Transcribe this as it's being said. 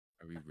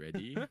Are we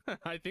ready?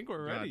 I think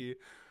we're God. ready.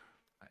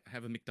 I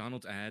have a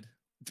McDonald's ad.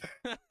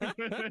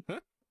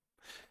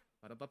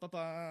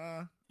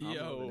 Ba-da-ba-ba-ba. I'm loving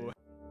Yo. it.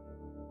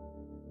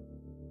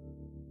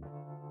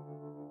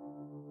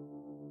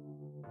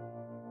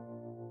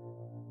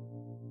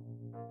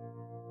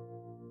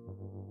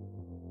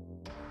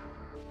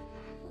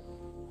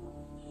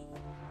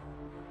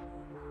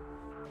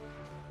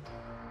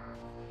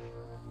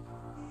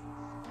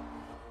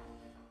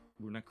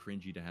 We're not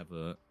cringy to have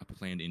a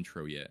planned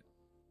intro yet.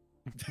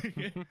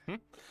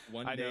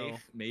 One I day, know.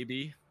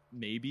 maybe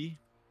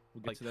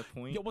we'll get Like, to that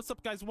point. Yo, what's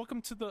up, guys?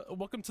 Welcome to the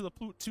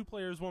Two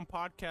Players One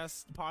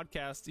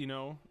podcast. You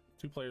know,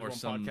 Two Players Or One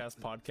some-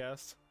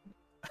 podcast.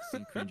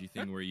 Some cringy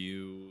thing where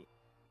you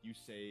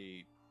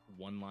say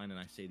one line and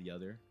I say the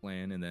other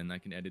plan, and then I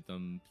can edit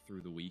them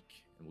through the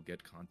week, and we'll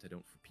get content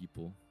out for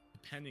people.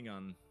 Depending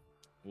on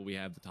what we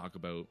have to talk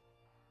about,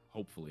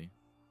 hopefully,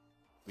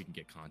 we can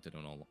get content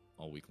on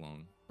all week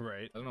long.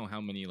 Right. I don't know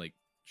how many like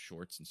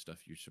shorts and stuff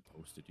you're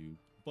supposed to do,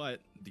 but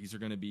these are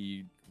going to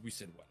be, we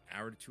said, what, an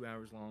hour to 2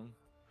 hours long,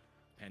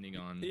 depending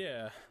on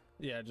Yeah.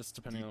 Just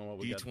depending on what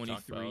we got to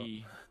talk about.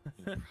 D23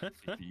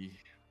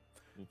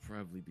 will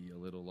probably be a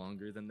little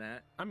longer than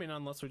that. I mean,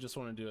 unless we just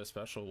want to do a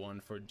special one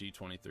for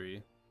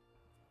D23.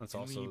 That's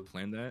Didn't also. we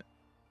plan that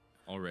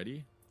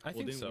already? I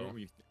think then so.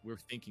 we're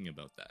thinking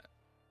about that,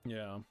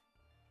 Yeah.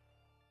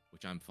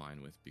 which I'm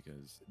fine with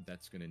because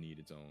that's going to need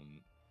its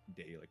own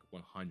day, like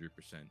 100%.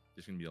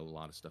 There's going to be a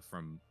lot of stuff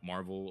from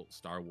Marvel,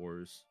 Star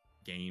Wars,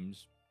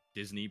 games,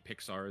 Disney,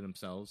 Pixar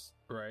themselves.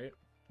 Right.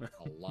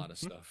 A lot of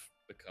stuff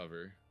to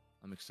cover.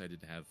 I'm excited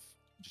to have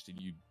just a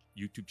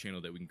YouTube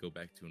channel that we can go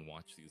back to and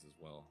watch these as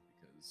well,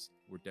 because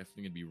we're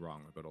definitely going to be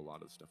wrong about a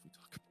lot of the stuff we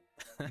talk about.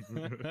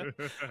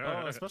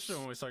 Oh, especially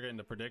when we start getting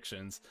to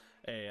predictions.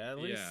 Hey, at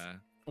least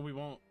we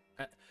won't.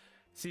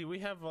 See, we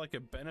have like a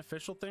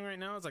beneficial thing right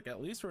now. It's like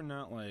at least we're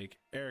not like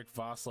Eric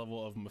Voss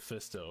level of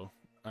Mephisto.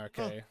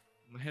 Okay.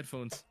 My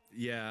headphones.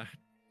 Yeah.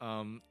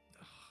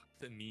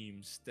 The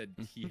memes that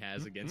he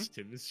has against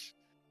him is,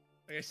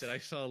 like I said, I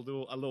saw a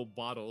little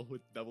bottle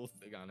with double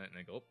thing on it, and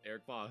I go, oh,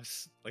 Eric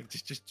Voss. Like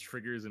just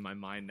triggers in my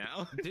mind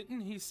now.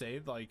 Didn't he say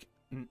like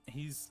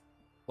he's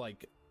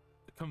like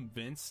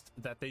convinced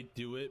that they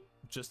do it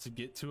just to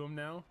get to him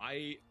now?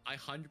 I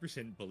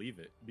 100% believe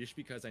it, just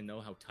because I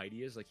know how tight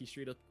he is. Like he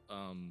straight up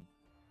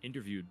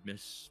interviewed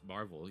Miss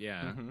Marvel.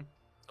 Yeah. Mhm.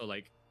 So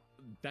like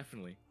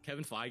definitely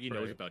Kevin Feige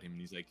knows Right. about him,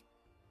 and he's like,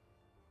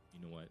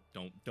 you know what?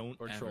 Don't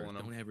Or ever, trolling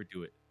him. don't ever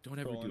do it. Don't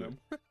ever Trolling do him.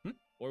 it.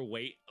 Or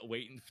wait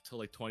until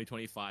like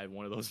 2025,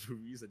 one of those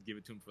movies that give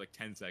it to him for like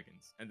 10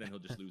 seconds, and then he'll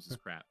just lose his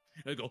crap.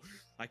 And he'll go,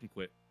 I can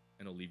quit,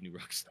 and he'll leave New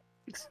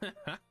Rockstar.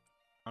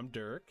 I'm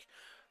Dirk.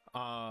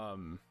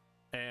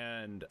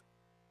 And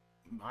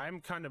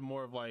I'm kind of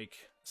more of like,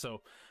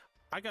 so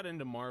I got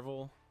into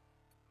Marvel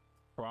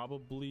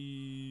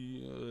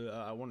probably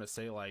I want to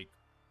say like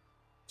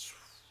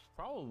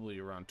probably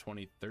around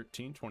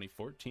 2013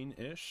 2014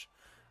 ish.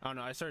 I don't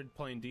know, I started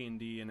playing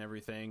D&D and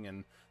everything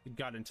and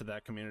got into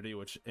that community,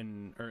 which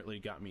inherently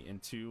got me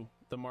into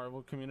the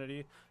Marvel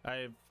community.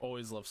 I've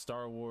always loved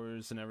Star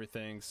Wars and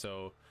everything,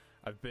 so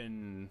I've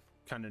been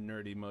kind of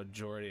nerdy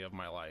majority of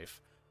my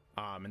life.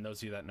 And those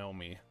of you that know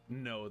me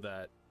know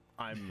that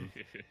I'm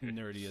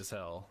nerdy as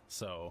hell.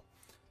 So,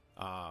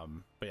 but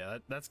yeah,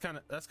 that's kind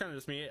of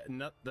just me.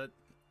 Not that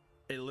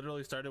it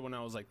literally started when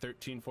I was like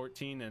 13,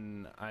 14,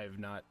 and I've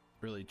not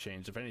really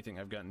changed. If anything,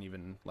 I've gotten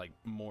even like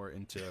more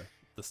into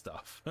the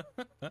stuff.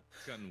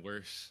 It's gotten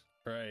worse.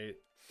 Right.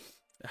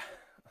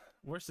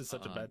 Worse is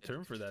such a bad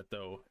term for that,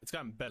 though. It's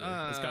gotten better.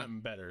 It's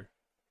gotten better.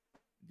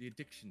 The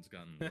addiction's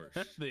gotten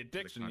worse. The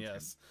addiction, content.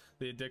 yes.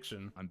 The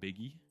addiction. I'm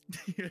Biggie.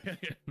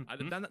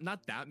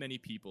 Not that many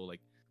people,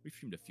 like, we've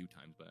streamed a few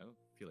times, but I don't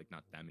feel like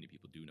not that many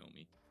people do know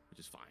me, which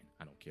is fine.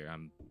 I don't care.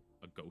 I'm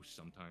a ghost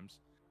sometimes.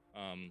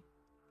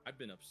 I've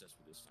been obsessed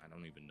with this. I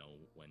don't even know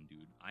when,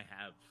 dude.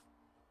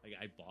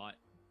 I bought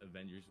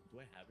Avengers. Do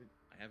I have it?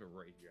 I have it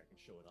right here. I can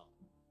show it off.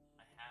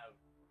 I have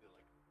the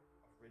like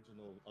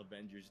original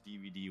Avengers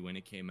DVD when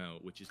it came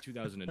out, which is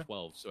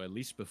 2012. So at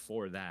least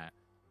before that,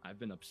 I've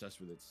been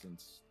obsessed with it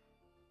since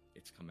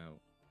it's come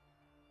out.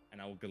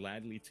 And I will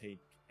gladly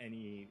take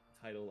any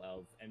title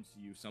of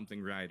MCU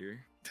something rider.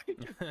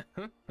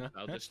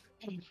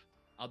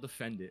 I'll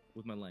defend it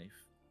with my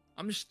life.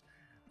 I'm just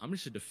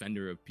a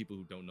defender of people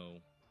who don't know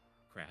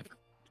crap.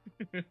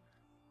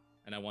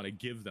 And I want to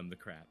give them the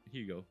crap.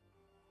 Here you go.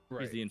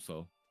 Right. Here's the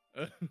info.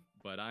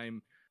 But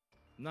I'm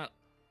not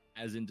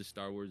as into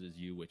Star Wars as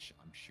you, which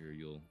I'm sure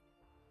you'll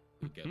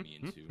get me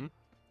into.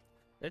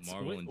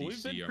 Marvel and we've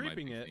DC been are my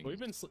creeping big it.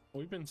 things.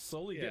 We've been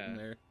slowly getting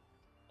there.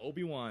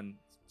 Obi-Wan,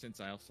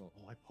 since I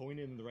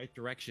pointed in the right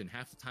direction.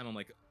 Half the time I'm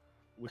like,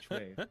 which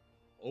way?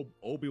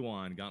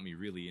 Obi-Wan got me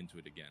really into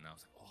it again. I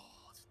was like,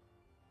 oh.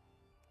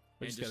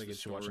 We just gotta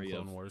get you watching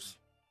Clone Wars.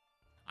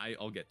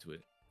 I'll get to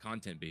it.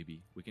 Content,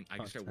 baby. I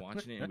can start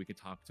watching it and we can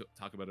talk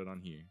about it on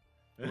here.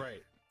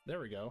 Right. There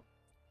we go.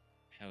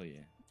 Hell yeah.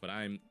 But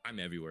I'm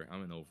everywhere.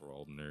 I'm an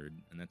overall nerd,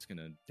 and that's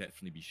gonna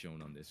definitely be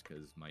shown on this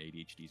because my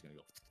ADHD is gonna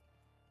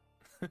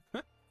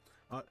go.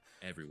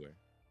 everywhere.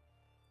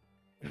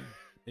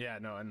 Yeah,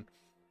 no, and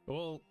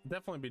we'll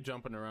definitely be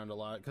jumping around a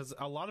lot because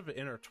a lot of it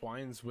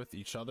intertwines with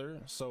each other.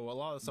 So a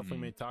lot of the stuff we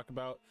may talk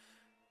about,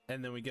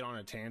 and then we get on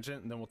a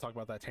tangent, and then we'll talk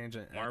about that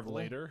tangent Marvel?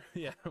 later.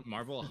 Yeah,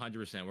 Marvel,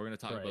 100%. We're gonna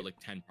talk Right. about like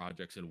 10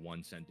 projects in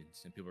one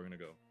sentence, and people are gonna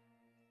go,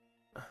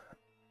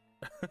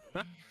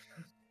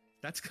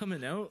 "That's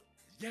coming out."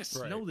 Yes,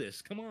 Right. know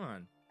this. Come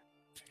on.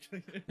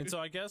 and so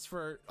I guess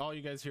for all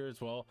you guys here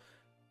as well,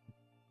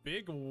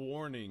 big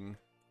warning,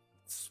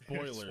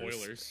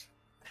 spoilers.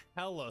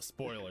 Hella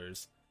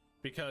spoilers,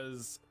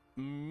 because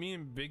me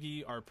and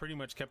Biggie are pretty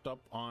much kept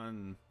up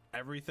on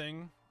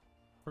everything.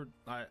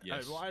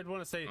 Yes. I'd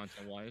want to say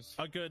Content wise,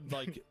 a good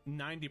like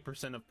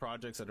 90% of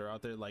projects that are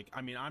out there. Like,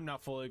 I mean, I'm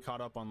not fully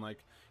caught up on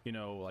like, you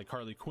know, like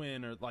Harley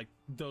Quinn or like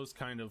those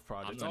kind of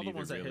projects. not All the either,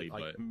 ones that really, hit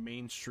like but-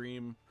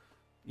 mainstream,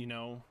 you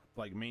know,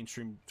 like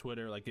mainstream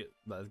Twitter, like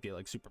that get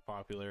like super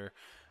popular,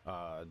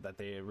 that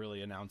they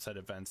really announce at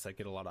events that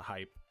get a lot of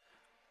hype.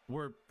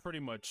 We're pretty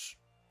much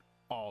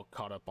all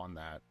caught up on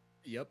that.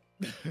 yep.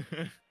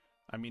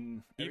 I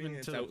mean, Everything even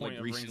that's to the out, point like,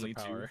 of Rings recently, of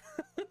too.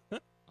 Power.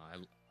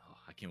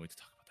 I can't wait to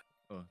talk about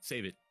that. Oh,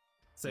 save it.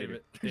 Save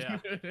Later.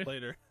 it. Yeah,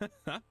 later.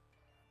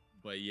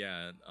 But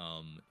yeah,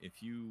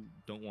 if you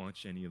don't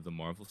watch any of the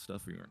Marvel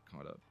stuff or you aren't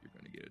caught up, you're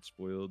gonna get it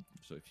spoiled.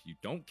 So if you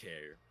don't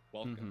care,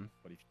 welcome.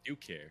 Mhm. But if you do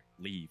care,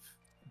 leave.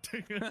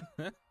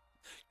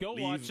 Go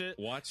Leave, watch it.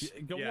 Watch.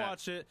 Go yeah,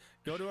 watch it.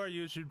 Go to our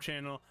YouTube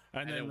channel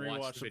and then then watch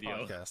rewatch the the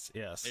video. podcast.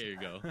 Yes. There you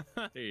go.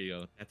 There you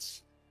go.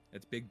 That's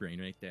big brain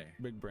right there.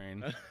 Big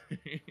brain.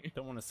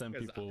 Don't want to send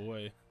 'Cause people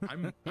away.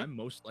 I'm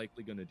most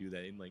likely gonna do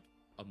that in like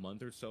a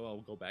month or so.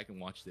 I'll go back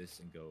and watch this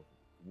and go,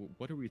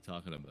 what are we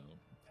talking about?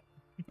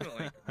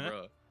 Like,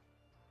 bruh.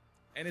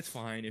 And it's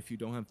fine if you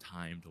don't have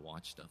time to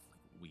watch stuff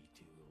like we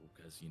do,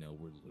 because you know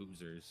we're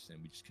losers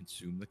and we just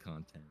consume the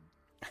content.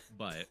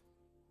 But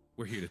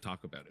we're here to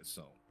talk about it.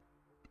 So,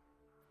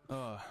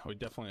 We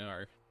definitely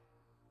are.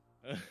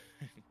 are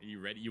you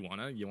ready? You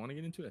wanna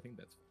get into it? I think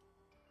that's.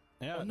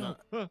 Yeah. Oh no!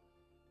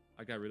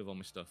 I got rid of all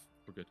my stuff.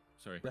 We're good.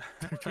 Sorry.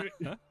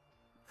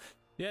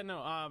 Yeah.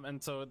 No.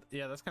 And so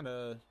yeah, that's kind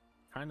of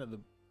the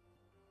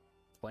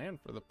plan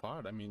for the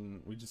pod. I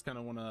mean, we just kind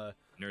of want to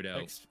Nerd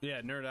out.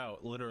 nerd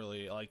out.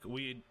 Literally, like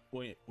we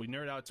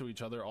nerd out to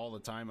each other all the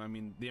time. I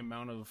mean, the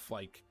amount of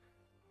like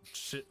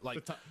shit,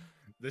 like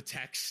The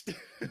text.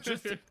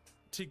 just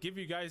to give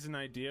you guys an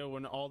idea,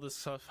 when all this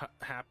stuff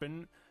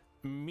happened,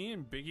 me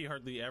and Biggie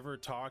hardly ever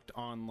talked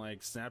on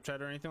like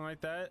Snapchat or anything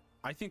like that.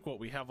 I think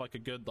we have like a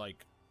good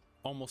like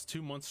almost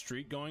 2 month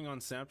streak going on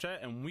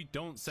Snapchat, and we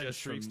don't send Just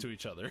streaks from- to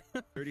each other.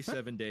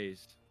 37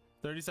 days.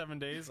 37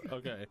 days.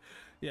 Okay.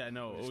 Yeah.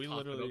 No. Just We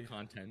talk about literally.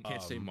 content.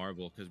 Can't say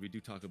Marvel because we do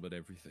talk about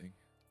everything.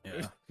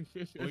 Yeah.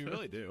 We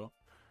really do.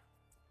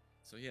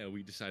 So yeah,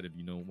 we decided,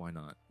 you know, why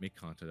not make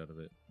content out of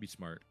it? Be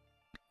smart.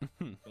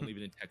 Don't leave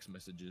it in text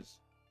messages.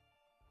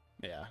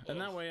 Yeah, and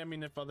that way, I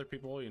mean, if other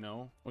people, you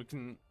know, we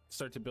can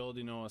start to build,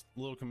 you know, a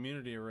little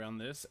community around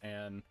this,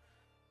 and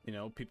you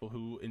know, people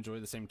who enjoy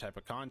the same type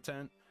of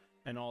content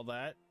and all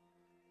that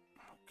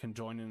can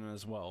join in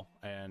as well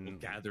and We'll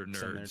gather send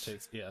their nerds.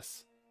 takes.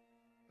 Yes.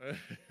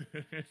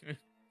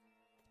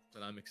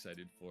 What I'm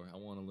excited for. I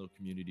want a little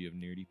community of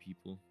nerdy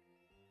people.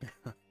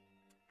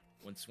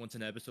 Once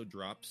an episode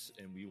drops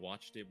and we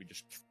watched it, we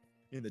just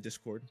in the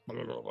Discord.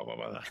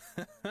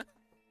 That'd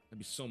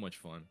be so much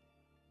fun.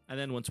 And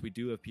then once we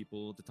do have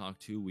people to talk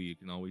to, we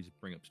can always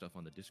bring up stuff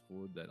on the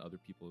Discord that other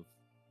people have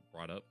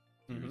brought up,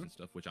 theories Mhm. and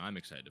stuff, which I'm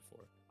excited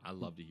for. I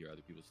love to hear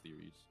other people's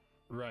theories.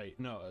 Right.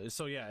 No.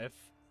 So yeah,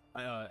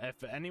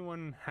 if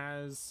anyone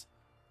has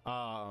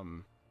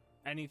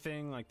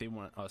anything like they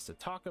want us to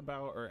talk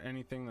about or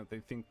anything that they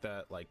think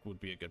that like would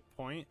be a good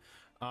point,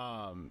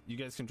 you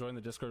guys can join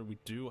the Discord. We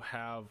do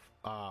have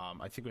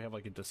I think we have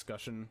like a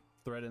discussion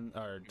thread in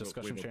our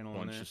discussion We have a channel in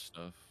bunch there. of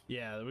stuff.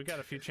 Yeah, we got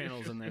a few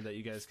channels in there that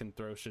you guys can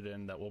throw shit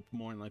in that we'll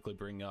more than likely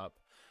bring up,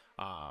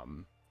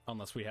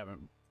 unless we've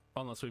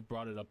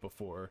brought it up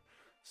before.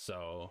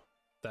 So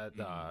that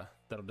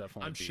that'll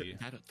definitely I'm be sure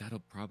that'll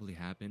probably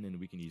happen, and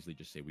we can easily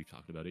just say we've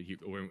talked about it here,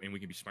 and we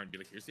can be smart and be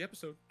like, "Here's the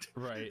episode,"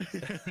 right.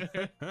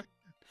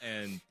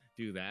 and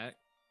do that.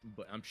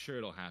 But I'm sure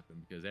it'll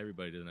happen because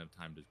everybody doesn't have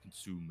time to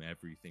consume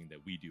everything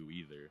that we do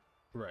either,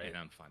 Right. and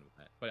I'm fine with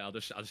that. But I'll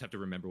just have to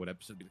remember what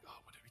episode. Be like, "Oh,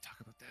 what did we talk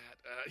about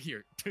that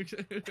here?"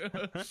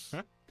 It's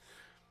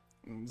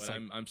But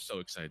like I'm so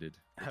excited.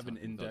 to have an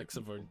talk with other index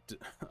of people.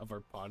 our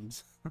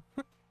pods.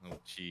 Oh,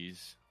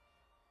 jeez.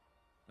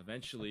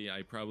 Eventually,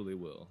 I probably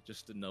will,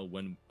 just to know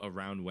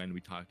around when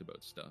we talked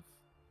about stuff.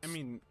 I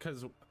mean,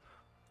 because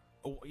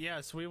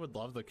yes, we would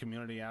love the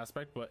community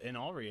aspect, but in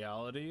all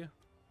reality,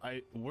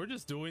 we're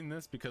just doing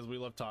this because we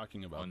love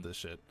talking about Fun. this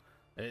shit.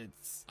 I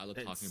love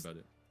talking about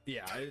it.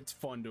 Yeah, it's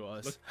fun to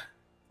us. Look-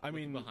 I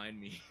mean, behind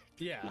me.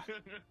 yeah.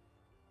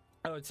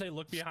 I would say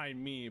look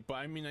behind me, but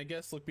I mean, I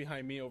guess look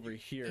behind me over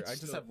here. That's I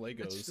just still- have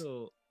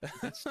Legos.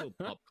 That's still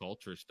pop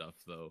culture stuff,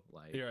 though.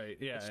 Like, You're right.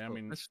 Yeah, that's I still-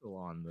 mean, that's still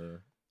on the.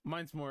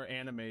 mine's more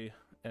anime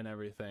and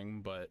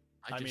everything, but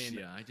I I just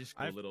mean,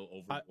 go a little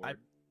overboard.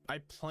 I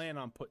plan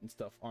on putting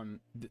stuff on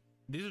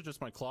these are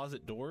just my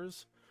closet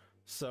doors,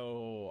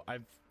 so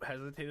I've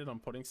hesitated on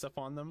putting stuff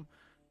on them,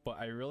 but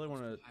I really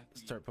want to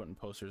start putting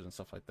posters and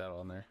stuff like that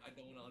on there. I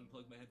don't want to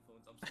unplug my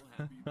headphones. I'm so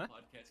happy the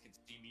podcast can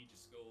see me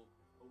just go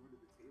over to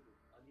the table.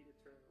 I need to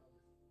turn on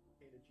this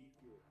can of G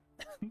Fuel.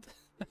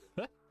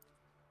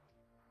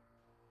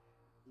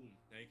 Boom.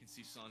 Now you can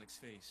see Sonic's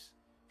face.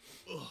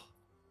 Ugh.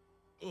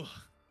 Ugh.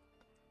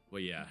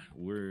 Well, yeah,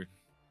 we're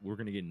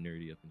gonna get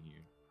nerdy up in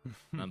here.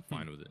 I'm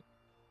fine with it.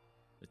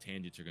 The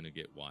tangents are gonna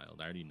get wild.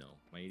 I already know.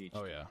 My ADHD.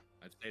 Oh yeah.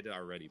 I've said it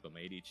already, but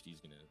my ADHD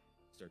is gonna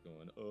start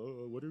going.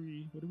 Oh, what are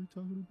we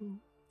talking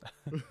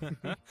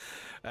about?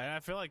 And I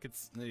feel like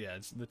it's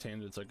the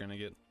tangents are gonna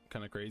get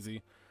kind of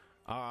crazy.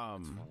 But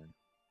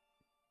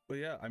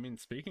yeah, I mean,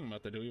 speaking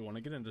about that, do we want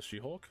to get into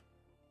She-Hulk?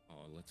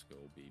 Oh, let's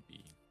go,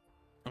 baby.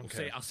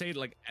 Okay. I'll say it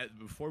like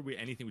before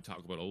anything we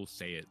talk about. I'll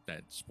say it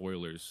that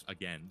spoilers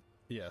again.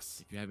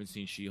 Yes. If you haven't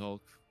seen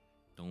She-Hulk,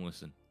 don't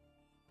listen.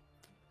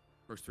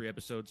 First 3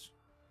 episodes,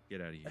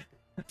 get out of here.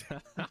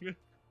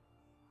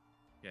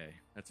 Okay,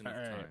 that's enough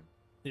time.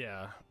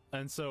 Yeah,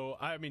 and so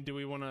I mean, do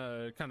we want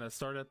to kind of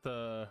start at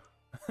the?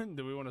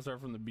 Do we want to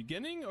start from the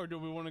beginning, or do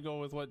we want to go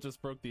with what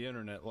just broke the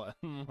internet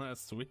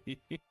last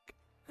week?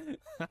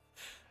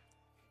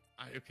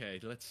 Okay,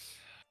 let's.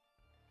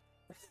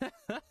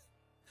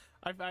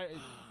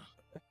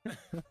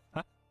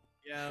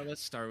 Yeah,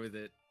 let's start with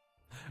it.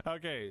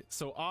 Okay,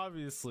 so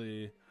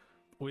obviously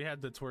we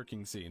had the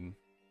twerking scene.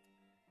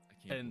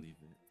 I can't believe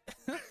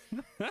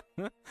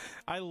it.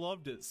 I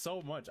loved it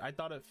so much. I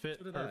thought it fit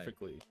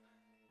perfectly.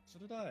 So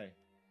did I.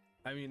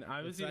 I mean,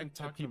 I was even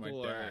talking to my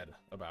dad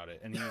about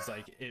it, and he was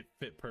like, it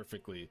fit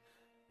perfectly.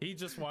 He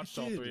just watched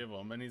all 3 of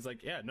them, and he's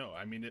like, yeah, no,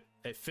 I mean,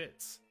 it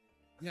fits.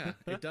 Yeah,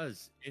 it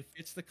does. It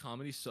fits the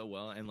comedy so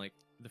well, and like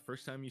the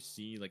first time you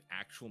see like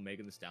actual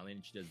Megan Thee Stallion,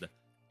 and she does the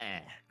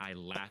I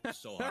laughed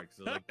so hard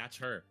because like that's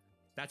her,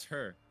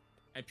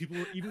 and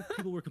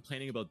people were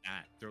complaining about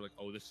that. They're like,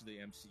 oh, this is the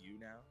MCU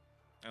now.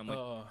 And I'm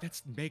like,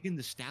 that's Megan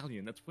Thee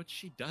Stallion. That's what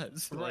she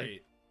does.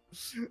 Right.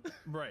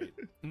 Right.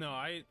 No,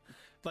 I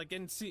like,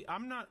 and see,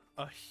 I'm not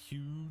a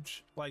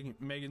huge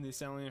like Megan Thee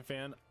Stallion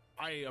fan.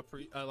 I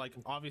like,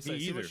 obviously I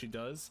see what she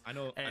does. I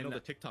know the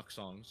TikTok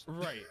songs.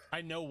 Right.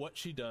 I know what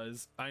she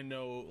does. I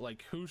know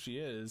like who she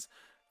is.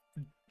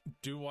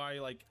 Do I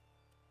like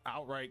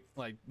outright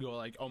like go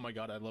like, oh my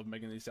god, I love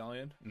Megan Thee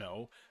Stallion?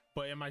 No.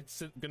 But am I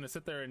gonna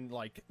sit there and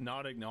like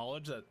not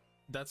acknowledge that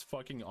that's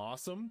fucking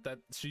awesome that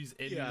she's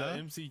in the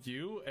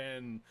MCU?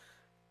 And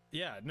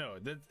yeah, no,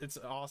 it's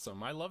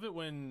awesome. I love it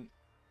when,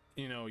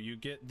 you know, you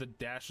get the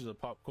dashes of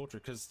pop culture,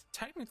 because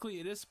technically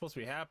it is supposed to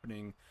be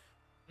happening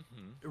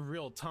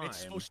real time. It's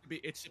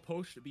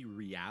supposed to be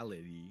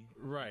reality,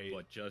 right?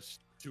 But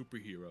just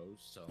superheroes.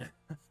 So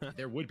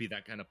there would be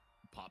that kind of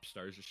pop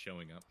stars just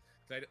showing up.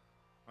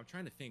 I'm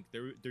trying to think.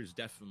 There's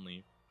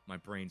definitely, my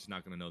brain's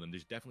not going to know them.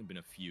 There's definitely been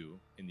a few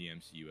in the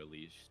MCU at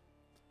least.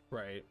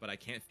 Right. But I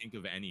can't think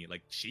of any.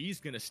 Like, she's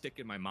going to stick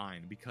in my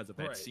mind because of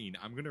that scene.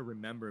 I'm going to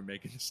remember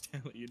Megan Thee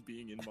Stallion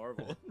being in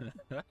Marvel.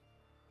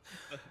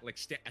 Like,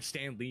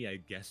 Stan Lee, I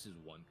guess, is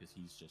one because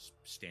he's just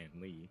Stan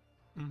Lee.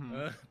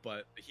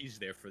 But he's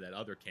there for that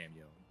other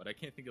cameo. But I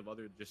can't think of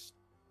other just,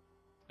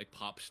 like,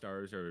 pop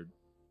stars or,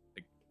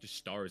 like, just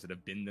stars that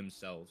have been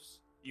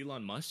themselves.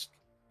 Elon Musk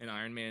and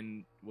Iron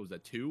Man, what was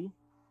that, 2?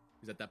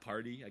 He's at that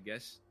party, I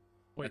guess.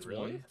 Wait, that's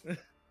really? 1.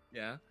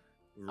 Yeah.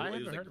 I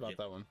haven't heard about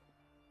that one.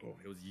 Oh,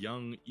 it was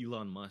young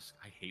Elon Musk.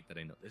 I hate that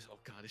I know this. Oh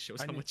god, it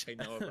shows how much I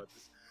know about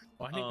this.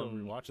 Well, I need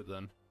to rewatch it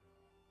then.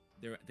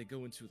 They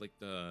go into like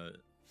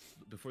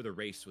before the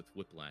race with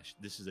Whiplash.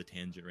 This is a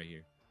tangent right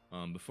here.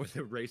 Before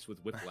the race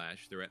with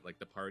Whiplash, they're at like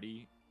the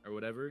party or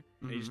whatever,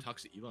 and he just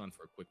talks to Elon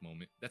for a quick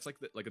moment. That's like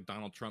a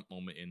Donald Trump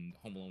moment in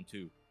Home Alone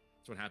 2.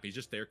 That's what happened. He's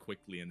just there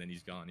quickly, and then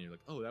he's gone. And you're like,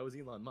 oh, that was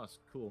Elon Musk.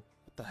 Cool.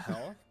 What the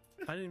hell?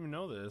 I didn't even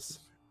know this.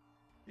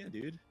 Yeah,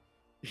 dude.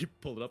 You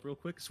pull it up real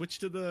quick. Switch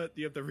to do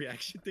you have the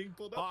reaction thing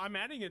pulled up? Oh, I'm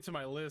adding it to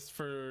my list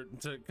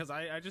because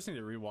I just need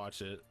to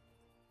rewatch it.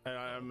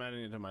 I'm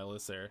adding it to my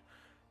list there.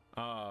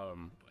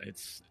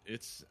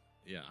 It's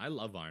yeah, I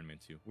love Iron Man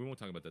 2. We won't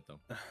talk about that though.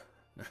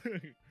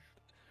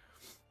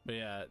 But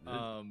yeah,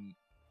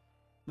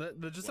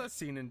 that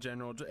scene in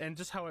general, and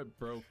just how it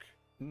broke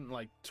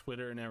like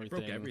Twitter and everything.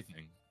 It broke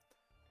everything.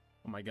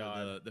 Oh my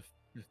god. The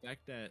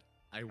fact that,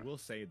 I will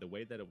say, the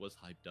way that it was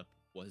hyped up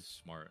was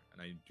smart,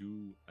 and I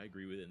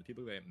agree with it. And the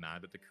people that get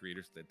mad at the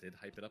creators that did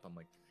hype it up, I'm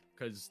like,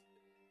 because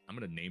I'm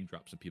gonna name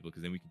drop some people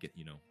because then we can get,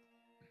 you know,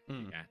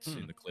 ads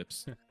in the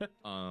clips.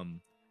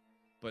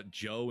 But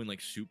Joe and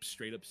like Soup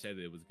straight up said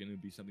it was gonna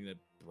be something that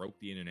broke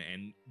the internet,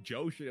 and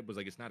Joe straight up was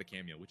like, it's not a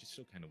cameo, which it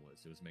still kind of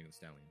was. It was Megan Thee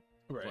Stallion,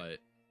 right? But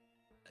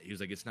he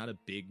was like, it's not a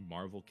big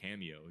Marvel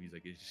cameo. He's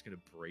like, it's just gonna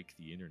break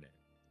the internet.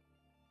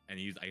 And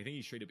I think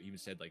he straight up even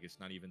said like, it's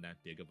not even that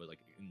big of a, like,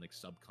 in like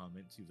sub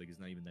comments, he was like, it's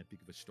not even that big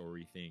of a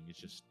story thing. It's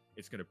just,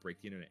 it's gonna break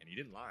the internet, and he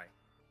didn't lie.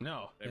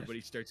 No,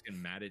 everybody starts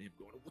getting mad at him,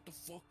 going, "What the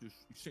fuck? You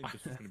saying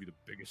this is gonna be the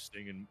biggest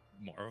thing in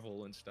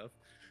Marvel and stuff?"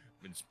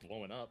 it's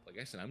blowing up. Like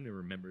I said, I'm gonna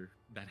remember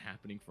that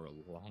happening for a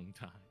long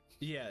time.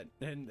 Yeah,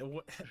 and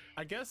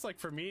I guess like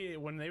for me,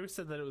 when they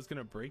said that it was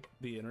gonna break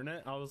the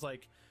internet, I was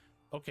like,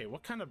 okay,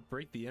 what kind of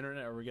break the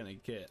internet are we gonna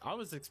get? I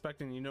was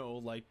expecting,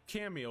 like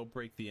Cameo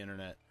break the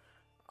internet.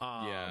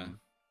 Yeah.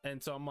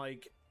 And so I'm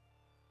like,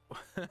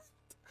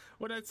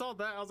 when I saw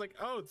that, I was like,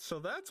 oh, so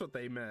that's what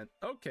they meant.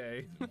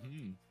 Okay.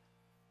 Mm-hmm.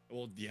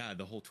 Well, yeah,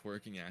 the whole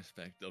twerking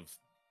aspect of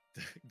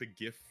the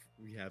GIF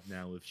we have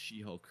now of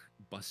She-Hulk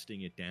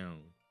busting it down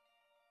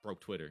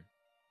broke Twitter.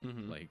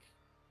 Mm-hmm. Like,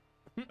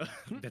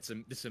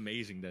 it's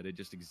amazing that it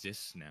just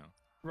exists now.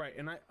 Right,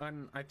 and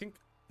I think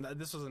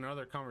this was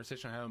another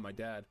conversation I had with my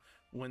dad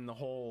when the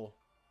whole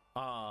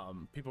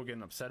people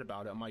getting upset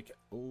about it. I'm like,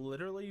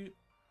 literally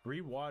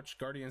rewatch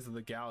Guardians of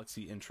the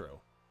Galaxy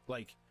intro.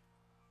 Like,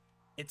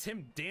 it's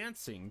him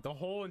dancing the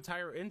whole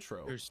entire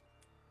intro.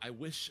 I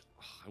wish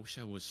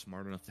I was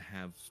smart enough to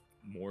have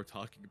more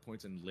talking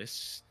points and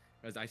lists,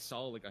 because I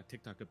saw like a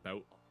TikTok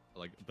about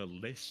like the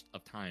list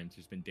of times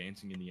there's been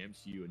dancing in the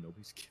MCU and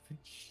nobody's given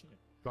shit.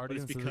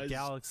 Guardians of the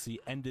Galaxy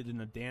ended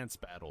in a dance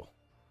battle.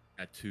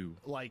 At 2.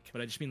 Like,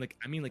 but I just mean like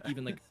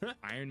even like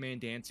Iron Man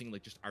dancing,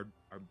 like just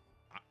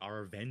our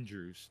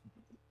Avengers,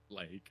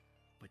 like,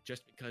 but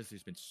just because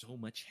there's been so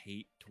much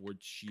hate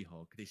towards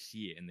She-Hulk, they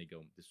see it and they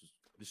go,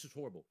 this is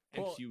horrible.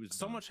 Well, MCU is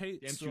so dumb. much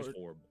hate MCU is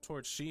horrible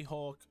towards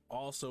She-Hulk.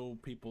 Also,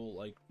 people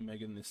like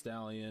Megan Thee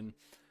Stallion.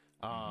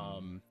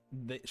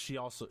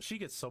 She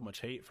gets so much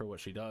hate for what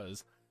she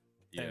does,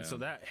 and so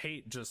that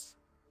hate just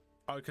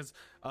because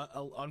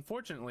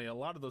unfortunately a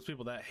lot of those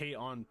people that hate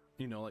on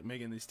like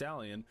Megan Thee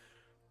Stallion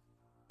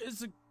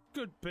is a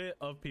good bit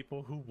of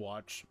people who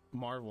watch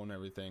Marvel and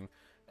everything,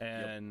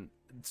 and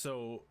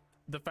so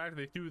the fact that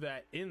they threw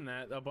that in,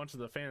 that a bunch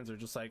of the fans are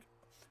just like,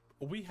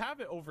 we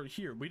have it over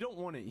here, we don't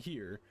want it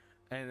here,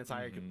 and it's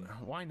like,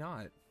 why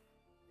not?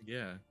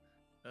 Yeah.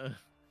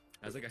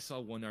 I was like, I saw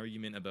one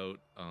argument about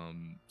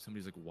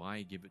somebody's like,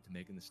 why give it to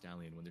Megan Thee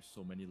Stallion when there's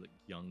so many like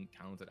young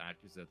talented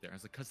actors out there? I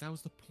was like, because that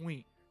was the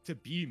point, to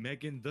be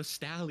Megan Thee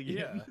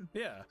Stallion.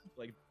 Yeah.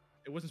 Like,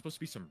 it wasn't supposed to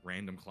be some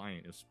random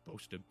client. It was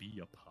supposed to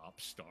be a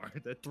pop star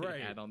that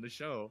they had on the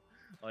show.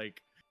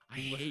 Like, I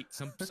hate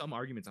some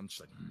arguments. I'm just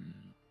like,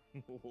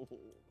 oh my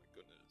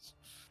goodness.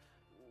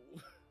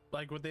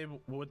 Like,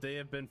 would they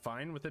have been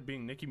fine with it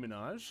being Nicki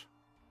Minaj?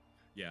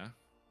 Yeah.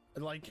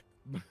 Like,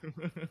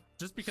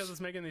 just because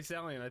it's Megan Thee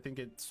Stallion, I think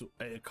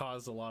it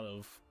caused a lot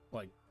of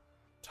like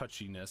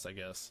touchiness, I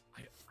guess.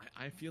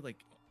 I feel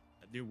like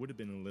there would have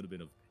been a little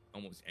bit of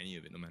almost any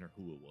of it, no matter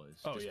who it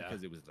was.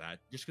 Because it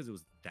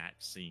was that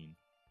scene.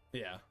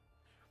 Yeah.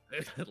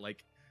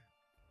 Like,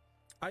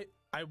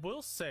 I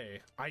will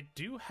say, I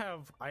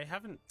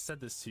haven't said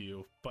this to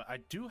you, but I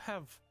do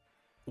have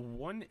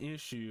one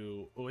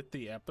issue with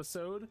the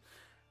episode,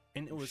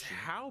 and it was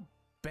how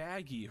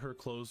baggy her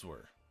clothes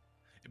were.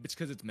 It's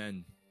because it's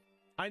men.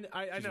 I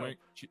know.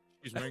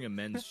 She's wearing a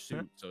men's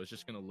suit, so it's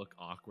just gonna look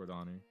awkward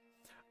on her.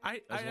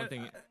 That's one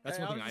thing I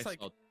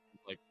saw.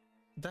 Like,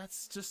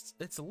 that's just,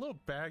 it's a little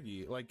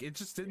baggy. Like, it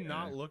just did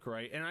not look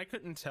right, and I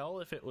couldn't tell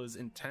if it was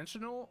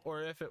intentional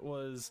or if it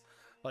was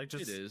like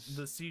just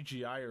the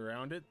CGI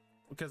around it,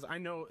 because I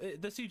know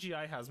the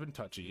CGI has been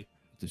touchy.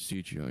 The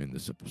CGI in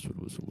this episode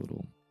was a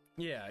little.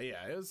 Yeah,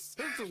 it was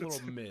a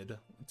little mid, to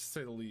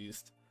say the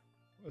least.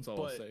 That's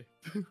all I'll say.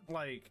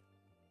 Like,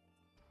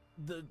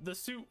 the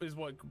suit is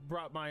what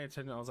brought my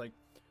attention. I was like,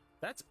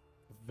 that's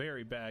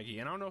very baggy,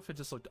 and I don't know if it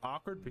just looked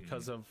awkward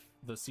because of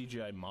the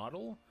CGI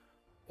model,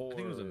 or I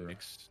think it was a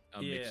mix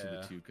of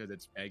the two, because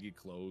it's baggy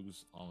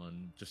clothes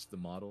on just the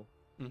model.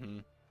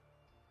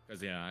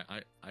 Because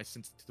I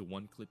sensed to the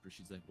one clip where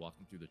she's like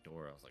walking through the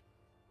door, I was like,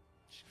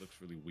 she looks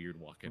really weird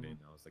walking in.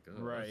 I was like,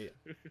 oh. Right.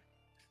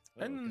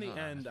 And in the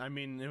end, I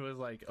mean, it was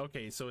like,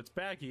 okay, so it's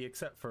baggy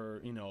except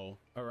for,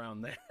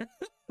 around there.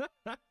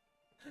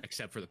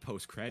 Except for the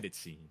post-credit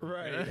scene.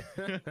 Right.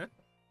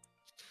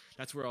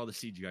 That's where all the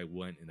CGI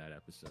went in that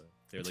episode.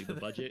 They were like, the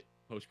budget,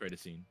 post-credit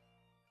scene.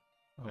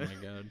 Oh my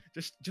god.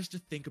 Just to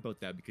think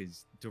about that,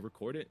 because to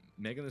record it,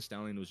 Megan Thee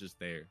Stallion was just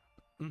there.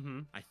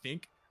 I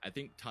think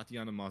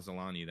Tatiana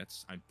Maslany,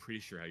 I'm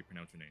pretty sure how you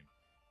pronounce her name.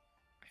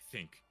 I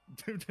think.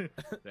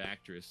 The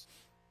actress.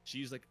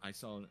 She's like, I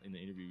saw in the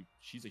interview,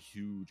 she's a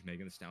huge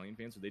Megan Thee Stallion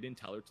fan, so they didn't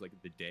tell her to like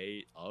the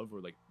day of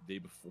or like the day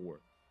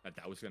before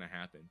that was gonna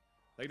happen.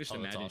 Like, just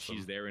imagine awesome.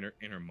 She's there in her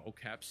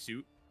mocap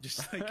suit,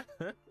 just like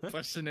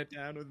busting it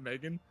down with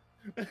Megan.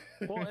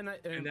 Well, and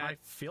I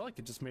feel like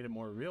it just made it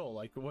more real.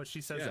 Like what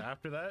she says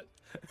after that,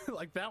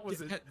 like that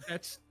was it.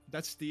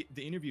 That's the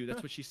interview.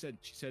 That's what she said.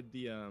 She said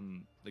the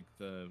like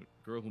the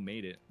girl who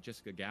made it,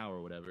 Jessica Gao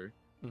or whatever.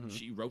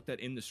 She wrote that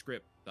in the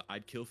script, that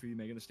I'd kill for you,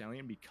 Megan Thee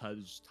Stallion,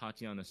 because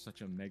Tatiana's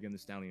such a Megan Thee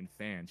Stallion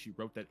fan. She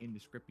wrote that in the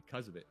script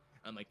because of it.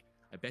 I'm like,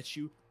 I bet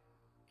you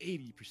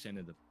 80%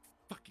 of the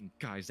fucking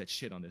guys that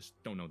shit on this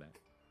don't know that.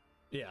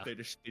 Yeah. They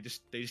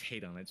just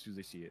hate on it as soon as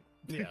they see it.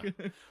 Yeah.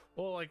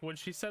 Well, like when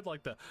she said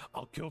like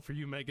I'll kill for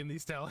you, Megan Thee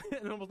Stallion,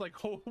 and I was like,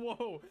 oh,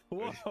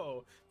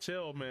 whoa,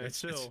 chill, man,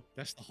 chill.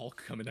 That's the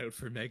Hulk coming out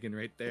for Megan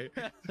right there.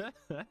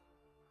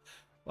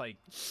 Like,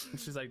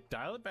 she's like,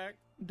 dial it back,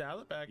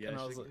 Yeah, and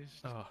I she's was like,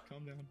 just oh,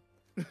 calm down.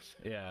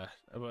 yeah.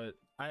 But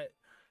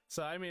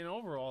I mean,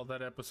 overall,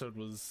 that episode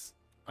was,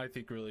 I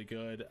think, really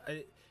good.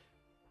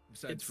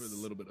 Besides for the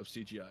little bit of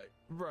CGI.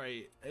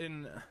 Right,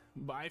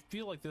 but I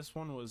feel like this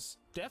one was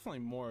definitely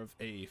more of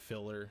a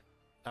filler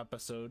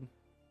episode.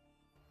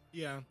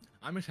 Yeah,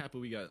 I'm just happy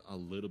we got a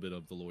little bit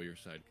of the lawyer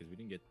side because we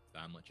didn't get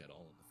that much at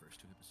all in the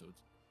first 2 episodes.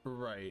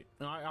 Right.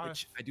 No,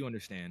 Which I do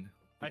understand.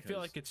 I feel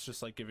like it's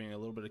just like giving a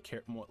little bit of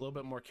a little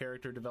bit more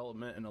character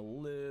development and a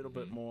little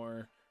bit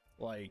more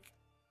like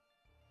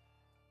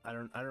I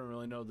don't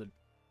really know the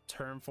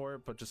term for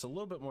it, but just a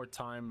little bit more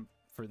time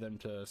for them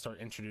to start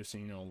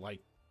introducing,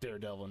 like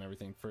Daredevil and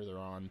everything further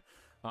on.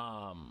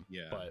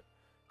 Yeah, but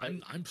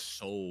I'm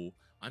so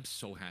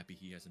happy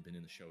he hasn't been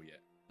in the show yet.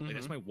 Like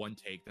that's my one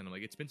take. Then I'm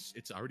like,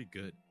 it's already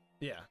good.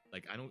 Yeah.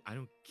 Like I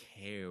don't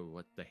care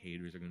what the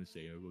haters are gonna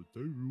say about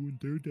they ruined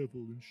Daredevil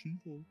and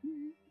She-Hulk.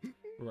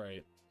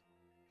 Right.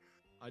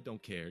 I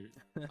don't care.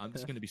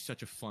 It's gonna be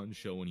such a fun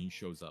show when he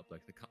shows up.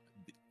 Like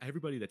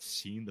everybody that's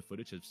seen the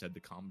footage has said the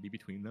comedy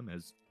between them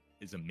is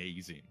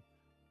amazing,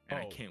 and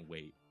I can't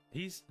wait.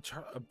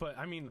 But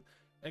I mean,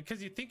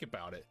 because you think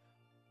about it,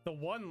 the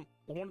one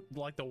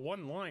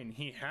line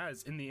he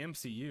has in the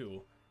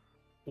MCU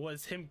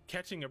was him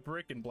catching a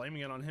brick and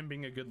blaming it on him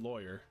being a good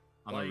lawyer.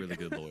 I'm a really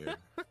good lawyer.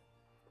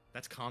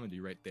 That's comedy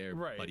right there,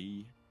 right,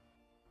 buddy.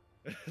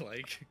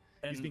 Like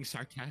he's being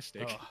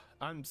sarcastic.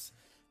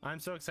 I'm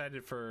so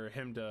excited for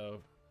him to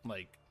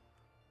like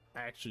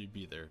actually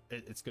be there.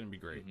 It's gonna be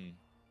great.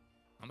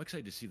 I'm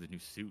excited to see the new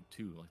suit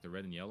too, like the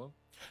red and yellow.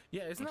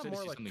 Yeah, isn't that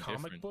more like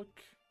comic book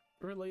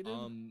related?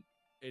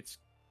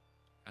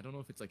 I don't know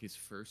if it's like his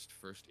first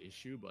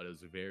issue, but it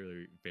was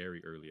very,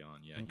 very early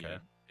on. Yeah, okay. Yeah.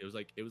 It was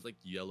like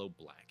yellow,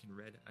 black, and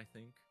red, I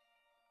think.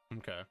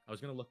 Okay. I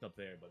was gonna look up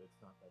there, but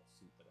it's not that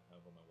suit that I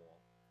have on my wall.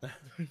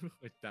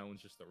 Like that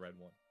one's just the red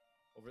one.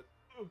 Over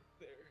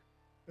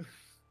there.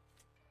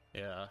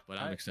 Yeah. But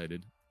I'm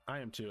excited. I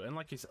am too. And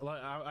like you said,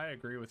 I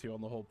agree with you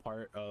on the whole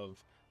part of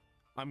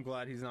I'm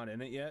glad he's not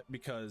in it yet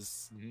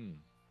because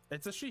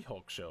it's a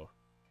She-Hulk show.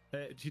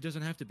 He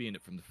doesn't have to be in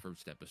it from the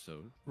first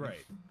episode.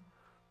 Right.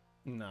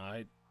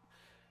 No,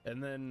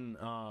 and then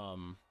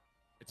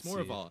it's more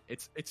of a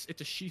it's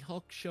a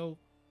She-Hulk show,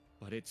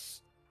 but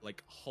it's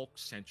like Hulk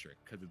centric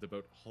because it's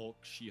about Hulk,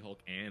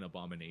 She-Hulk, and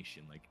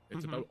Abomination. Like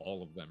it's about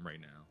all of them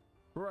right now.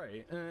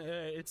 Right.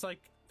 It's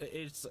like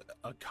it's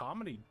a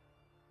comedy,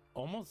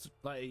 almost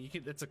like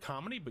it's a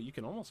comedy, but you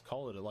can almost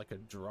call it like a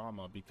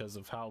drama because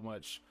of how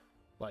much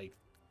like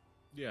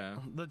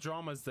the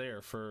drama's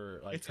there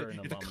for like it's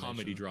a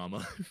comedy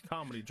drama.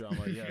 Comedy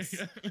drama, yes.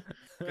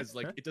 Because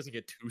like it doesn't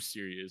get too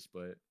serious,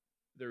 but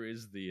there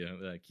is the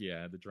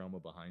the drama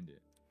behind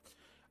it.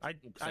 I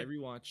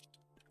rewatched.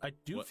 I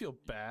do feel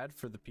bad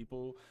for the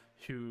people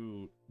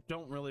who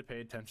don't really pay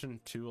attention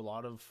to a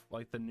lot of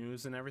like the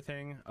news and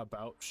everything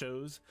about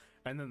shows,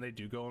 and then they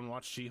do go and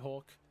watch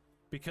She-Hulk,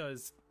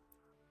 because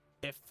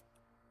if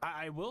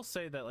I will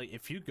say that like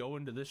if you go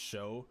into this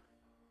show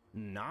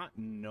not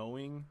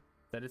knowing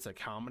that it's a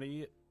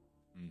comedy,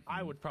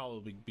 I would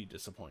probably be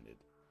disappointed.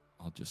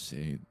 I'll just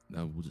say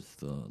that was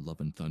the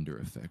Love and Thunder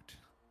effect.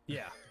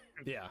 Yeah.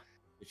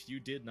 If you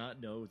did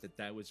not know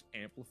that was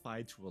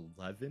amplified to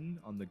 11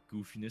 on the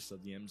goofiness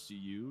of the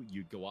MCU,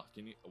 you'd walk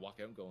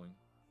out going,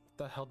 "What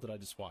the hell did I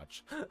just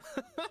watch?"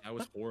 That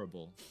was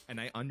horrible. And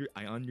I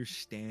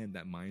understand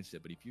that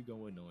mindset, but if you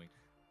go in knowing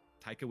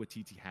Taika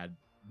Waititi had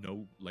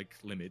no like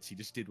limits, he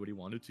just did what he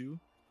wanted to,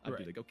 I'd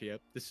be like, okay,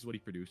 yep, this is what he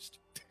produced.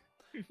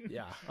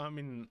 Yeah, I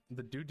mean,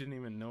 the dude didn't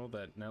even know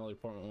that Natalie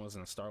Portman was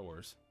in Star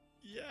Wars.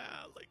 Yeah,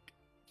 like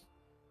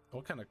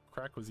what kind of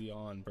crack was he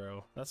on,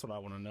 bro? That's what I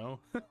want to know.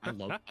 I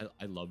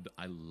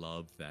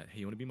love that.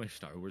 Hey, you want to be my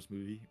Star Wars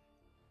movie,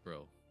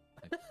 bro?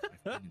 I've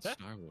been in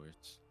Star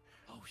Wars.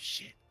 Oh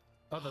shit.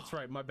 Oh, that's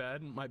right. My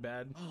bad.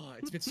 Oh,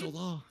 it's been so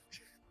long.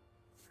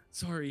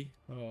 Sorry.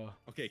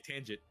 Okay,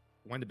 tangent.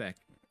 Wind it back.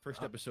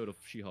 First episode of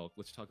She-Hulk.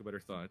 Let's talk about her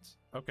thoughts.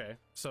 Okay,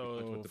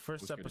 so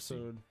first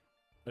episode.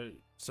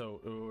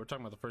 So we're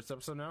talking about the first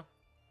episode now?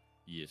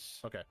 Yes.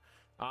 Okay.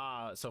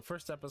 So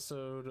first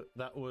episode,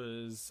 that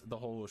was the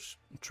whole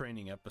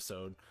training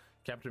episode.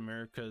 Captain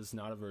America's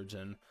not a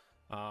virgin.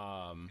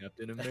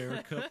 Captain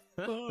America.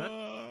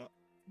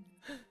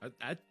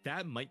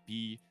 That might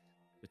be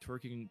the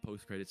twerking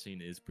post-credit scene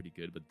is pretty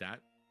good, but that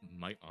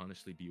might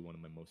honestly be one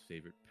of my most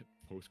favorite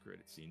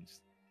post-credit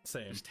scenes.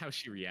 Same. Just how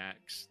she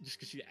reacts, just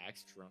because she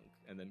acts drunk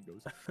and then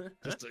goes,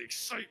 just the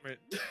excitement.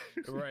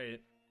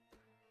 Right.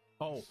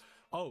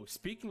 Oh,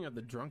 speaking of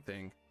the drunk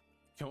thing,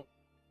 so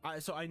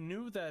I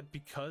knew that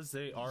because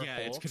they are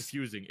Hulks,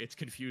 it's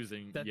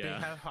confusing that they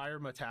have higher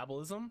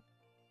metabolism,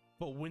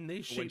 but when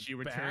they shape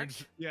back,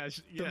 the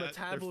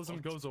metabolism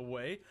goes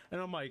away, and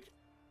I'm like,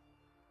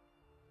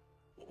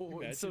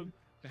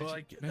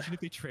 imagine if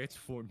they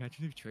transformed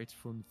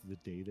to the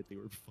day that they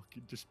were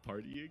fucking just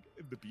partying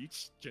in the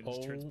beach. Jen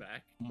just turns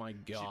back. My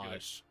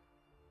gosh.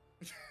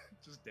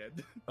 Just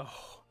dead.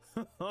 Oh.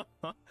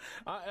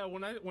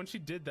 When she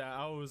did that,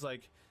 I was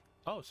like,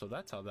 Oh, so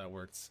that's how that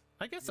works.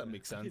 I guess that Yeah,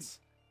 makes sense.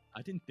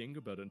 I didn't think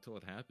about it until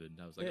it happened.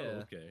 I was like, Yeah.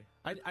 oh, okay.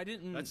 I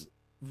didn't That's-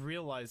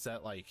 realize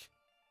that like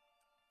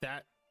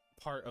that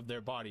part of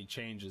their body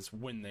changes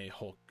when they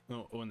Hulk,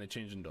 when they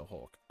change into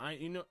Hulk. I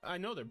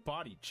know their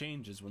body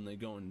changes when they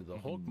go into the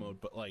Hulk mode,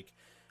 but like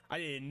I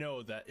didn't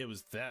know that it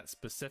was that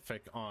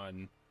specific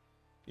on,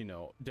 you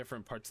know,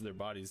 different parts of their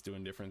bodies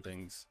doing different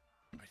things.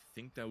 I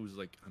think that was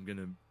like, I'm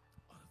gonna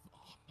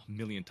a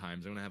million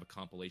times. I'm gonna have a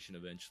compilation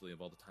eventually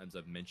of all the times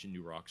I've mentioned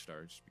New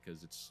Rockstars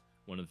because it's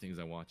one of the things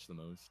I watch the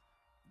most.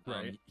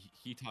 Right.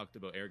 He talked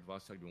about Eric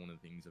Voss talked about one of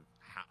the things of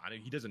how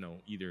he doesn't know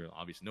either.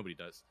 Obviously, nobody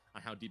does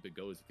on how deep it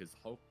goes because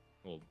Hulk.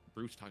 Well,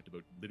 Bruce talked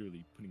about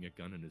literally putting a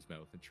gun in his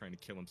mouth and trying to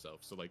kill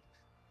himself. So like,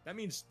 that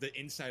means the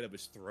inside of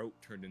his throat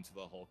turned into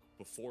the Hulk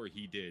before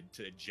he did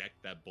to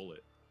eject that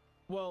bullet.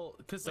 Well,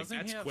 because Like, doesn't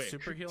he that's have quick.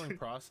 super healing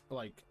process?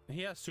 Like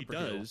he has super He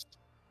heal. does,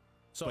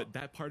 So but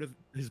that part of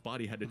his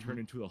body had to turn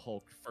into a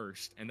Hulk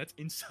first, and that's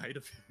inside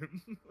of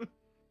him.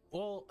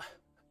 well,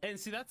 and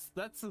see that's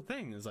the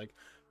thing is like,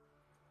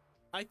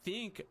 I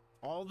think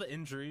all the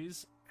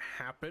injuries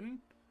happen,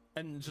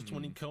 and just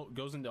when he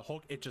goes into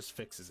Hulk, it just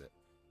fixes it.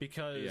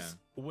 Because Yeah.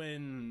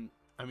 when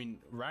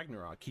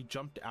Ragnarok, he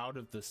jumped out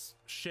of this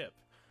ship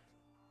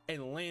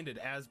and landed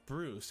as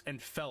Bruce and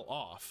fell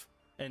off.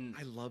 And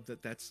I love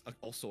that. That's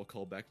also a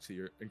callback to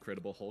your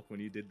Incredible Hulk when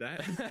you did that.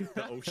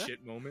 The oh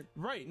shit moment.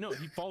 right, no,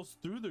 he falls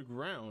through the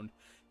ground.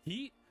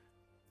 He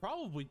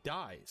probably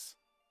dies,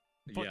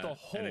 but Yeah, the and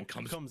then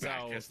Hulk comes back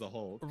out as the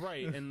Hulk.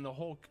 right, and the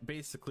Hulk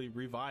basically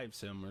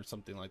revives him or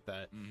something like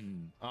that.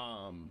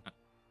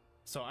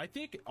 So I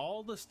think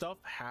all the stuff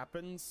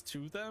happens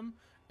to them.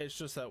 It's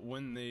just that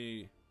when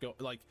they go,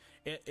 like,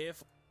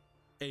 if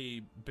a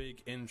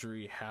big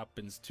injury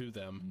happens to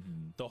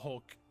them, the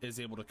Hulk is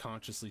able to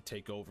consciously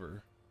take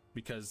over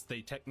because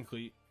they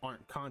technically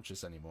aren't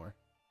conscious anymore.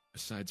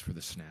 Besides for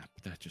the snap,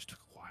 that just took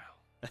a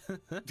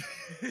while.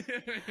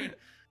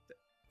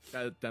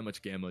 that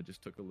much gamma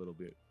just took a little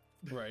bit.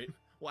 Right.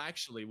 Well,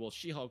 actually,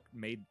 She-Hulk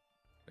made.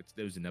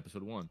 That was in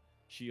episode 1.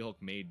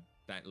 She-Hulk made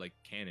that like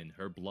canon.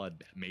 Her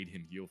blood made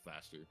him heal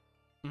faster,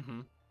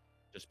 Mm-hmm.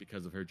 just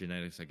because of her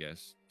genetics, I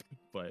guess.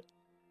 But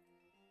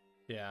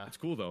Yeah. it's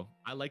cool though.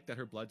 I like that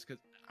her blood's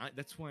because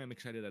that's why I'm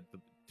excited that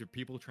there are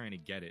people trying to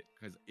get it.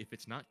 Because if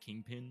it's not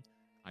Kingpin,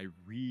 I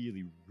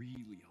really,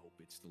 really hope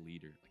it's the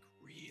leader, like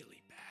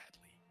really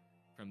badly,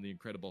 from the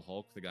Incredible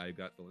Hulk, the guy who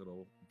got the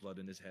little blood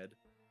in his head.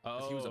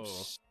 'Cause Oh.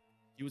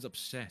 He was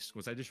obsessed.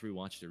 Because I just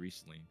rewatched it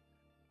recently.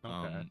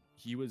 Okay.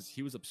 He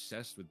was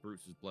obsessed with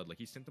Bruce's blood. Like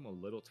he sent him a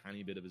little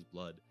tiny bit of his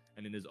blood,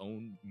 and in his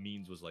own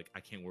means was like, I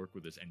can't work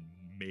with this, and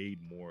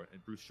made more.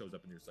 And Bruce shows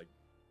up and there's like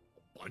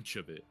a bunch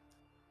of it.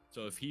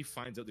 So if he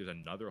finds out there's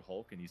another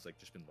Hulk and he's like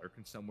just been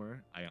lurking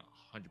somewhere, I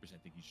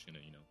 100% think he's just gonna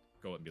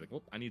go out and be like,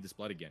 well, I need this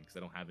blood again because I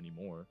don't have any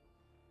more.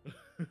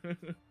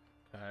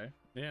 Okay.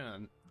 Yeah.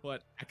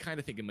 But I kind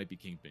of think it might be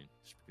Kingpin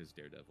just because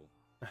Daredevil.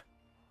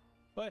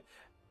 But,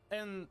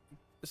 and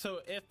so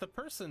if the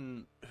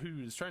person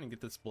who's trying to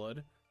get this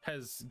blood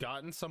has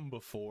gotten some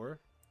before,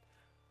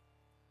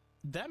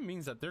 that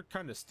means that they're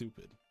kind of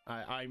stupid.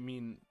 I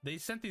mean, they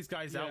sent these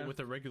guys out Yeah. with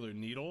a regular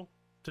needle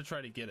to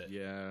try to get it.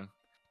 Yeah,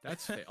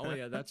 that's oh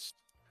yeah, that's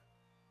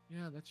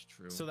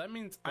true. So that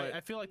means But-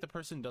 I feel like the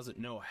person doesn't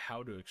know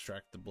how to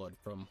extract the blood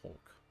from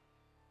Hulk.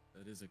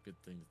 That is a good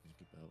thing to think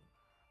about.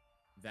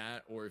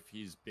 That, or if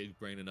he's big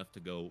brain enough to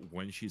go,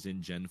 when she's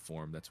in Gen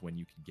form, that's when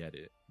you can get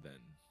it. Then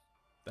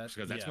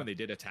because that's when they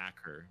did attack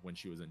her when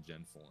she was in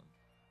Gen form.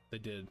 they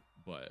did.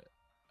 But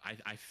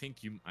I think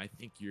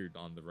you're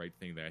on the right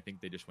thing there. I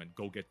think they just went,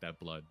 go get that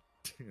blood,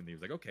 and he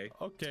was like, okay.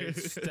 Okay,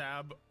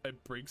 stab.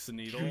 It breaks the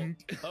needle.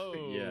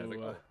 Oh, Yeah,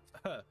 it's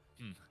like,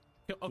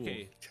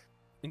 okay.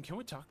 And can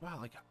we talk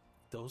about like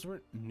those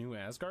were new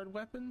Asgard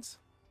weapons?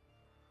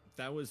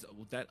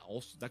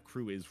 That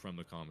crew is from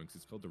the comics.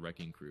 It's called the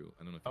Wrecking Crew.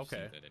 I don't know if you've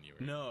Okay. seen that anywhere.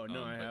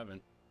 No, I but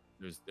haven't.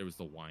 There was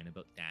the whine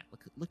about that.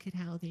 Look at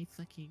how they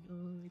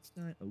fucking it's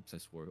not. Oops, I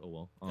swore.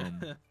 Oh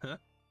well.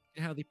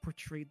 How they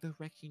portrayed the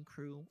Wrecking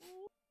Crew.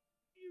 Oh,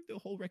 the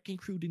whole Wrecking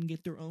Crew didn't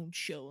get their own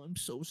show. I'm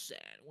so sad.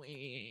 Wah.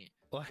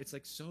 What? It's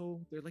like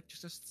so they're like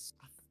just a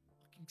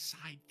fucking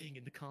side thing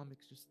in the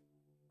comics. Just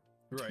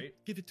Right.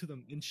 give it to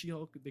them. In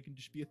She-Hulk, they can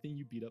just be a thing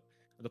you beat up.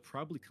 They'll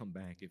probably come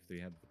back if they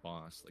have the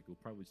boss. Like we'll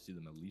probably see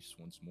them at least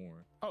once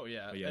more. Oh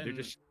yeah. But yeah, they're and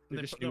just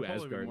they'll new probably be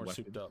Asgard more weapons.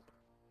 souped up.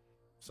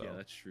 So Yeah,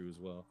 that's true as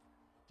well.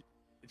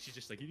 And she's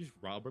just like, you just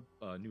rob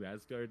a new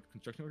Asgard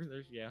construction worker?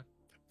 There's yeah.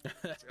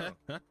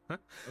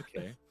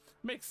 Okay.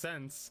 makes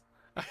sense.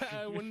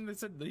 When they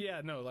said,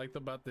 yeah, no, like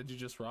about did you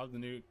just rob the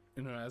new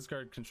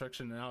Asgard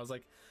construction, and I was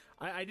like,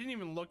 I didn't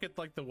even look at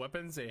like the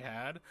weapons they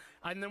had,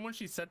 and then when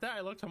she said that,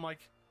 I looked, I'm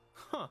like,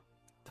 huh,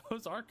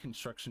 those are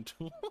construction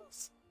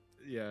tools.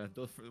 Yeah.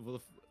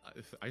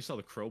 I saw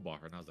the crowbar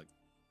and I was like,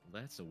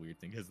 well, that's a weird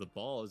thing because the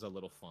ball is a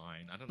little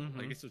fine. I don't know.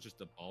 I Mhm. guess it was just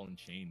a ball and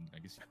chain. I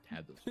guess you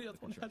had those. The other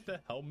one had the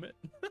helmet.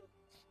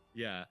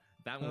 Yeah,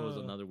 that one was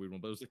Uh. another weird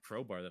one, but it was the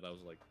crowbar that I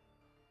was like,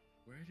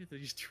 where did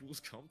these tools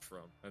come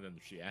from? And then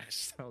she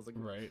asked, I was like,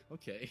 Right.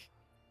 okay.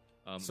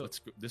 So- Let's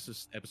go. This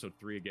is episode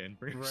 3 again.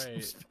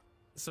 Right.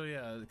 So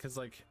yeah, because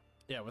like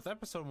yeah, with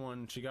episode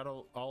 1, she got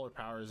all her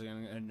powers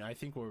again, and I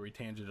think where we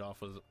tangented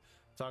off was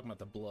talking about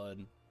the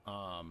blood.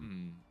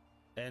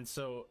 And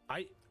so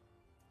I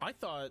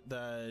thought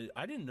that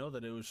I didn't know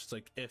that it was just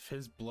like if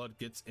his blood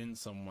gets in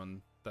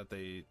someone that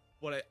they.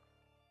 What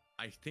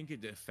I think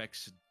it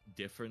affects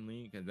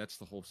differently, and that's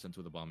the whole sense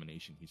with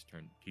Abomination.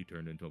 He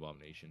turned into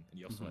Abomination, and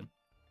he also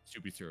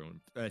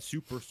had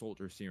super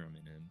soldier serum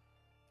in him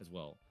as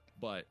well.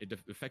 But it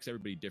affects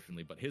everybody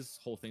differently. But his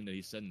whole thing that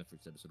he said in the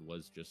first episode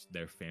was just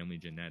their family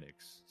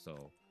genetics.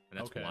 So, and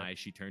that's why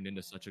she turned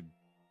into such a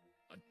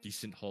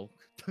decent Hulk.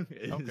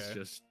 It's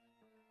just,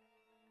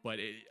 but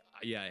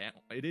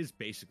it is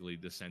basically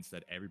the sense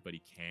that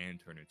everybody can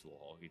turn into a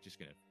Hulk. It's just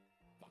gonna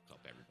fuck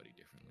up everybody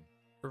differently.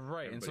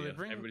 Right, and so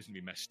everybody's gonna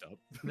be messed up.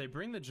 They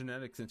bring the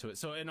genetics into it.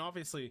 So, and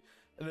obviously,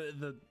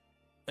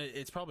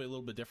 it's probably a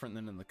little bit different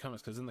than in the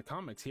comics, because in the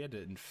comics he had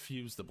to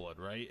infuse the blood,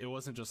 right? It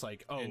wasn't just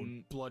like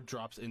blood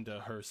drops into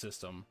her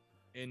system.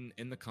 In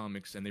the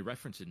comics, and they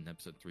reference it in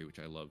episode 3, which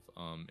I love.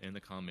 In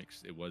the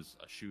comics, it was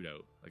a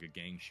shootout, like a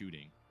gang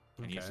shooting,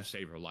 and he has to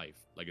save her life.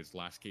 Like it's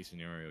last case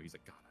scenario. He's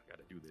like, God, I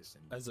gotta do this,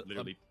 and he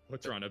literally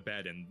puts her on a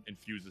bed and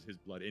infuses his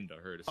blood into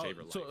her to save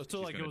her life.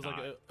 So like it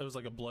was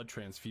like a blood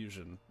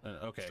transfusion.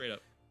 Okay, straight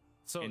up.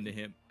 So into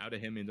him, out of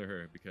him into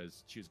her,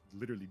 because she was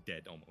literally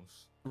dead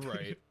almost.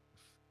 Right.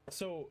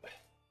 So,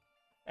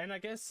 and I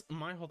guess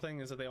my whole thing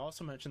is that they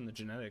also mentioned the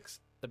genetics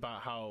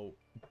about how,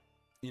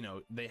 you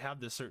know, they have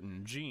this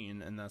certain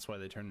gene and that's why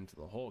they turn into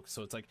the Hulk.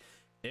 So it's like,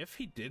 if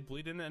he did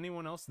bleed into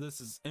anyone else,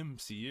 this is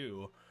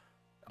MCU,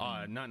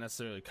 not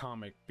necessarily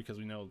comic, because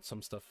we know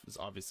some stuff is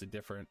obviously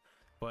different,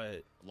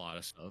 but a lot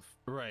of stuff.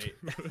 Right.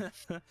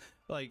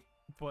 Like,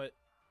 but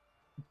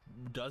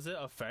does it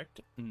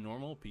affect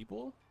normal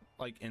people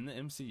like in the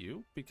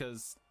MCU?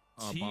 Because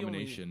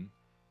Abomination.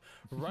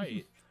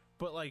 Right.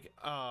 But like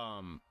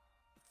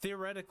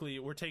theoretically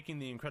we're taking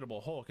the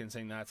Incredible Hulk and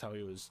saying that's how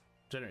he was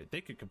generated.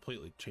 They could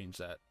completely change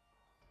that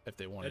if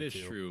they wanted to.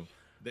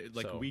 That is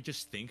true. We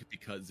just think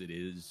because it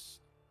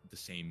is the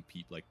same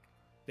people, like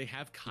they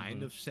have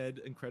kind of said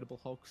Incredible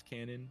Hulk's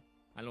canon.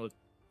 I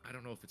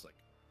don't know if it's like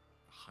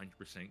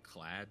 100%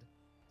 clad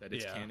that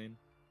it's canon,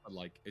 but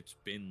like it's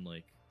been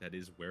like that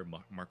is where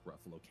Mark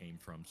Ruffalo came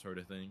from, sort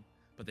of thing.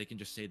 But they can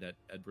just say that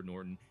Edward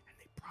Norton, and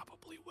they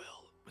probably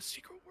will with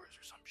Secret Wars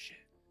or some shit,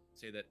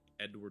 say that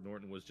Edward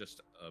Norton was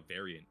just a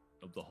variant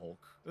of the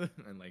Hulk.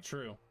 And like,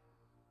 true,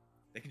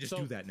 they can just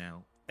do that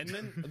now. And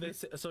then they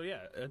say, so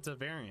yeah, it's a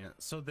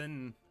variant, so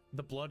then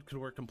the blood could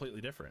work completely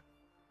different.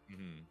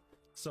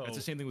 So that's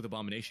the same thing with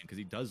Abomination, because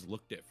he does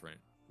look different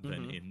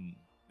than in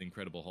the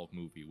Incredible Hulk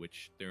movie,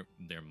 which there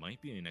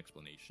might be an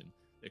explanation.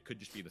 It could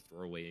just be the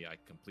throwaway I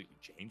completely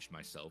changed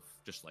myself,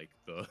 just like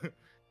the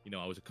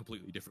I was a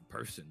completely different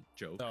person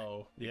joke.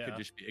 Oh yeah,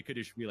 it could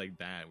just be like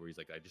that, where he's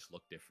like, I just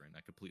look different,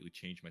 I completely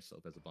changed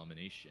myself as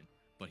Abomination.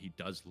 But he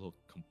does look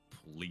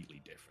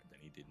completely different than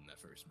he did in that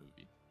first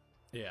movie.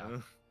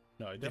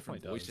 No, it definitely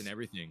does. Voice and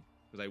everything,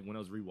 because when I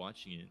was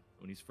rewatching it,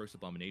 when he's first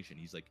Abomination,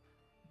 he's like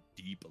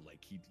deep, like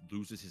he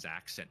loses his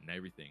accent and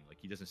everything, like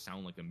he doesn't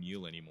sound like a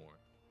meal anymore.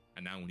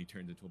 And now when he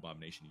turns into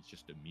Abomination, he's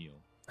just a meal,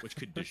 which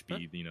could just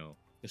be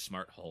the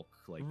smart Hulk,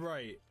 like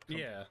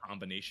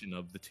combination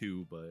of the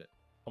two. But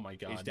oh my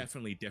god, he's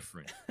definitely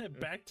different.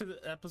 Back to the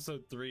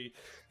episode 3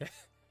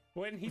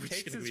 when he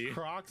takes his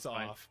Crocs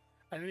off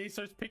and then he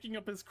starts picking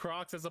up his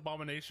Crocs as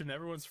Abomination.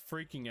 Everyone's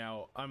freaking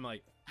out. I'm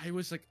like, I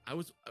was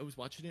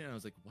watching it and I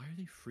was like, why are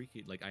they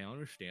freaking? Like, I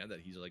understand that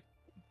he's like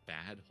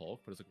bad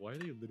Hulk, but it's like, why are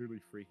they literally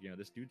freaking out?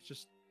 This dude's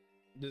just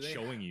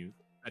showing you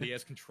that he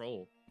has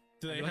control.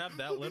 Do they have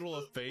that little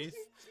of faith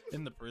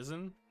in the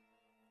prison?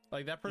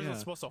 Like, that person's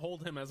supposed to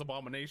hold him as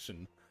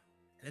Abomination.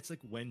 That's like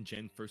when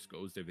Jen first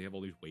goes there, they have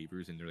all these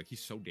waivers and they're like, he's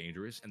so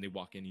dangerous, and they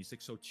walk in, he's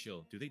like so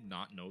chill. Do they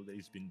not know that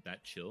he's been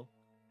that chill?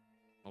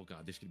 Oh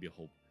god, there's gonna be a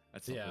whole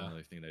that's a whole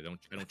other thing that I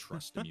don't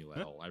trust Emil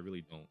at all. I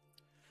really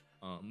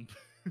don't.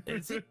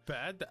 Is it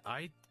bad that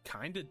I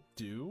kind of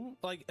do?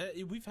 Like,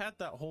 we've had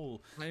that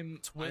whole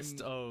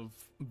twist of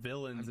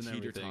villains and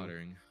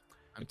everything.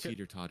 I'm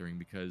teeter-tottering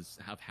because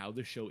of how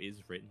the show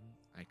is written.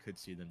 I could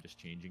see them just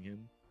changing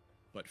him,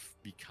 but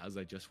because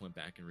I just went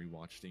back and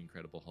rewatched The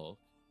Incredible Hulk,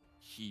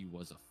 he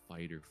was a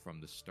fighter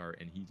from the start,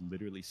 and he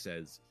literally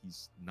says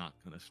he's not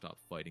gonna stop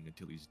fighting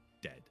until he's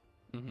dead.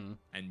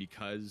 And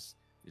because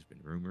there's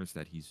been rumors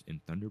that he's in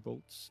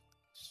Thunderbolts,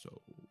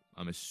 so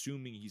I'm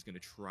assuming he's gonna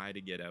try to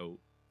get out,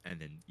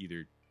 and then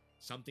either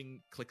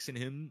something clicks in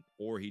him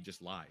or he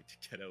just lied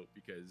to get out,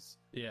 because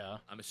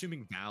I'm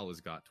assuming Val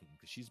has got to him,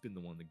 because she's been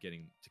the one that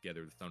getting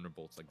together the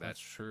Thunderbolts, like that's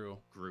true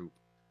group.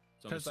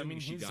 So because I mean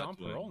he's on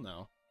parole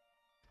now.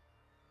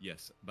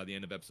 Yes, by the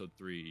end of episode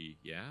 3.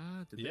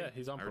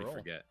 He's on parole. I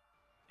forget.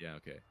 Yeah,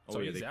 okay. So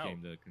they out.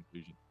 came to the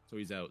conclusion. So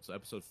he's out. So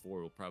episode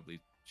 4 will probably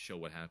show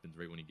what happens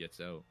right when he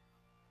gets out.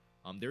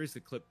 There is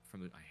the clip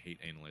from I hate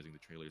analyzing the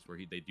trailers where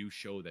they do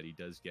show that he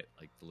does get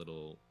like the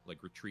little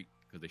like retreat,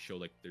 because they show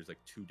like there's like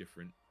 2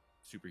 different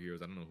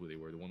superheroes. I don't know who they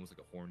were. The one was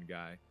like a horn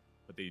guy,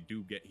 but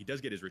he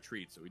does get his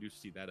retreat, so we do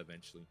see that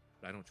eventually.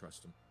 But I don't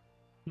trust him.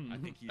 I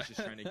think he's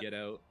just trying to get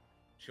out,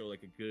 show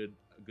like a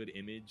good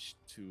image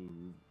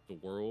to the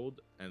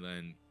world, and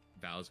then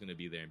Val's gonna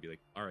be there and be like,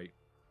 "All right,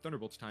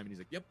 Thunderbolt's time," and he's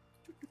like, "Yep."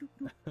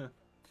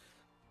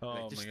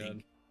 Oh my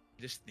god!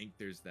 I just think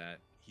there's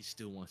that he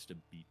still wants to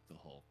beat the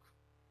Hulk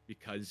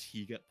because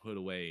he got put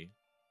away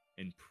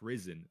in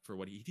prison for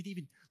what he did.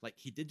 Even like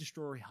he did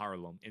destroy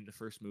Harlem in the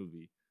first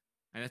movie,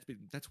 and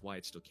that's why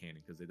it's still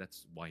canon, because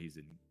that's why he's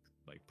in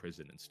like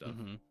prison and stuff.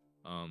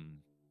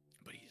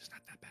 But he's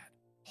not that bad.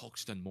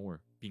 Hulk's done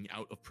more being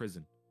out of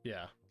prison.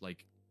 Yeah,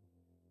 like.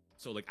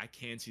 So, like, I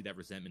can see that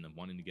resentment of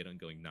wanting to get on,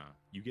 going, nah,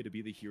 you get to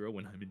be the hero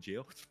when I'm in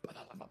jail.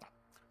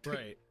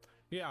 Right.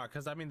 Yeah,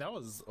 because, I mean, that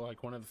was,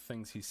 like, one of the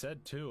things he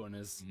said, too, in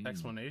his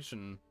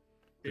explanation.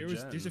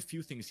 There's a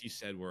few things he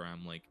said where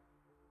I'm like,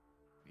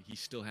 he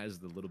still has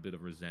the little bit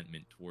of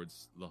resentment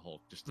towards the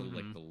Hulk. Just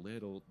like, the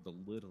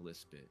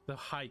littlest bit. The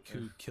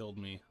haiku killed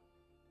me.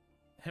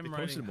 They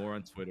posted more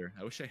on Twitter.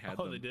 I wish I had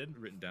them they did?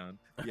 written down.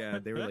 Yeah,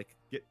 they were like,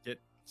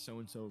 get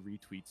so-and-so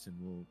retweets and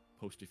we'll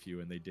post a few,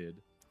 and they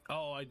did.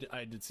 Oh, I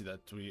did see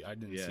that tweet. I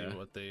didn't see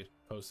what they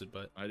posted,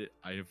 but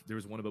there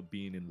was one about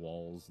being in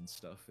walls and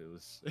stuff.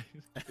 It's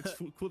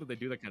cool that they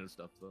do that kind of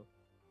stuff, though.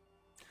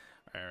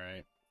 All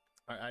right,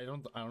 I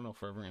don't know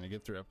if we're ever gonna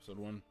get through episode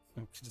 1.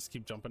 Just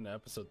keep jumping to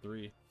episode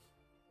 3.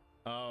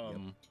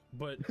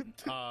 But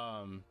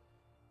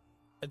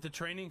at the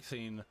training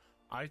scene,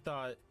 I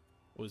thought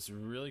was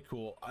really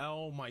cool.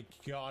 Oh my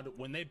god,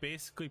 when they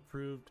basically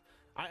proved,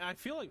 I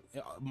feel like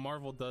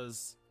Marvel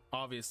does.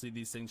 Obviously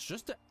these things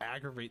just to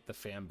aggravate the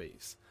fan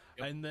base.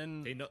 Yep. And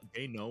then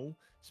they know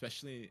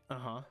especially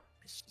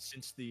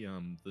since the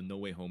No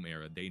Way Home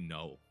era, they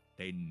know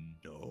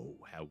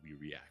how we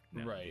react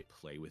now. Right. They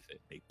play with it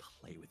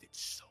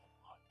so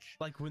much.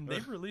 Like when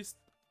they released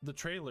the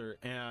trailer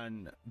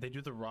and they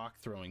do the rock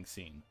throwing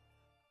scene,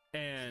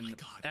 and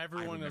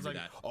everyone is like,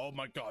 "Oh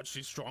my god,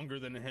 she's stronger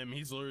than him.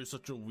 He's literally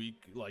such a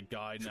weak like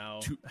guy now."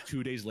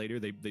 2 days later,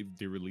 they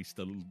released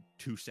the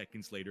 2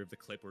 seconds later of the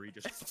clip where he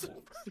just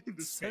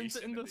sends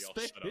it into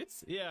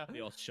space. Yeah,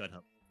 they all shut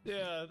up.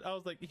 Yeah, I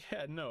was like,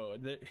 "Yeah, no,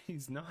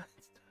 he's not."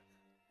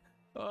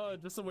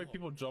 Just the way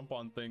people jump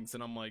on things,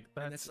 and I'm like,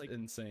 that's like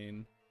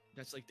insane.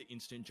 That's like the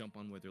instant jump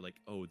on where they're like,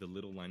 oh, the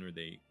little line where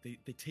they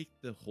take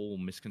the whole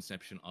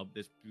misconception of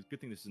this. Good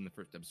thing this is in the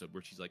first episode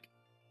where she's like,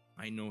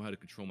 I know how to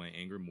control my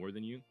anger more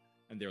than you.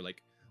 And they're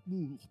like,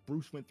 ooh,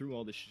 Bruce went through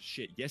all this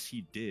shit. Yes,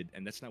 he did.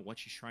 And that's not what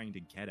she's trying to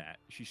get at.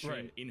 She's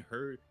trying in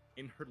her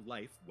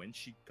life, when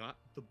she got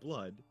the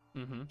blood,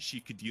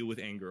 she could deal with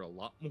anger a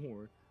lot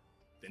more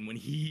than when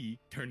he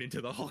turned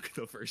into the Hulk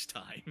the first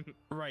time.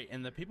 Right.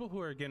 And the people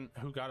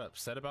who got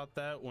upset about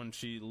that when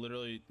she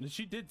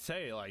did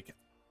say, like,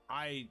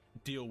 I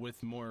deal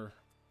with more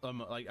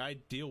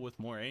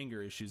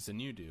anger issues than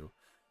you do.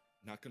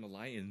 Not gonna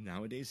lie, and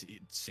nowadays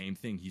same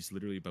thing. He's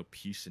literally about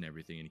peace and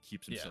everything, and he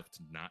keeps himself to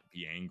not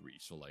be angry.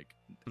 So like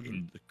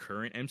in the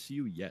current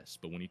MCU, yes,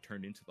 but when he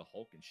turned into the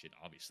Hulk and shit,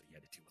 obviously he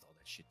had to deal with all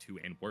that shit too,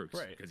 and worse,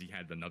 because he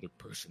had another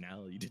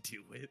personality to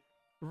deal with.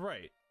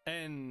 Right,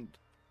 and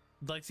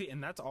like, see,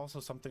 and that's also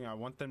something I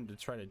want them to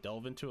try to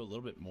delve into a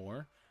little bit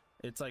more.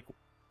 It's like,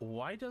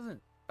 why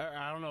doesn't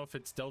I don't know if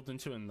it's delved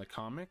into in the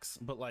comics,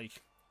 but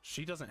like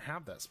she doesn't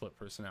have that split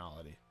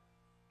personality.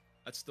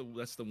 That's the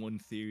one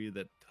theory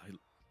that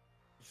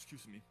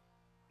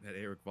that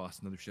Eric Voss,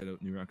 another shout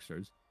out, New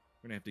Rockstars.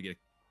 We're gonna have to get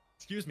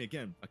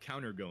a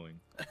counter going.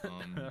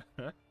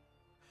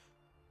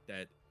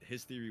 That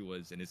his theory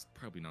was, and it's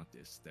probably not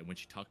this, that when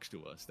she talks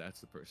to us,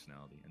 that's the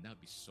personality, and that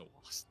would be so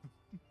awesome.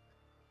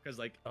 Because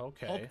like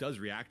Hulk does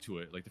react to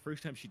it. Like the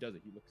first time she does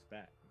it, he looks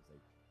back. He's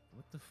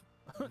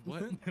like,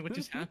 what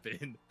just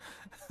happened?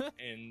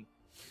 And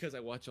because I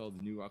watch all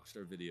the New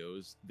Rockstar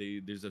videos,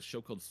 there's a show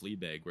called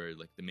Fleabag where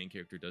like the main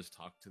character does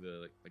talk to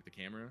the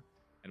camera.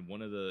 And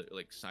one of the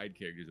like side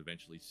characters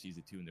eventually sees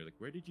it too, and they're like,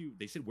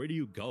 they said, where do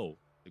you go?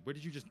 Like, where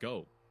did you just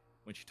go?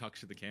 When she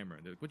talks to the camera,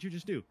 and they're like, what'd you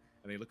just do?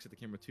 And he looks at the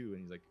camera too,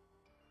 and he's like,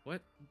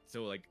 what?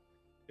 So like,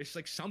 it's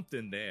like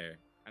something there,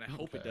 and I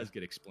hope it does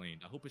get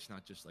explained. I hope it's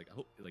not just like, I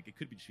hope like it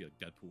could be just be like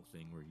Deadpool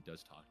thing where he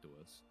does talk to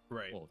us.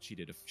 Right. Well, she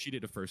did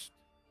it first.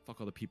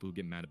 Fuck all the people who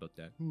get mad about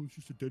that. Oh, it's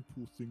just a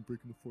Deadpool thing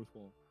breaking the fourth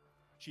wall.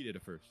 She did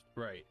it first.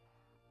 Right.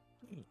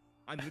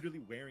 I'm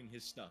literally wearing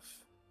his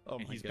stuff. Oh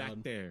and my he's God.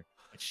 back there,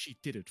 and she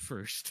did it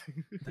first.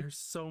 There's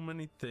so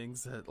many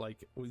things that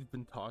like we've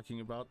been talking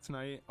about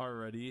tonight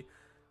already.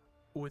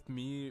 With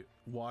me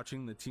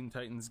watching the Teen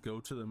Titans go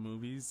to the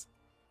movies,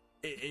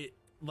 it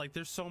like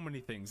there's so many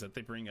things that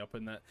they bring up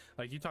in that.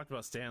 Like you talked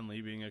about Stan Lee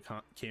being a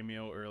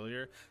cameo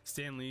earlier.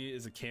 Stan Lee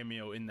is a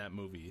cameo in that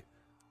movie.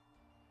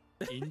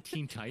 In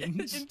Teen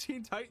Titans? In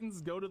Teen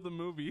Titans Go to the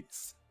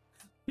Movies.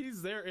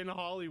 He's there in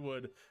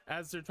Hollywood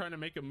as they're trying to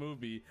make a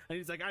movie, and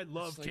he's like, I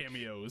love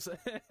cameos.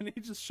 And he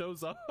just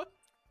shows up.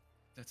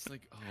 That's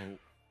like, oh,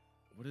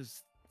 what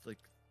is like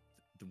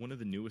one of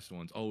the newest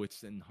ones? Oh,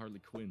 it's in Harley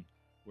Quinn,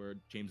 where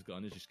James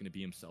Gunn is just going to be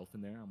himself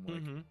in there. I'm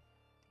like,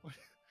 what?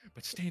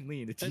 But Stan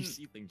Lee in the And-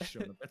 DC thing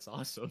showed up. That's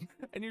awesome.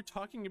 And you're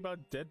talking about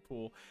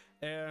Deadpool,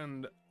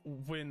 and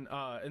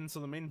so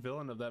the main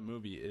villain of that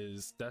movie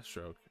is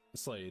Deathstroke,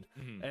 Slade.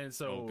 Mhm. And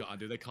so Oh god,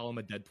 do they call him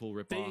a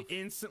Deadpool they ripoff?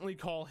 instantly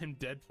call him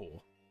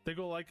Deadpool. They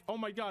go like, "Oh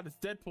my god, it's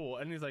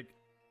Deadpool," and he's like,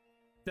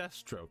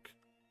 "Deathstroke."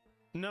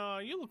 No,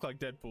 you look like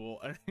Deadpool,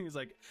 and he's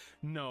like,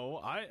 "No,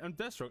 I'm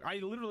Deathstroke. I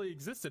literally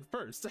existed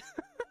first."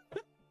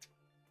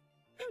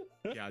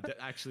 Yeah,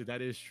 actually, that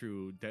is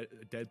true.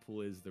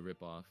 Deadpool is the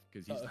ripoff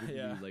because he's literally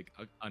yeah. like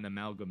an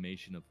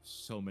amalgamation of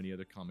so many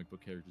other comic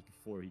book characters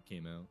before he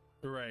came out.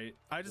 Right.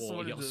 I just Well,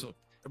 he wanted also-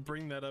 to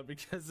bring that up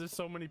because there's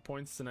so many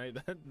points tonight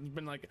that have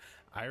been like,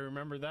 I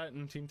remember that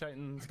in Teen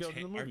Titans Go to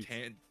the movies.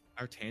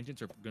 Our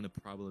tangents are gonna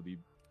probably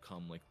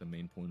become like the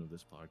main point of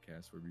this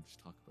podcast, where we just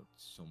talk about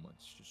so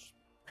much just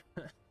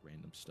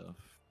random stuff.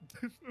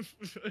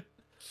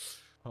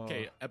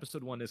 Okay,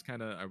 episode 1 is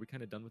kind of. Are we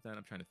kind of done with that?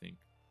 I'm trying to think.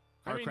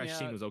 I Car mean, crash yeah.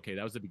 scene was okay.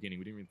 That was the beginning.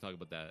 We didn't even talk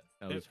about that.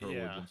 That was her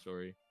yeah. origin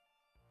story.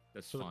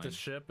 That's So with fine. the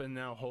ship, and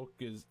now Hulk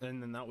is,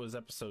 and then that was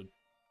episode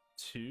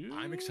 2.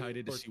 I'm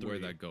excited to or see where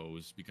 3? that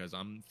goes because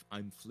I'm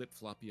flip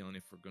floppy on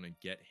if we're gonna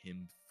get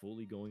him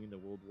fully going into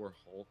World War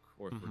Hulk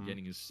or if we're Mhm.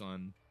 getting his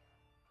son.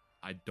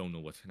 I don't know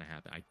what's gonna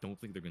happen. I don't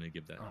think they're gonna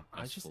give that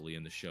I us just- fully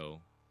in the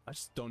show. I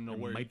just don't know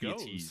There where might it be a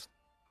goes. tease.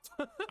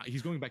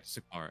 He's going back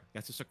to Sakaar.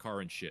 That's a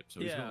Sakaran ship,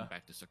 so he's Yeah. going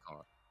back to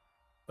Sakaar.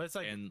 But it's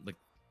like And like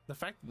the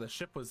fact that the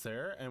ship was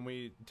there, and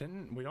we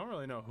don't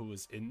really know who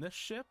was in the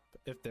ship.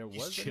 If there he's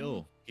was any.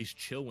 chill. He's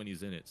chill when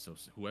he's in it. So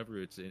whoever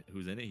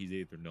who's in it, he's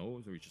either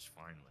knows or he's just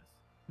fine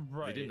with.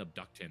 Right. They didn't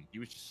abduct him. He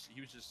was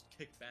just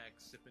kicked back,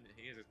 sipping.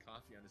 He has his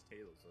coffee on his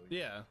table, so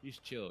Yeah. he's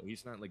chill.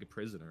 He's not like a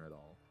prisoner at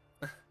all.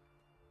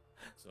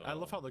 So I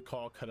love how the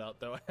call cut out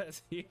though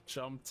as he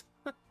jumped.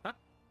 That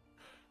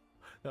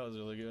was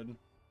really good.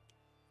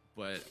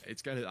 But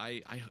it's gotta.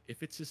 I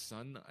if it's his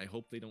son, I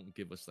hope they don't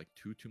give us like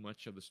too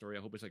much of the story.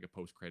 I hope it's like a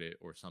post credit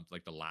or something.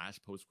 Like the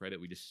last post credit,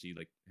 we just see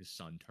like his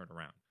son turn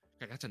around.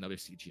 Like, that's another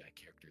CGI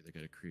character they're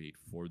gonna create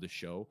for the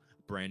show,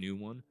 brand new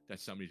one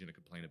that somebody's gonna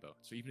complain about.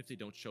 So even if they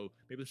don't show,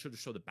 maybe they should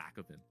just show the back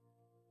of him.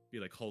 Be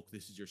like, Hulk,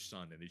 this is your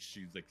son, and they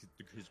shoot like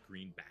his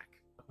green back.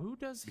 Who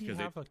does he Because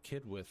they- have a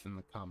kid with in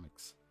the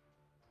comics?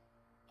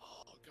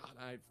 Oh God,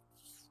 I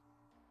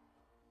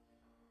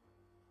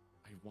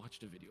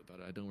watched a video about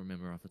it. I don't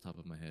remember off the top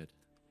of my head.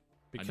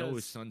 Because I know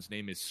his son's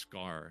name is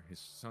Scar. His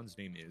son's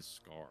name is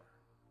Scar.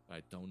 But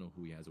I don't know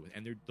who he has it with.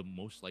 And they're the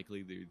most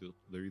likely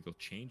they'll either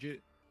change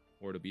it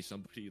or it'll be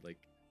somebody like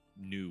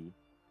new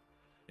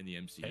in the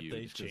MCU. if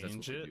they just 'cause that's what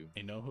change they it, do.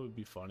 you know who would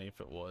be funny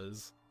if it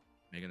was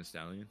Megan Thee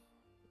Stallion.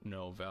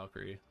 no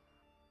Valkyrie.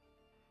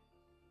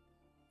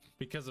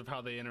 Because of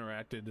how they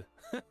interacted.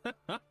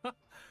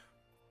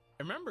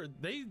 Remember,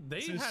 they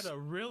This is- had a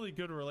really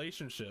good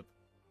relationship.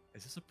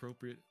 Is this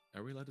appropriate?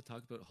 Are we allowed to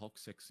talk about Hulk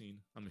sex scene?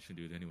 I'm just gonna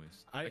do it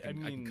anyways. I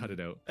can mean- cut it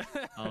out.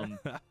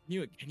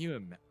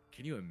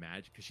 Can you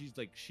imagine? Because she's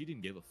like, she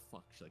didn't give a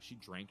fuck. She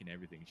drank and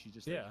everything. She's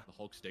just Yeah. like the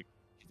Hulk stick.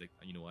 She's like,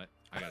 you know what?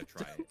 I gotta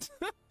try it.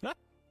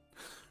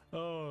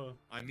 Oh,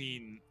 I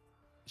mean,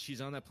 she's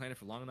on that planet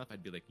for long enough.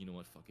 I'd be like, you know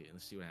what? Fuck it.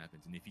 Let's see what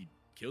happens. And if he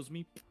kills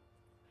me,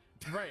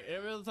 right.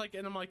 It was like,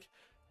 and I'm like,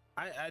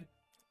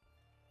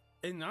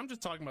 and I'm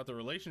just talking about the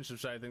relationship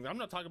side of things. I'm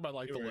not talking about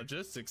like the Sure.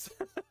 logistics.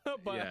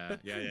 But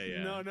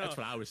yeah. No, That's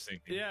what I was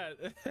thinking. yeah.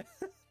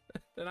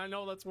 And I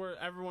know that's where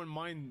everyone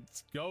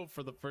minds go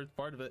for the first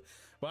part of it.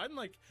 But I'm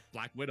like,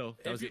 Black Widow.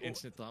 That If was the you-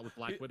 instant thought with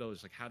Black Widow.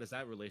 It's like, how does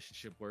that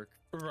relationship work?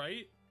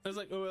 right? I was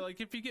like, oh,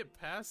 like if you get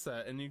past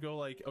that and you go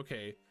like,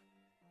 okay,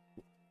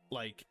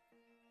 like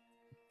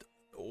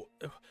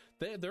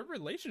their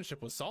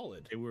relationship was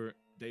solid,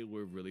 They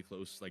were really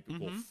close, like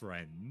well, Mhm.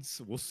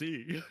 friends. We'll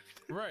see.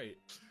 right?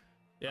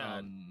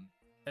 Yeah, but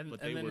and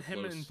they then were him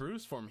close. and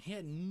Bruce form. He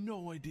had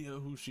no idea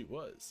who she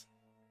was.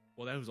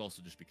 Well, that was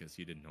also just because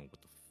he didn't know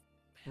what the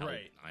hell.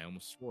 Right. I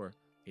almost swore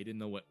he didn't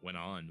know what went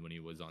on when he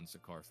was on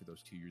Sakaar for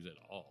those 2 years at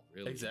all.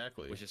 Really.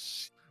 Exactly.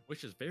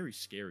 Which is very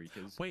scary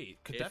because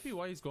Wait, could that if- be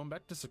why he's going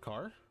back to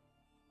Sakaar?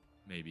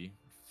 maybe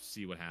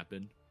see what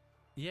happened.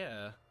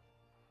 Yeah.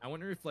 I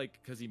wonder if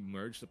because he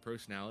merged the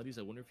personalities.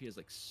 I wonder if he has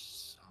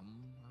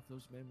some of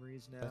those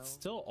memories now. That's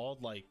still all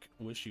like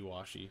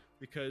wishy-washy.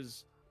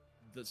 Because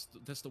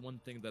that's the one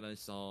thing that I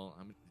saw.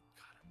 I'm gonna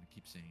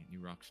keep saying it, New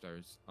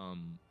Rockstars.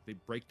 They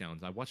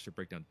breakdowns. I watched their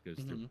breakdowns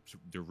because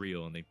they're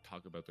real and they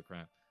talk about the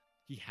crap.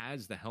 He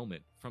has the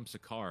helmet from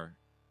Sakaar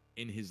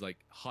in his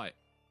hut.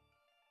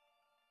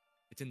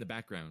 It's in the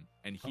background,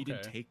 and he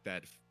didn't Okay. take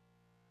that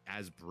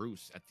as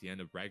Bruce at the end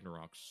of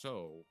Ragnarok.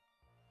 So,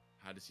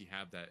 how does he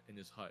have that in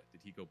his hut?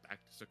 Did he go back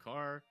to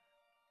Sakaar,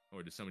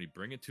 or did somebody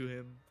bring it to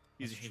him?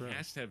 He That's true.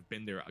 has to have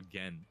been there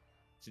again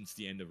since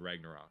the end of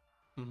Ragnarok.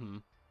 Mm-hmm.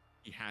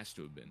 He has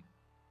to have been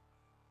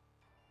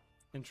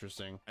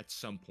Interesting. at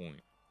some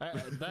point.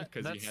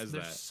 Because he has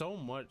there's that. so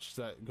much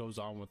that goes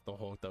on with the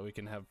Hulk that we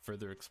can have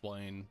further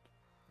explain,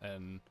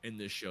 and In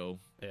this show,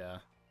 yeah,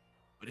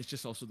 but it's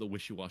just also the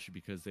wishy-washy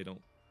because they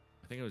don't.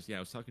 I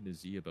was talking to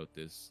Z about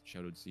this.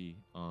 Shout out Z.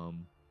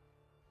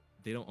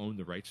 they don't own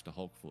the rights to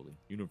Hulk fully.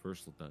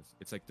 Universal does.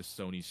 It's like the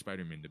Sony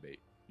Spider-Man debate.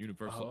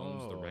 Universal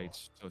owns the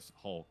rights to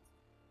Hulk,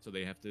 so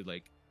they have to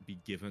like be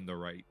given the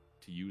right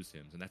to use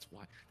him, and that's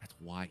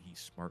why he's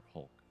Smart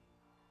Hulk.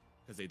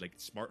 Because they like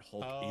Smart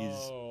Hulk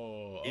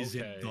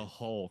isn't the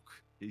Hulk.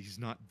 He's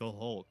not the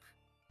Hulk.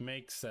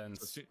 Makes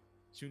sense. So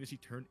soon as he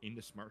turned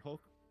into Smart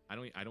Hulk,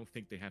 I don't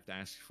think they have to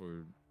ask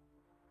for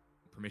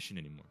permission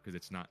anymore because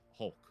it's not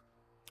Hulk.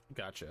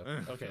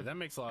 Gotcha. Okay, that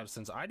makes a lot of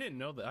sense. I didn't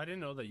know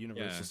that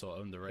Universal still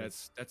owned the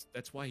rights.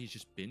 That's why he's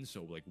just been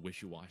so like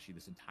wishy-washy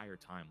this entire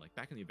time. Like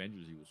back in the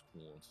Avengers, he was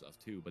cool and stuff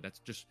too. But that's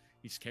just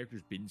his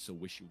character's been so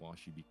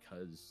wishy-washy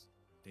because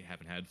they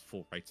haven't had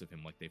full rights of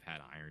him like they've had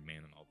Iron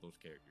Man and all those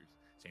characters.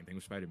 Same thing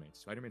with Spider-Man.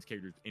 Spider-Man's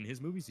character in his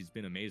movies, he's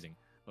been amazing.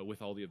 But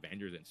with all the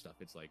Avengers and stuff,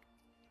 it's like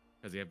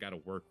because they have got to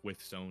work with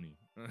Sony.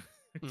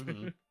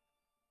 Mm-hmm.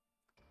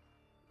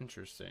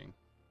 Interesting.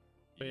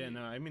 But yeah,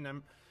 no, I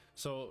mean,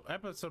 so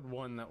episode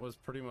 1, that was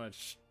pretty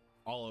much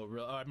all over.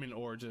 I mean,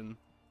 Origin.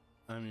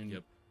 I mean,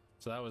 yep.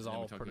 So that was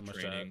all pretty much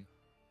training.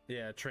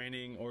 Yeah,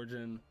 training,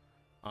 Origin.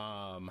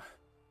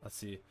 Let's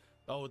see.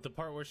 Oh, the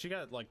part where she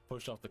got like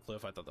pushed off the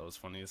cliff, I thought that was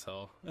funny as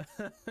hell.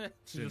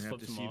 She didn't have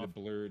to see the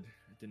blurred.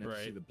 Didn't have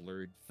to see the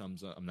blurred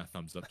thumbs up. I'm not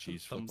thumbs up.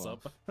 Cheese. Thumbs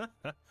up.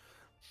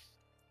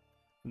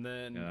 And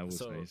then that was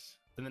nice.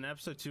 And then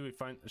episode 2,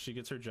 she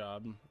gets her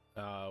job.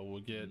 We'll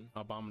get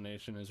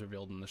Abomination is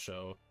revealed in the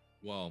show.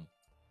 Well,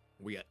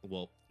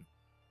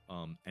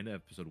 end of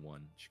episode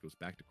 1, she goes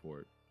back to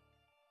court.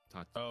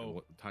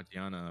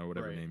 Tatiana or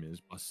whatever her name is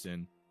busts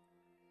in,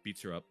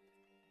 beats her up.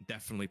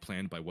 Definitely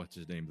planned by what's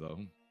his name though,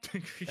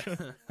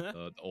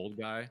 the old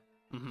guy.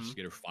 Just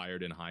get her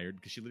fired and hired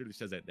because she literally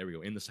says that. There we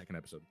go in the second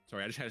episode.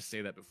 Sorry, I just had to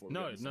say that before.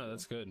 No,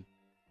 that's good.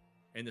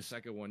 In the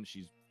second one,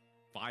 she's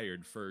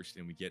fired first,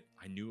 and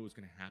I knew it was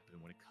going to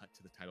happen when it cut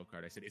to the title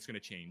card. I said it's going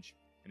to change,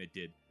 and it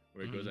did.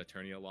 Where it goes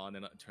attorney at law and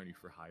then attorney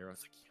for hire. I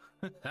was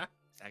like, yeah,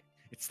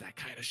 it's that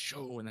kind of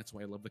show, and that's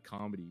why I love the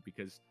comedy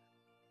because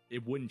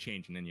it wouldn't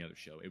change in any other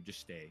show. It would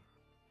just stay.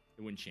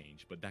 It wouldn't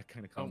change, but that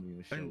kind of comedy in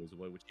the show is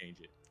what would change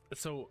it.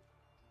 So,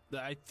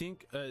 I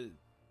think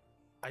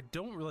I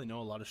don't really know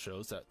a lot of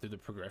shows that through the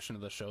progression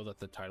of the show that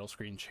the title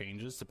screen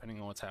changes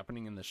depending on what's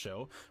happening in the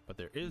show. But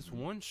there is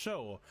one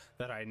show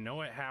that I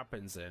know it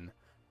happens in,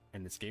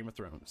 and it's Game of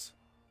Thrones.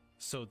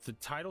 So the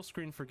title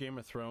screen for Game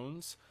of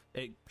Thrones,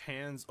 it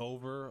pans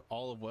over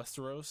all of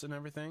Westeros and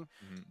everything.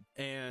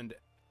 And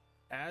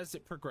as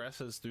it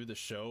progresses through the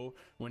show,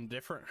 when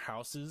different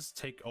houses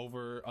take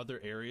over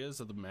other areas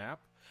of the map,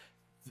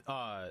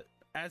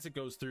 as it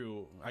goes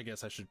through, I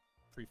guess I should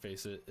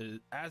preface it,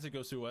 as it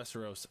goes through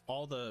Westeros,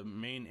 all the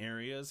main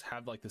areas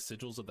have like the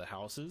sigils of the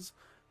houses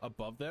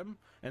above them.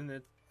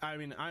 And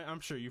I'm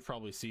sure you've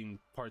probably seen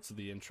parts of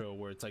the intro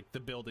where it's like the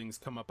buildings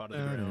come up out of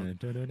the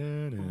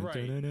ground.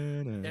 Right.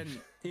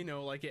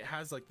 And, like it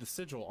has like the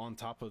sigil on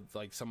top of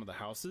like some of the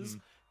houses.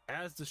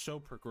 As the show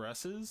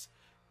progresses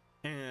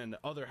and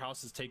other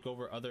houses take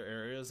over other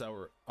areas that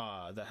were,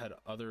 that had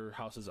other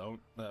houses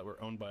that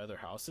were owned by other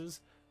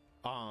houses,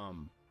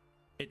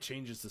 it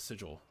changes the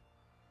sigil.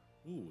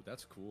 Ooh,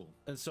 that's cool.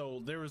 And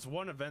so there was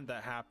one event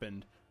that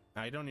happened.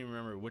 I don't even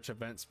remember which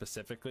event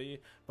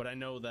specifically, but I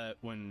know that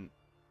when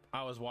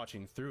I was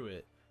watching through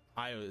it,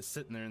 I was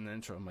sitting there in the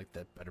intro. I'm like,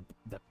 that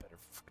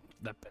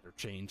better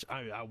change.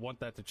 I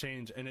want that to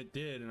change, and it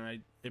did,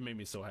 and it made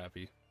me so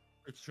happy.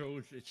 It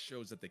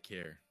shows that they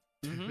care.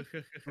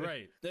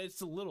 Right. It's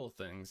the little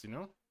things,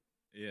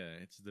 Yeah,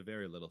 it's the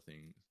very little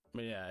things.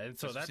 But yeah, and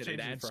so that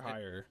changing for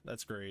hire,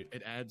 that's great.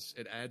 It adds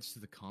to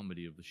the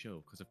comedy of the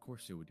show because of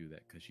course they would do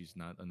that because she's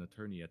not an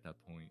attorney at that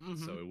point,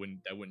 so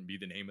that wouldn't be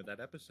the name of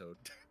that episode.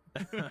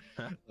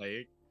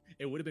 Like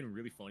it would have been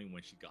really funny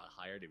when she got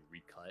hired, it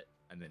recut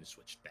and then it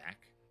switched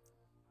back.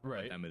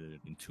 Right, that would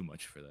have been too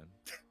much for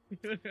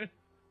them.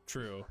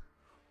 True,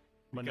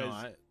 but no,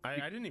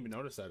 I didn't even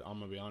notice that. I'm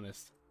gonna be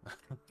honest.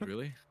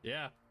 Really?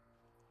 Yeah.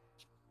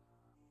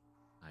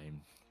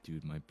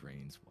 Dude, my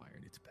brain's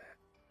wired. It's bad.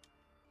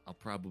 I'll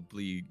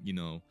probably,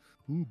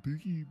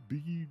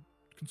 Biggie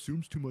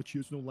consumes too much. He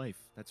has no life.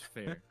 That's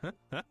fair.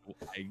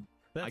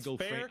 I go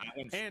fair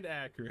and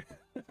accurate.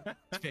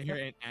 Fair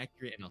and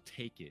accurate, and I'll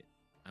take it.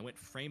 I went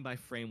frame by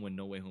frame when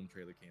No Way Home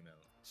trailer came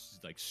out. It's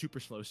like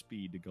super slow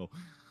speed to go.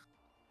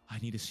 I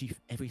need to see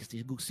every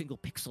single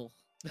pixel.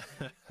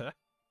 I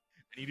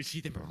need to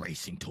see them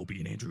erasing Toby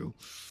and Andrew.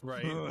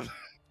 Right.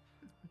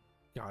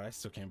 God, I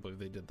still can't believe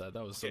they did that.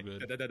 That was so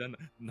good.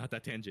 Not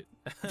that tangent.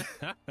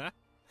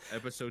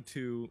 Episode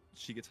 2,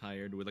 she gets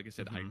hired with, like I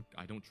said,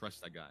 I don't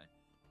trust that guy,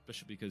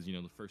 especially because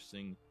the first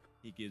thing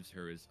he gives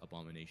her is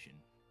Abomination.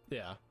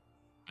 Yeah,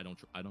 I don't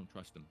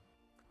trust him.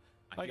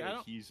 I feel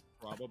like he's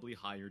probably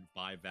hired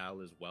by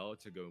Val as well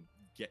to go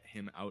get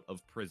him out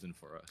of prison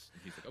for us.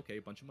 And he's like, okay,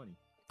 a bunch of money.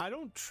 I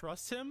don't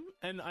trust him,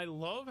 and I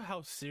love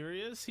how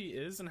serious he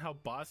is and how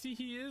bossy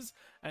he is.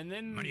 And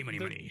then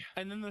money.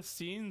 And then the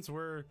scenes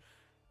where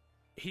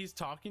he's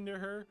talking to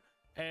her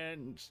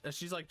and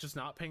she's like just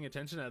not paying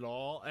attention at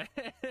all.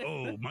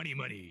 Oh, money,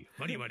 money,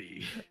 money,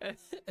 money.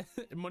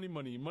 money,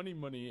 money, money,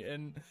 money.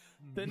 And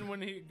then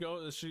when he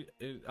goes,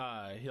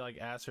 he like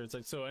asks her, it's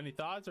like, so any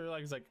thoughts? Or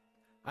like, it's like,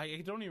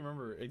 I don't even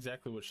remember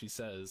exactly what she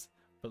says,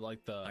 but like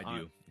I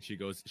do. She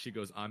goes,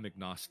 I'm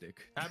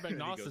agnostic. I'm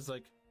agnostic. Is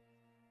like,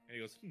 and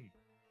he goes,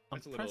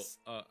 that's a little,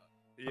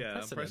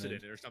 yeah,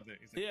 unprecedented or something.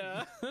 He's like,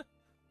 yeah.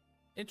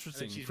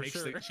 Interesting. For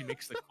sure. She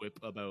makes the quip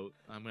about,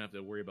 I'm gonna have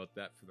to worry about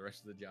that for the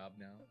rest of the job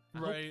now. I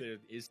right. hope there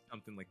is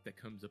something like that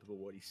comes up about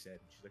what he said.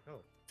 And she's like,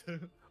 oh,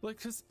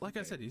 like, cause like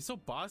I said, he's so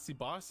bossy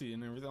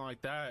and everything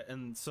like that.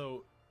 And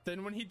so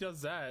then when he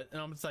does that,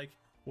 and I'm just like,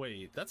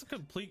 wait, that's a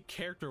complete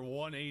character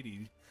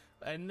 180.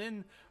 And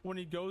then when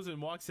he goes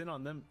and walks in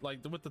on them, like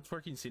with the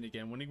twerking scene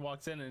again, when he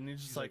walks in and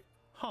he's just like,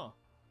 huh.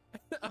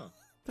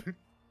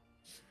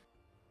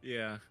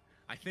 Yeah,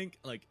 I think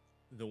like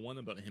the one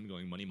about him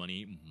going money,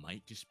 money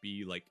might just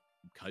be like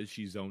because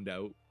she's zoned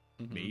out,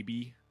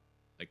 maybe,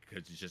 like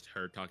because it's just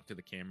her talking to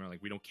the camera.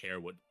 Like we don't care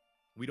what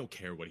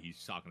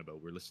he's talking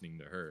about. We're listening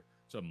to her,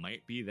 so it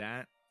might be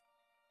that.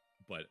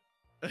 But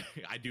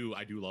I do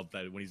love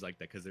that when he's like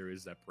that, because there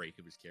is that break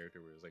of his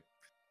character where it's like,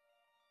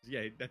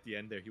 yeah, at the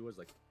end there he was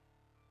like,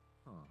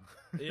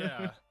 huh.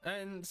 Yeah,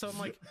 and so I'm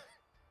like,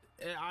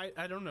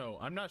 I don't know.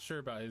 I'm not sure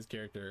about his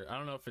character. I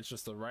don't know if it's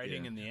just the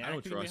writing and the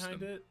acting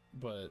behind it,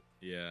 but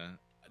yeah.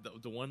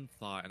 The one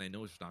thought, and I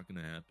know it's not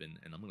going to happen,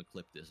 and I'm going to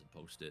clip this and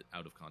post it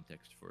out of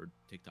context for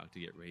TikTok to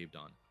get raved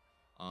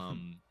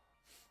on.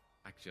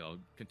 Actually, I'll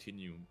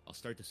continue. I'll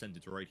start the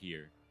sentence right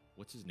here.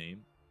 What's his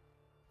name?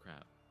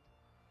 Crap.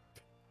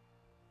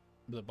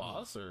 The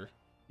boss, or?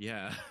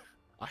 Yeah.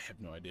 I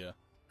have no idea.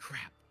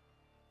 Crap.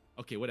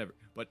 Okay, whatever.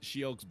 But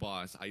She-Hulk's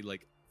boss, I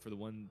like, for the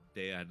one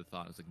day I had a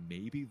thought, I was like,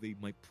 maybe they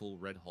might pull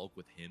Red Hulk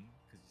with him,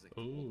 because he's like,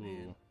 oh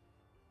man.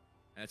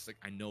 And it's like,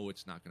 I know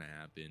it's not going to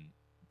happen.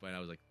 But I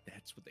was like,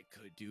 that's what they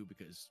could do,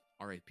 because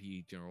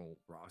R.I.P. General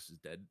Ross is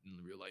dead in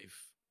real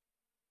life.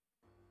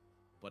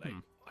 But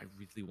I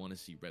really want to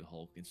see Red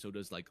Hulk, and so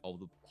does like all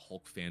the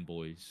Hulk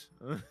fanboys.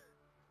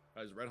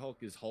 Because Red Hulk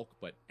is Hulk,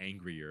 but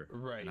angrier.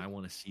 Right. And I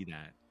want to see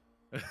that.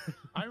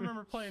 I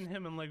remember playing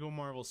him in Lego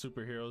Marvel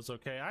Superheroes.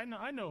 Okay,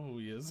 I know who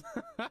he is.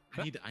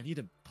 I need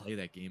to play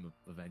that game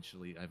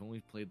eventually. I've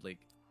only played like,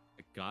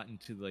 I got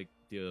into like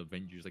the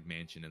Avengers like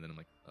mansion, and then I'm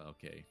like,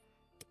 okay.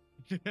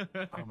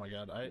 Oh my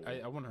god,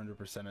 I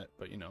 100% it,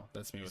 but you know,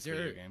 that's me with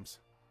video games.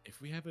 If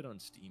we have it on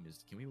Steam,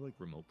 can we like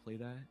remote play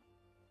that?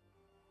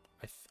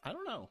 I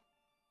don't know.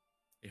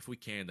 If we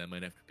can, that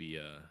might have to be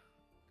an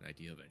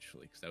idea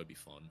eventually, because that would be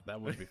fun.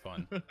 That would be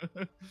fun. A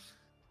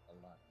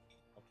lot.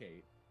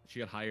 Okay, she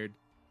got hired.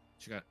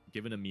 She got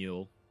given a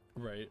meal.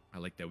 Right. I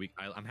like that.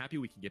 I'm happy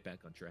we can get back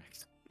on track.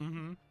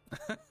 Mm-hmm.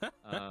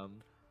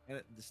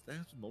 And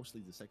that's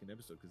mostly the second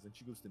episode, because then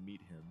she goes to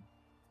meet him.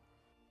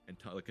 And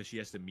because she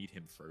has to meet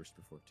him first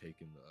before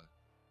taking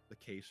the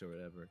case or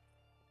whatever,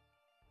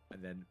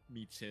 and then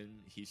meets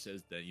him. He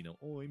says that, you know,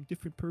 oh, I'm a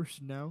different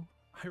person now.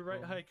 I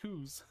write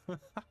haikus. I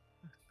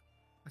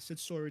said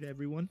sorry to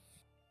everyone.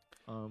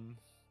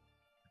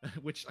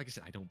 Which, like I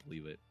said, I don't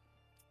believe it.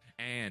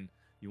 And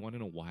you want to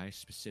know why I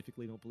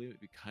specifically don't believe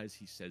it? Because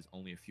he says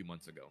only a few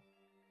months ago.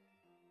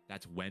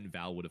 That's when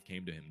Val would have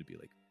came to him to be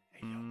like,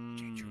 hey, yo,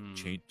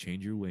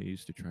 change your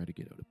ways to try to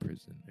get out of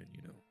prison, and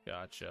you know,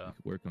 gotcha,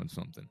 work on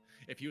something.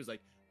 If he was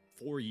like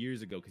 4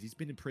 years ago, because he's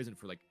been in prison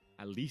for like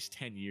at least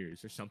 10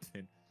 years or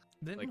something.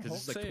 Didn't like, Hulk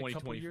this is like say 2020. a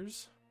couple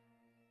years?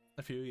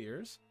 A few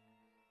years?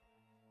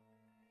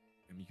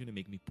 I mean, you're gonna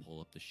make me pull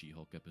up the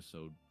She-Hulk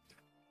episode.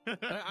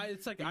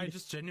 It's like I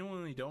just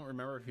genuinely don't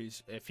remember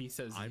if he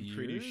says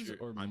years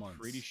or months. I'm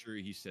pretty sure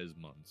he says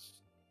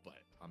months, but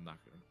I'm not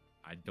gonna.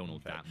 I don't know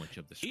that much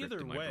of the script. Either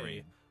in my way,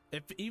 brain.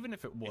 Even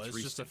if it was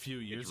just a few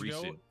years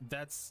ago,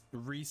 that's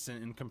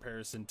recent in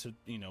comparison to,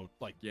 you know,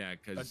 like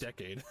a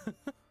decade.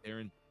 they're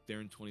in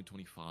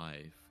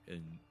 2025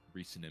 in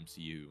recent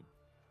MCU,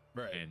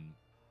 right? And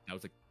that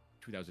was like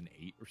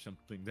 2008 or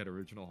something, that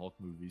original Hulk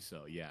movie.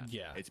 So yeah,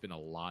 it's been a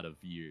lot of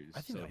years.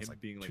 I think so that was him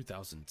like being like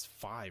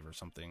 2005 or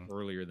something.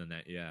 Earlier than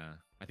that, yeah.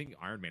 I think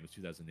Iron Man was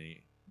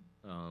 2008.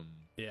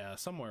 Yeah,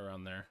 somewhere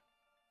around there.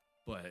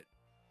 But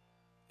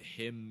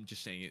him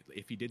just saying it,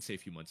 if he did say a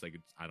few months, like,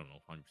 I don't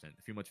know, 100%,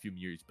 a few months, few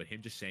years, but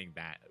him just saying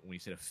that when he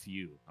said a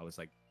few, I was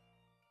like,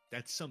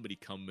 that's somebody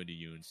coming to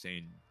you and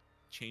saying,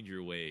 change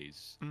your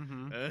ways.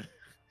 Mm-hmm.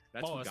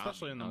 That's what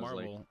especially got me. In the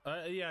Marvel.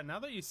 Like, yeah, now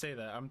that you say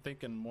that, I'm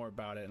thinking more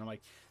about it, and I'm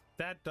like,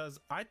 that does.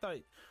 I thought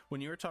when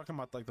you were talking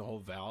about like the whole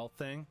Val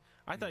thing,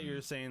 I thought you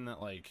were saying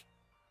that like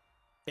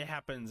it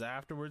happens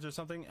afterwards or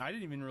something. I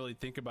didn't even really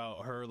think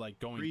about her like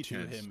going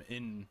to him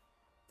in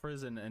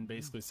prison and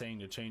basically saying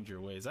to change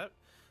your ways.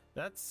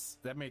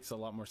 That makes a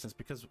lot more sense,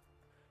 because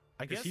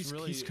I guess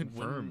he's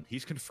confirmed.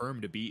 He's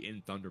confirmed to be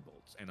in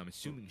Thunderbolts, and I'm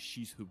assuming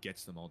she's who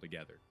gets them all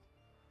together.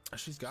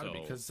 She's got to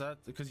be,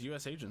 because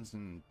U.S. agents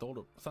and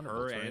Thunderbolts.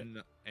 Her right? and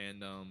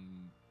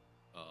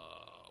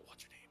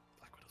what's her name?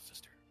 Black Widow's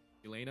sister,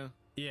 Elena.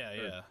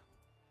 Yeah.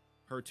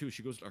 Her too.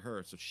 She goes to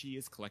her, so she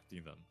is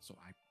collecting them. So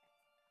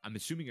I'm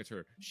assuming it's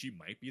her. She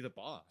might be the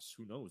boss.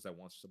 Who knows? That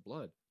wants the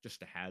blood just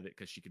to have it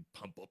because she can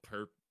pump up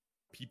her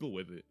people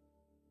with it.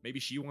 Maybe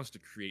she wants to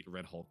create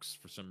Red Hulks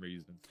for some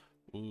reason.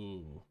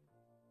 Ooh.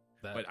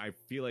 But I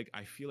feel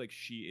like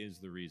she is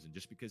the reason,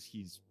 just because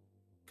he's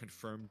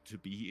confirmed to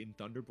be in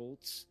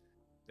Thunderbolts.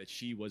 That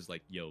she was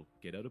like, "Yo,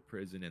 get out of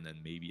prison, and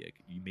then maybe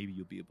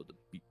you'll be able to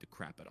beat the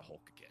crap out of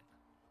Hulk again.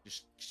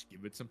 Just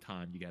give it some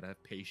time. You gotta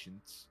have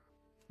patience."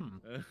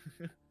 Yeah.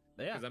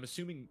 Because I'm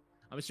assuming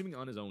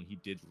on his own he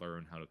did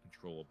learn how to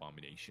control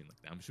Abomination.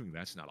 Like, I'm assuming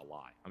that's not a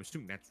lie. I'm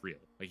assuming that's real.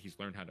 Like, he's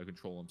learned how to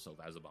control himself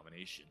as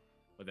Abomination.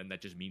 But then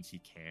that just means he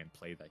can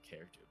play that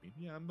character. I mean,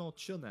 yeah, I'm all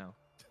chill now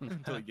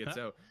until he gets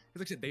out. Because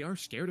like I said, they are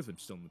scared of him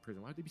still in the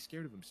prison. Why would they be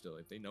scared of him still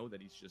if they know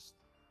that he's just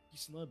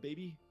peace and love,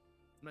 baby?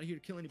 I'm not here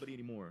to kill anybody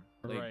anymore.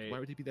 Like, Right. Why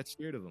would they be that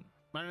scared of him?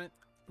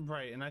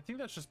 Right, and I think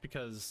that's just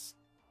because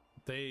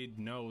they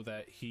know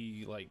that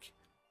he, like,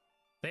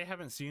 they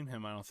haven't seen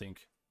him, I don't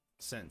think,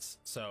 since.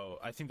 So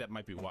I think that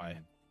might be why.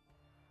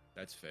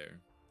 That's fair.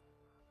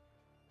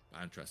 I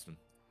don't trust him.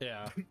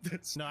 Yeah.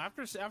 That's No,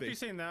 after you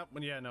saying that,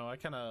 yeah, no, I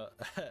kind of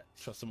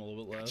trust him a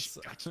little bit less.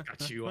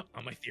 got you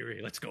on my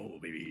theory. Let's go,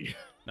 baby.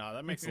 No,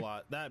 that makes a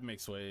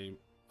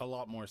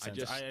lot more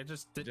sense. I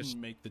just didn't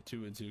make the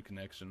 2 and 2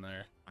 connection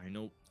there. I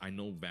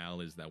know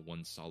Val is that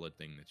one solid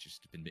thing that's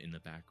just been in the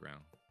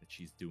background, that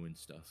she's doing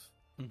stuff.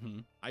 Mm-hmm.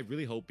 I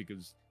really hope,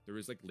 because there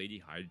is like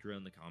Lady Hydra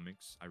in the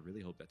comics. I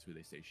really hope that's who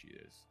they say she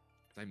is.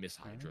 Because I miss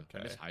Hydra. Okay.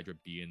 I miss Hydra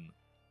being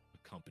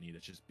a company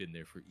that's just been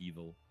there for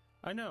evil.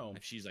 I know.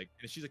 If she's like,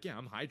 yeah,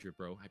 I'm Hydra,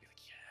 bro. I'd be like,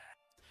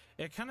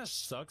 yeah. It kind of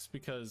sucks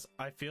because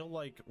I feel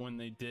like when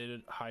they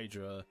did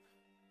Hydra,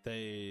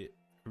 they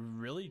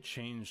really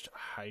changed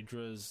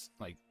Hydra's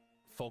like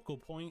focal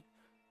point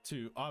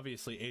to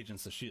obviously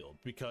Agents of S.H.I.E.L.D.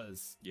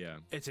 because Yeah.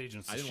 it's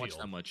Agents of I didn't S.H.I.E.L.D.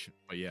 watch that much,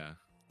 but yeah.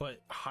 But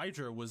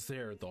Hydra was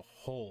there the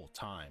whole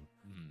time.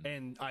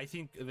 And I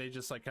think they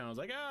just like kind of was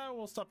like,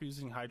 we'll stop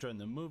using Hydra in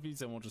the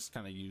movies and we'll just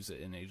kind of use it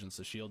in Agents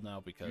of S.H.I.E.L.D.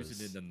 now because...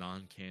 Use it in the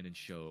non-canon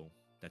show.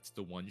 That's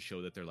the one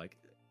show that they're like,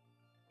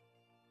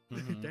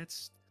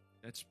 that's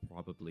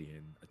probably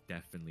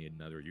definitely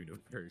another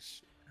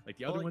universe. Like,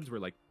 the other ones were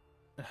like...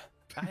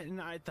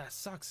 that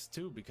sucks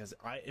too because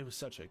it was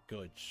such a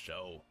good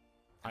show.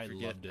 I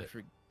loved it.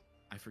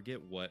 I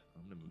forget what...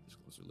 I'm going to move this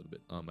closer a little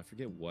bit. I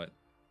forget what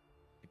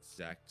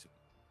exact...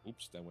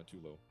 Oops, that went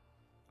too low.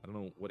 I don't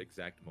know what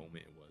exact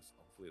moment it was.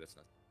 Hopefully that's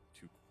not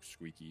too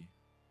squeaky.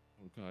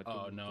 Oh god.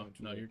 Oh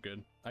no, you're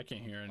good. I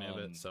can't hear any of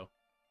it. So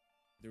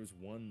there was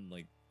one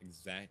like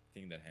exact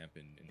thing that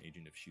happened in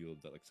Agent of S.H.I.E.L.D.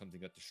 that like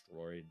something got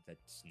destroyed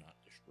that's not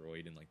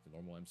destroyed in like the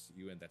normal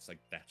MCU, and that's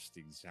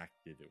the exact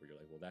divot where you're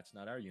like, well, that's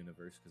not our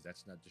universe because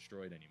that's not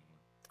destroyed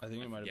anymore. I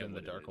think it might have been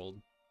the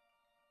Darkhold.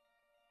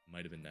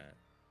 Might have been that.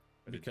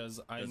 But because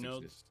I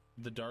know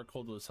the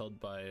Darkhold was held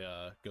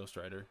by Ghost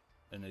Rider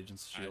and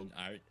Agents of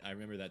S.H.I.E.L.D. I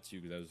remember that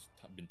too because that was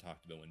been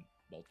talked about when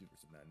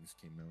Multiverse of Madness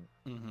came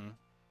out. Mm-hmm.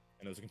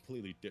 And it was a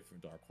completely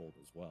different Darkhold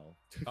as well.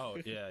 Oh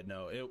yeah,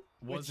 no, it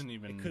wasn't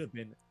even. It could have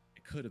been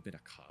a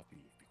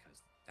copy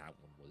because that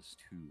one was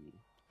too.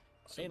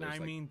 So and I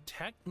mean,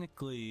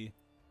 technically,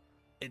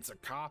 it's a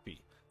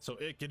copy. So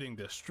it getting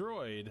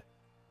destroyed,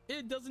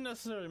 it doesn't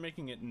necessarily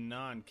making it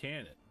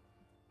non-canon.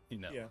 You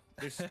know. Yeah,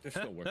 there's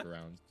still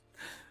workarounds.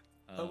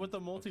 With the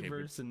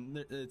multiverse, and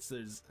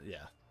there's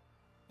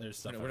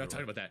stuff. No, we're not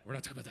talking about that. We're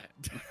not talking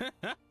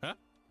about that.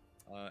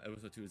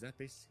 Episode 2, is that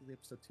basically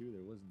episode 2?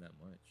 There wasn't that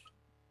much.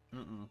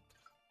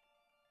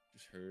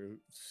 Just her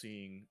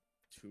seeing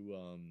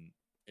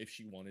if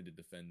she wanted to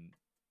defend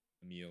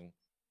Emil,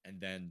 and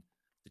then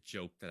the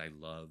joke that I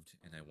loved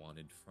and I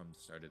wanted from the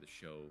start of the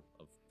show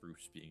of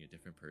Bruce being a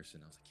different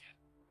person. I was like,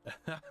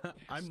 yeah, yes.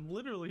 I'm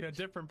literally a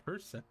different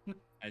person.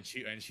 And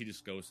she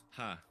just goes,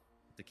 ha,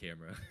 the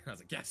camera. I was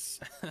like, yes.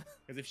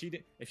 Because if she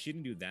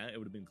didn't do that, it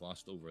would have been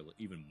glossed over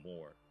even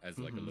more as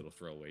like a little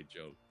throwaway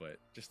joke. But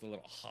just a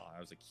little ha, I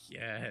was like,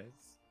 yes.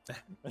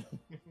 It'd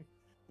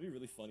be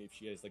really funny if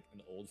she has like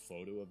an old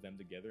photo of them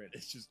together and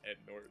it's just Ed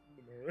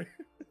Norton.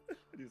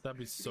 That'd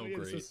be so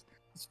great. This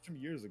is from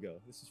years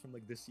ago. This is from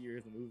like this year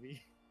of the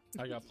movie.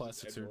 I got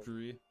plastic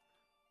surgery.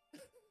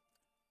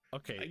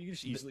 Okay, you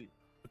just easily.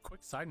 A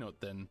quick side note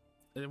then.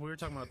 We were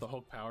talking about the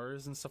Hulk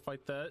powers and stuff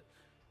like that.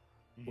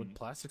 Would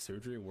plastic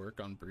surgery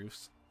work on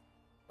Bruce?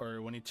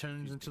 Or when he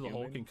turns into the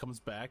Hulk and comes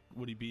back,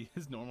 would he be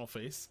his normal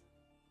face?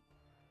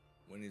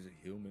 When he's a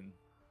human,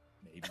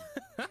 maybe.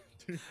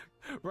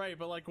 Right,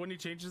 but like when he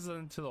changes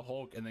into the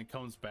Hulk and then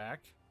comes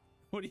back,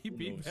 would he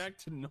be back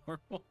to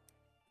normal?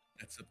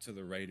 That's up to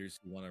the writers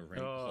who want to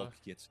rank Hulk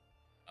gets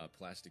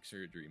plastic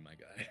surgery, my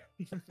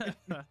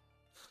guy.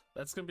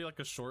 That's gonna be like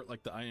a short,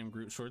 like the I Am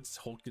Groot shorts.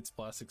 Hulk gets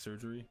plastic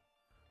surgery.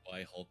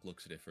 Why Hulk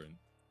looks different.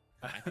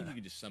 I think you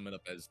could just sum it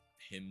up as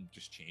him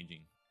just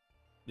changing.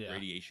 Yeah.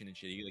 Radiation and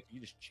shit. You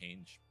just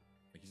change.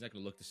 Like, he's not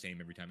gonna look the same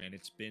every time, and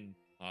it's been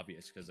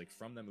obvious because like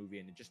from that movie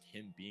and just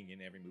him being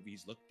in every movie,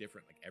 he's looked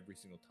different like every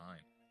single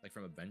time. Like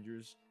from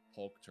Avengers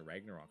Hulk to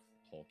Ragnarok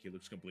Hulk, he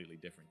looks completely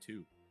different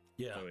too.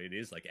 Yeah. So it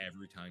is like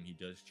every time he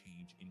does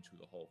change into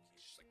the Hulk,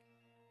 he's just like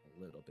a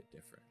little bit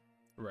different.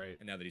 Right.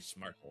 And now that he's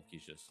Smart Hulk,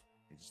 he's just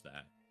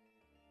that.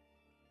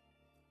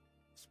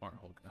 Smart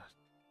Hulk. God,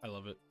 I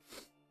love it.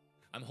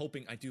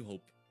 I do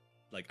hope,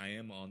 like, I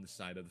am on the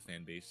side of the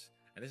fan base,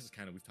 and this is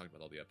kind of, we've talked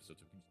about all the episodes,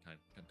 so we can kind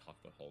of talk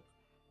about Hulk.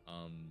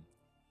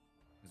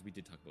 Because we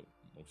did talk about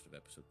most of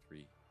episode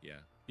 3.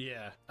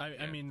 Yeah.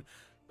 I mean,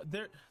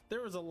 there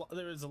was a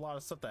lot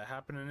of stuff that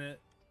happened in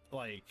it.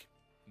 Like,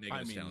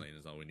 Megan Thee Stallion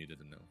is all we needed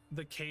to know.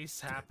 The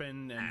case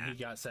happened and he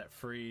got set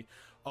free.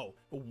 Oh,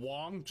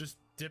 Wong just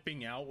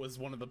dipping out was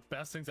one of the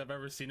best things I've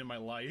ever seen in my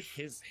life.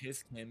 His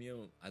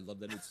cameo, I love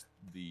that it's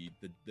the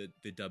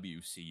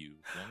WCU.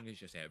 Wong is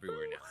just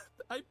everywhere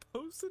now. I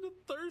posted a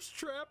thirst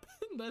trap,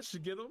 and that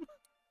should get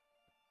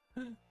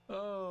him.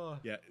 Oh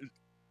yeah,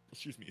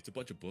 excuse me. It's a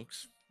bunch of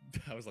books.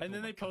 I was like, and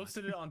then they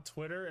posted it on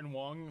Twitter, and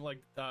Wong,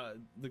 like,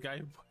 the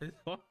guy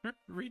who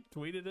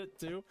retweeted it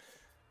too.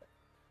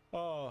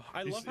 Oh,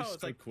 I love how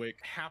it's like quick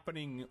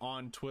happening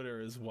on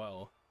Twitter as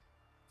well.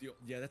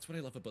 Yeah, that's what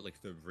I love about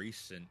like the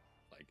recent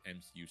like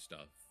MCU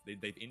stuff.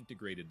 They've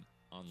integrated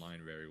online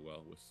very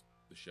well with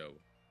the show.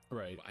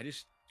 Right. But I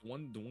just the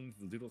one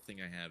little thing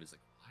I have is like,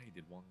 why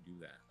did Wong do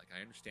that? Like,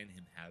 I understand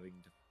him having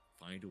to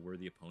find a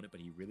worthy opponent, but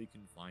he really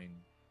couldn't find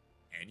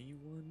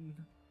anyone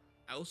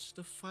else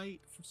to fight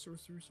for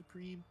Sorcerer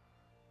Supreme.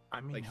 I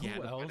mean, like,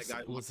 who else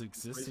was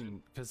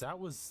existing? Because that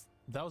was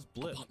Blip.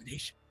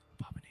 Abomination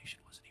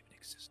wasn't even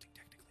existing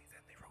technically.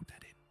 Then they wrote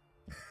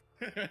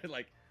that in.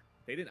 Like,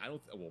 they didn't. I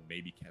don't. Well,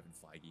 maybe Kevin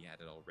Feige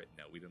had it all written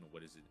out. We don't know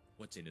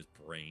what's in his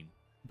brain.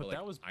 But like,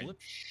 that was Blip. I'm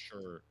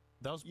sure.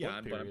 That was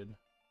Blip period.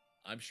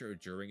 I'm sure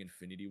during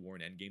Infinity War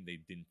and Endgame they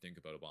didn't think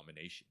about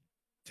Abomination.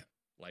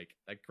 Like,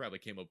 that probably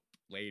came up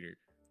later.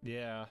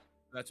 Yeah.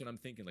 That's what I'm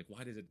thinking. Like,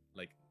 why does it,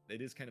 like,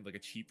 it is kind of like a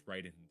cheap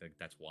write-in. Like,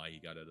 that's why he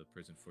got out of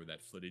prison for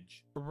that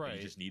footage. Right. He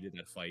just needed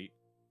that fight.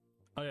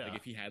 Oh yeah. Like,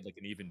 if he had like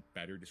an even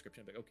better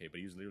description, I'd be like, okay, but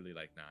he was literally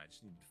like, nah, I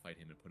just needed to fight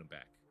him and put him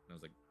back. And I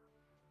was like,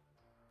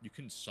 you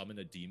can summon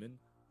a demon.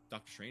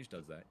 Doctor Strange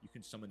does that. You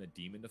can summon a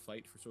demon to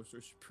fight for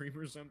Sorcerer Supreme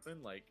or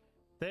something. Like,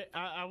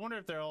 I wonder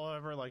if they'll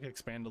ever like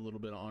expand a little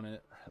bit on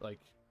it. Like,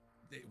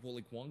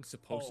 like Wong's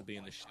supposed to be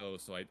in the show,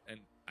 so I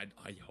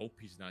hope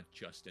he's not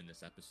just in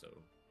this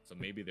episode. So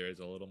maybe there is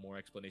a little more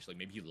explanation. Like,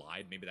 maybe he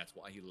lied. Maybe that's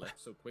why he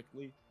left so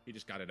quickly. He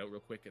just got it out real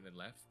quick and then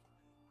left.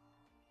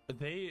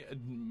 They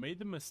made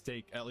the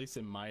mistake, at least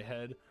in my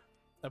head,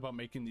 about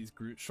making these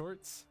Groot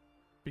shorts,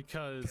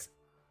 because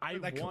my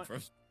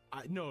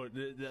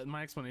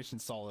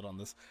explanation's solid on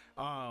this.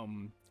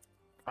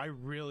 I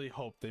really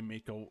hope they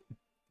make a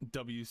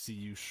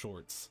WCU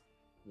shorts.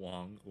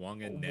 Wong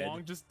and Ned.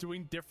 Wong just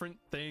doing different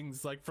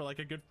things, like for like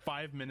a good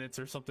 5 minutes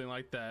or something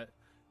like that.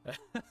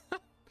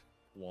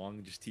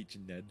 Wong just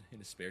teaching Ned in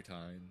his spare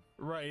time.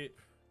 Right.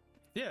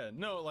 Yeah,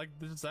 no, like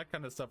there's that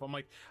kind of stuff. I'm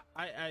like,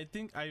 I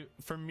think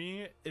for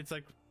me, it's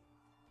like,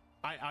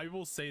 I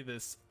will say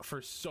this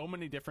for so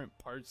many different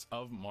parts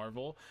of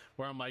Marvel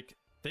where I'm like,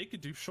 they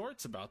could do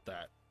shorts about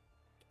that.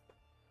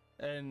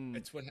 And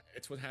it's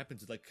what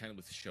happens like kind of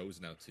with shows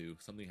now too.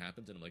 Something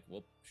happens and I'm like,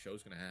 well,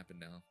 show's gonna happen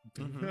now.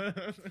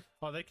 Mm-hmm.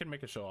 Oh, they can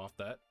make a show off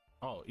that.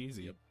 Oh,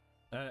 easy. Yep.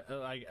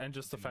 And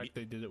just the fact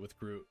they did it with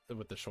Groot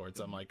with the shorts,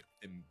 I'm like,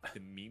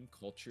 the meme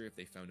culture. If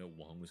they found out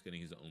Wong was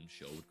getting his own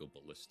show, would go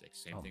ballistic.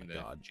 Same thing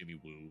that Jimmy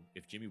Woo.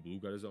 If Jimmy Woo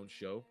got his own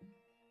show,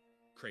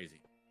 crazy.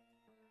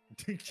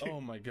 Oh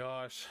my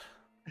gosh!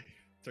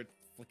 Start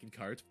flicking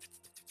cards.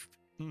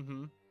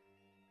 Mm-hmm.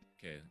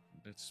 Okay,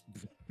 let's.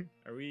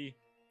 Are we?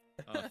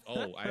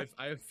 I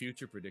have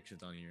future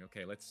predictions on here.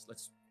 Okay, let's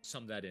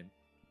sum that in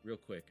real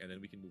quick, and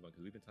then we can move on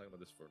because we've been talking about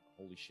this for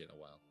holy shit a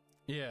while.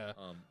 Yeah.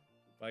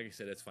 Like I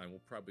said, that's fine.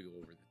 We'll probably go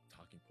over the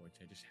talking points.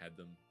 I just had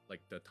them, like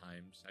the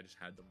times. I just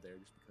had them there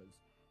just because.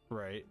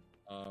 Right.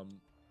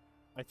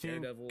 I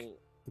think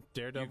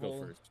Daredevil. You go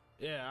first.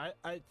 Yeah,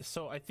 I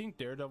think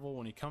Daredevil,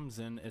 when he comes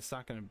in, it's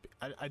not gonna be.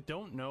 I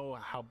don't know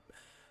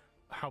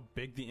how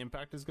big the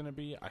impact is gonna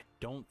be. I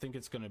don't think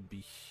it's gonna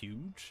be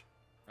huge.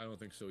 I don't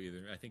think so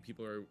either. I think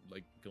people are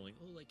like going,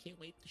 "Oh, I can't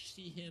wait to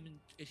see him," and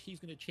if he's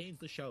gonna change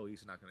the show.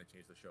 He's not gonna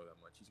change the show that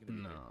much. He's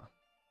gonna be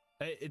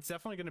It's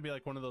definitely going to be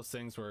like one of those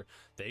things where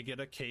they get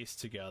a case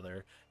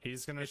together.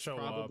 He's going to show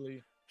up.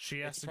 She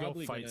has to go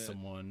fight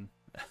someone.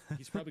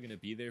 He's probably going to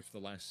be there for the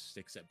last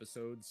 6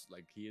 episodes.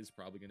 Like, he is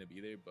probably going to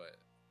be there, but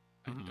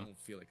I don't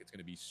feel like it's going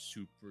to be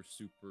super,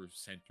 super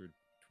centered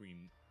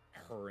between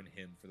her and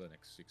him for the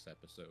next 6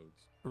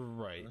 episodes.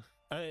 Right.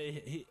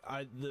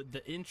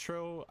 The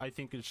intro, I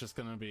think, is just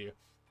going to be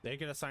they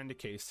get assigned a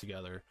case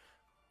together.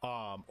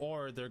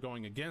 Or they're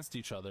going against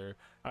each other,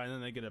 and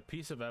then they get a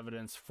piece of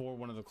evidence for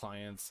one of the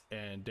clients,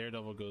 and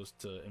Daredevil goes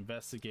to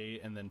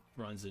investigate and then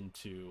runs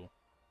into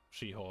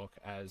She-Hulk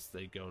as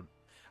they go.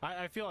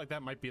 I feel like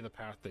that might be the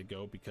path they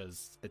go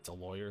because it's a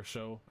lawyer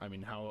show. I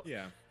mean,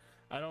 Yeah.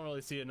 I don't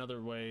really see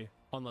another way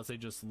unless they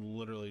just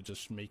literally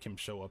just make him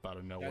show up out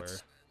of nowhere.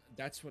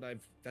 That's what I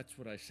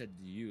said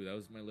to you. That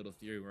was my little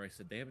theory where I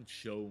said they haven't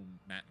shown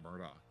Matt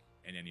Murdock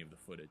in any of the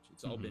footage.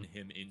 It's all been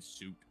him in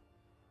suit.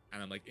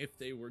 And I'm like, if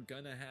they were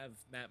gonna have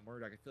Matt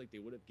Murdock, I feel like they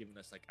would have given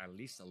us like at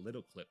least a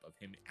little clip of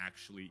him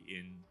actually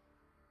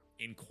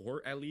in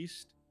court at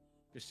least,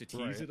 just to tease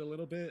Right. it a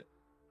little bit.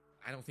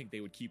 I don't think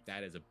they would keep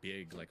that as a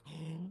big like,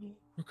 oh,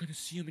 we're gonna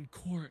see him in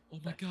court. Oh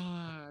my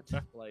god!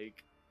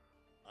 Like,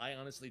 I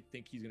honestly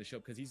think he's gonna show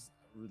up because he's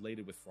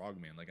related with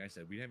Frogman. Like I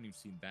said, we haven't even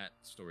seen that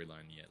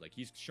storyline yet. Like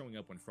he's showing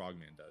up when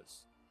Frogman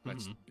does.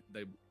 That's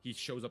he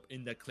shows up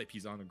in that clip.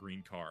 He's on a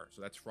green car,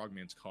 so that's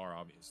Frogman's car,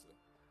 obviously.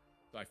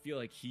 So I feel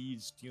like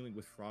he's dealing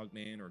with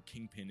Frogman or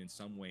Kingpin in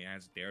some way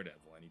as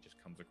Daredevil, and he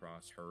just comes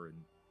across her in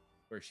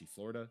where is she?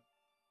 Florida?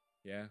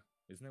 Yeah,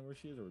 isn't that where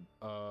she is?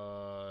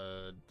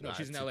 Or no,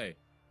 she's in L.A.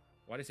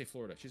 Why did I say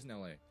Florida? She's in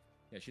LA.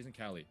 Yeah, she's in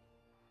Cali.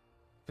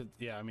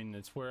 Yeah, I mean,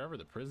 it's wherever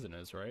the prison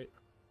is, right?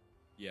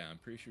 Yeah, I'm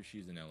pretty sure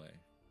she's in LA.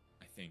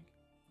 I think.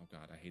 Oh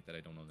god, I hate that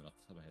I don't know that off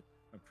the top of my head.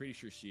 I'm pretty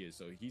sure she is.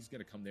 So he's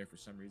gonna come there for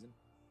some reason.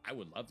 I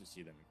would love to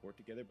see them in court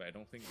together, but I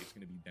don't think it's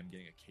gonna be them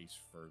getting a case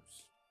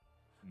first.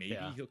 Maybe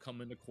he'll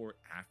come into court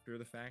after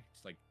the fact,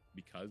 like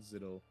because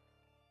it'll,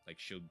 like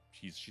she's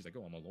like,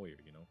 oh, I'm a lawyer,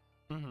 you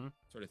know,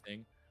 sort of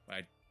thing. But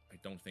I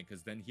don't think,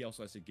 because then he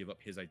also has to give up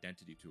his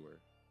identity to her.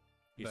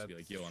 He has to be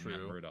like, yo, I'm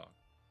Matt Murdock.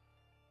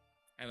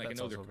 And like,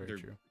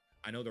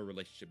 I know their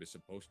relationship is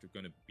supposed to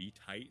gonna be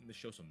tight in the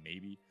show, so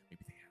maybe they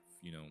have,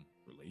 you know,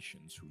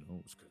 relations. Who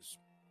knows? Because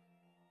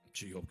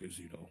She-Hulk is,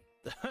 you know,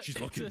 she's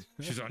looking,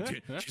 she's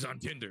on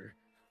Tinder,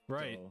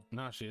 right? So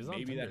no, she is.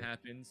 Maybe that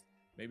happens.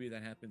 Maybe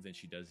that happens, and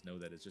she does know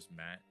that it's just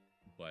Matt.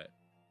 But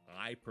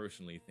I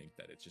personally think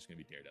that it's just gonna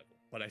be Daredevil.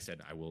 But I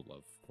said I will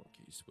love court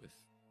case with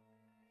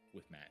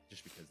Matt,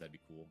 just because that'd be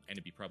cool, and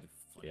it'd be probably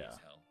funny as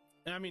hell.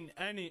 I mean,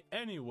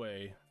 any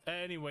way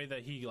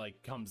that he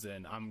like comes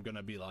in, I'm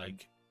gonna be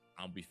like,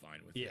 I'll be fine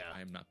with it.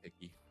 I am not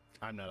picky.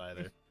 I'm not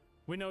either.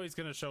 We know he's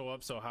gonna show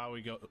up, so how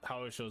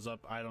he shows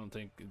up, I don't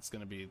think it's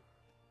gonna be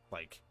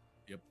like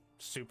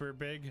super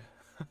big.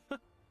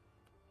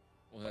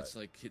 Well, that's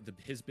like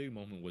his big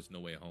moment was No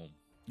Way Home.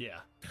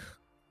 Yeah,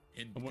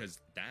 and because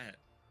that,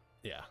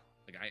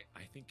 like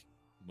I think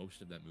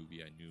most of that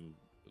movie I knew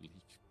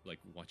like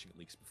watching it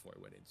leaks before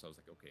I went in, so I was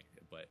like, okay,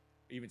 but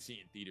even seeing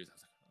it in theaters, I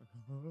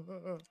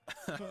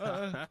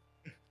was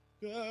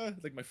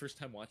like, like my first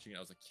time watching it, I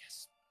was like,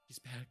 yes, he's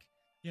back.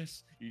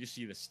 Yes, you just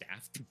see the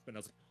staff, and I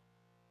was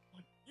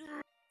like,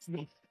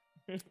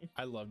 what?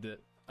 I loved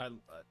it.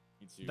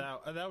 Me too.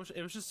 That was,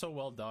 it was just so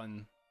well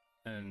done,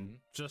 and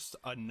just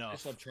enough. I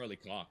just love Charlie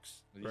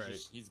Cox.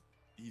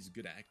 He's a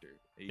good actor.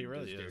 He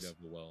really does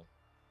Daredevil well.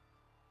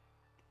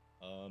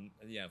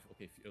 Yeah.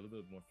 Okay. A little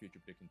bit more future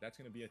prediction. That's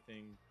gonna be a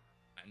thing.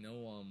 I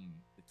know.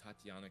 The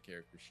Tatiana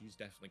character, she's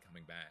definitely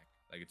coming back.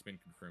 Like, it's been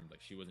confirmed.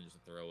 Like, she wasn't just a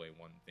throwaway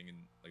one thing in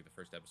like the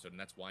first episode, and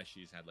that's why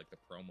she's had like the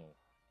promo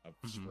of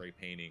spray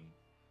painting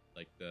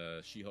like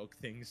the She-Hulk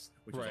things,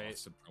 which was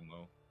awesome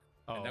promo.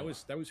 Oh. And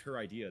that was her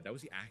idea. That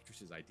was the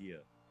actress's idea.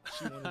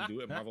 She wanted to do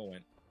it. Marvel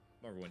went,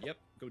 yep,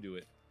 go do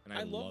it. And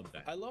I love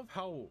that. I love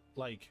how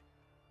like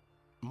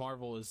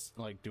Marvel is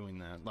like doing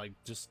that, like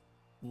just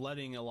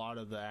letting a lot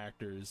of the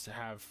actors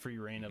have free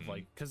reign of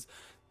like, because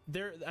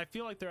I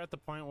feel like they're at the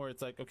point where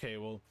it's like, okay,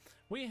 well,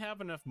 we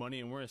have enough money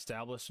and we're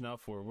established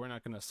enough where we're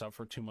not going to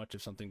suffer too much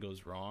if something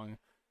goes wrong.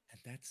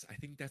 And I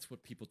think that's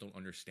what people don't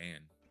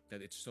understand,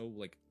 that it's so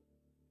like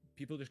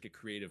people just get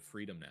creative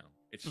freedom now.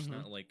 It's just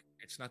not like,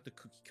 it's not the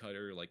cookie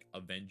cutter like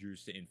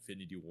Avengers to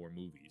Infinity War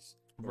movies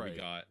where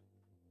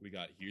we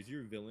got here's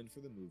your villain for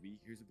the movie,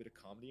 here's a bit of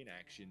comedy and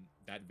action,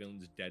 that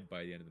villain's dead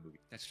by the end of the movie.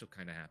 That still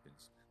kind of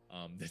happens,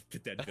 the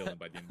dead villain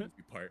by the end of the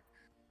movie part.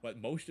 But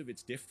most of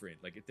it's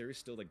different. Like, there is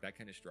still like that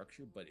kind of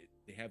structure, but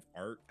they have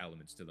art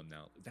elements to them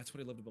now. That's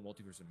what I loved about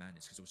Multiverse of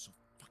Madness, because it was so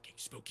fucking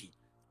spooky.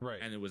 Right.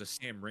 And it was a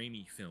Sam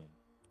Raimi film,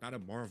 not a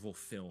Marvel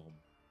film.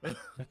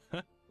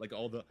 Like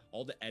all the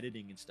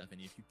editing and stuff. And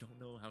if you don't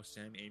know how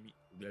Sam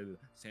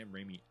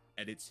Raimi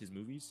edits his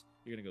movies,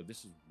 you're gonna go,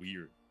 this is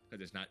weird,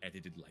 because it's not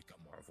edited like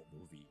a Marvel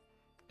movie.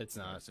 It's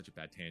not. Such a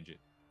bad tangent.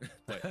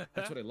 But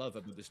that's what I love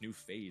about this new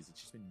phase. It's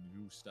just been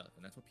new stuff,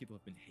 and that's what people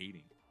have been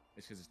hating.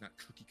 It's because it's not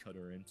cookie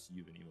cutter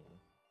MCU anymore.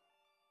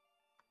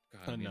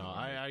 God, no,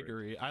 I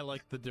agree. I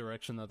like the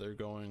direction that they're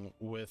going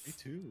with. Me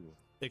too.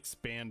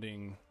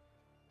 Expanding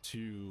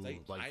to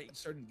like I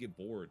started to get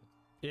bored.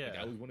 Yeah, like,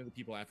 I was one of the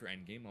people after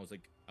Endgame. I was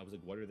like,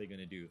 what are they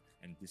gonna do?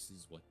 And this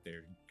is what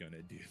they're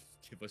gonna do.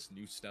 Give us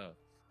new stuff.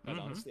 But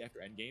honestly, after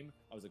Endgame,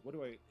 I was like,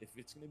 if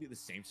it's gonna be the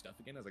same stuff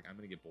again, I was like, I'm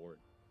gonna get bored.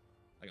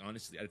 Like,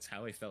 honestly, that's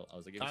how I felt. I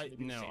was like, if it's gonna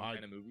be the same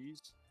kind of movies,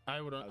 I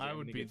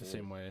would be the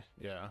same way.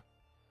 Yeah.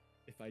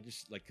 If I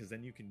just like, because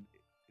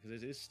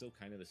it is still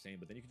kind of the same,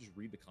 but then you can just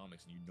read the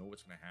comics and you know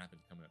what's going to happen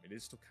coming up. It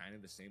is still kind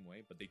of the same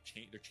way, but they're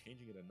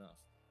changing it enough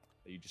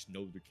that you just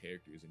know the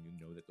characters and you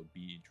know that they'll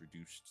be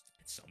introduced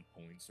at some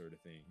point, sort of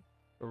thing.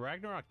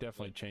 Ragnarok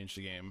definitely changed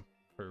the game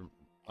for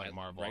like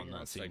Marvel on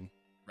that scene.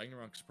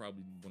 Ragnarok's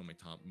probably one of my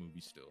top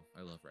movies still.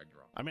 I love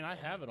Ragnarok. I mean, I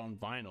have it on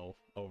vinyl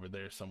over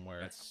there somewhere.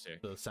 That's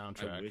sick. The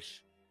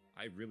soundtrack.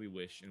 I really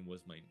wish, and it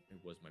was my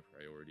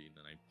priority, and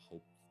then I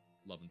hoped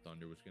Love and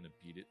Thunder was going to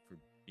beat it for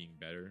being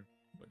better,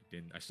 but it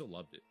didn't. I still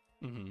loved it.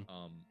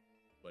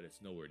 But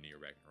it's nowhere near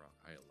Ragnarok.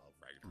 I love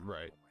Ragnarok.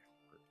 Right. Oh, my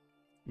heart.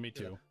 Me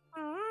too.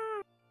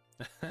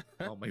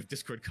 Oh, my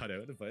Discord cut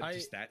out, but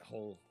just that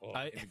whole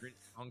I immigrant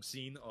song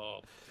scene. Oh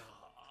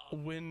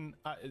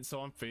god. So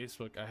on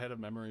Facebook, I had a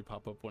memory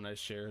pop up when I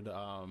shared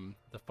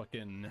the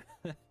fucking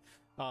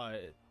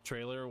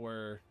trailer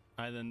where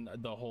and then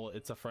the whole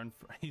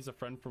he's a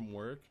friend from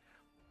work.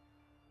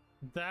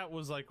 That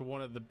was like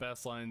one of the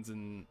best lines,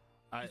 and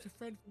He's a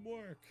friend from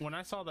work. when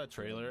I saw that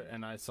trailer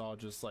and I saw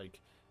just like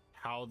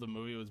how the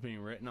movie was being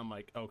written, I'm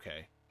like,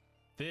 okay,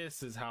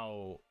 this is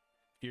how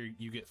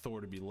you get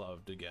Thor to be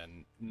loved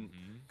again.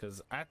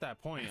 Because at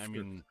that point, I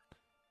mean,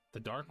 the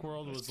Dark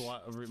World was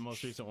the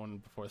most recent one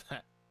before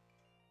that.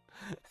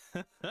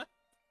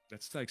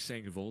 That's like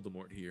saying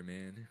Voldemort here,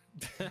 man.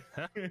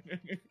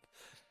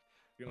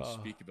 We don't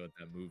speak about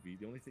that movie.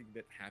 The only thing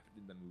that happened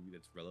in that movie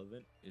that's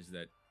relevant is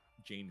that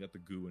Jane got the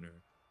goo in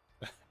her.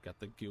 Got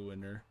the goo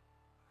in her.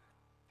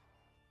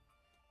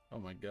 Oh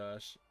my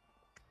gosh.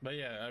 But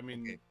yeah, I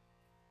mean, okay.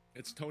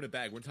 Let's tone it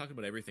back. We're talking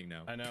about everything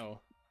now. I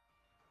know.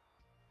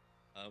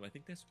 I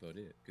think that's about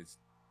it. Because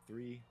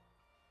 3,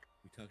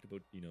 we talked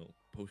about,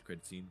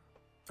 post-credit scene.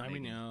 I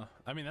mean, yeah.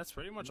 I mean, that's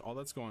pretty much all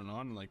that's going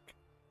on, like,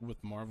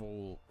 with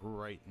Marvel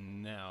right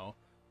now.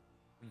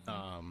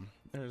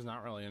 There's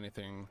not really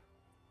anything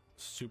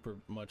super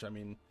much. I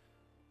mean,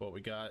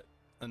 we got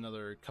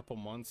another couple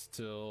months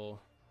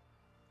till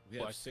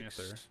Black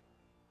Panther.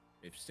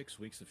 We have 6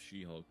 weeks of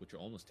She-Hulk, which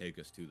will almost take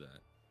us to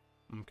that.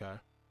 Okay.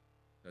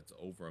 That's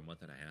over a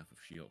month and a half of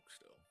She-Hulk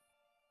still.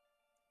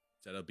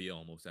 So that'll be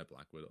almost at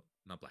Black Widow.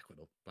 Not Black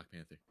Widow, Black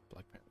Panther.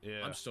 Black Panther.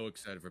 Yeah. I'm so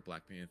excited for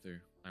Black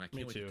Panther. And I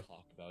can't wait to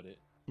talk about it.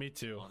 Me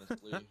too.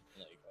 Honestly.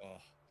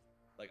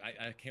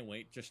 I can't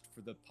wait just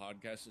for the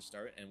podcast to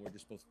start and we're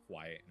just both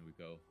quiet and we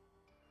go,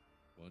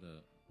 what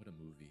a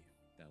movie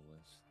that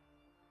was.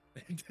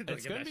 It's gonna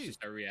be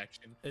just our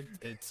reaction.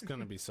 It's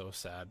gonna be so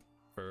sad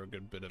for a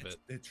good bit of it.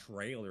 The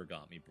trailer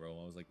got me,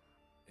 bro. I was like,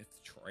 if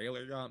the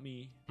trailer got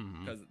me,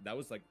 because that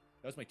was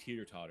my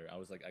teeter totter. I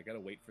was like, I gotta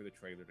wait for the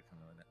trailer to come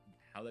out.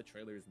 How that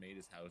trailer is made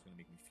is how it's gonna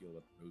make me feel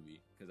about the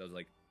movie. Because I was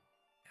like,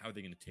 how are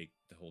they gonna take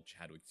the whole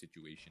Chadwick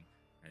situation?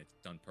 And it's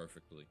done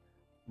perfectly.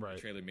 Right.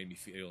 The trailer made me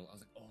feel. I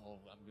was like, oh,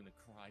 I'm gonna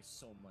cry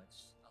so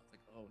much. I was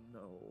like, oh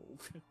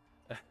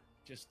no,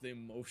 just the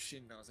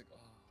emotion. I was like,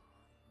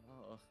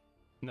 oh.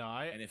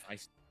 No,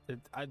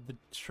 the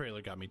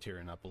trailer got me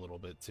tearing up a little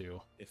bit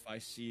too. If I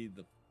see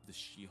the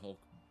She-Hulk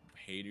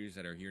haters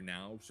that are here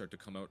now start to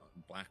come out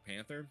on Black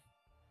Panther,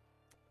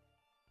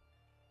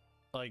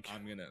 like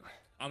I'm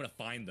gonna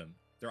find them.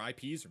 Their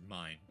IPs are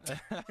mine.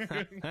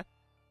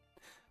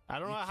 I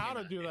don't know how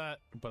to do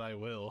that, but I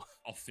will.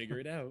 I'll figure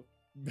it out.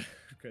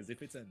 Because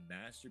if it's a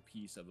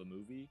masterpiece of a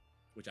movie,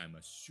 which I'm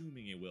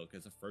assuming it will,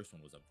 because the first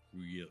one was a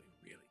really,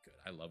 really good.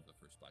 I love the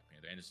first Black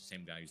Panther, and it's the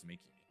same guy who's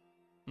making it.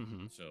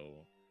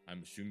 So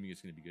I'm assuming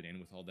it's going to be good. And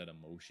with all that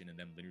emotion, and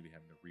them literally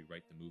having to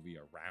rewrite the movie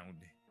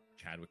around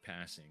Chadwick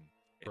passing,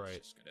 it's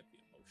just going to be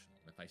emotional.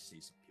 And if I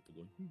see some people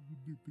going,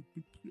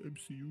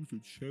 MCU's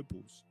in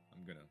shambles,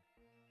 I'm gonna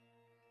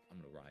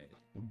riot.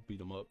 Beat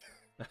them up.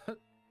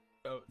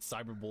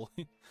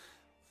 Cyberbullying.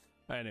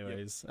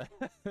 Anyways,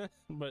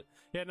 but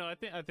yeah, no, I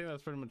think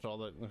that's pretty much all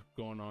that's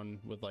going on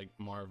with like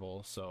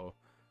Marvel. So,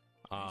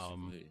 I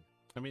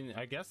mean,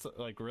 I guess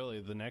like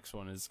really the next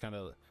one is kind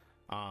of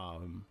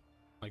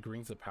like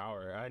Rings of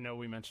Power. I know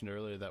we mentioned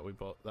earlier that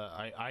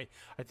I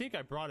think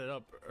I brought it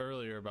up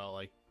earlier about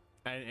like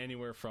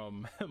anywhere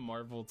from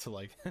Marvel to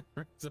like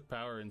Rings of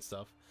Power and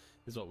stuff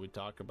is what we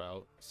talk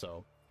about.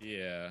 So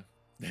yeah,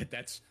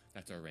 that's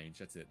our range.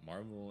 That's it.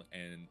 Marvel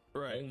and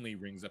only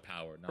Rings of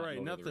Power. Not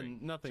right.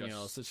 Lord Nothing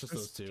else. It's just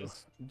those two.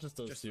 Just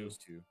those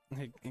two.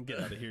 Hey, get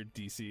out of here,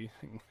 DC.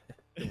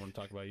 Don't want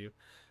to talk about you.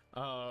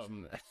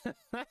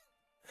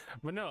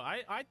 But no,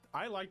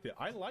 I liked it.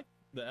 I liked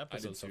the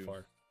episode so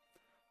far.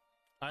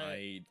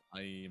 I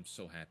am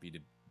so happy to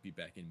be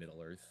back in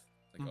Middle Earth.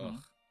 Like,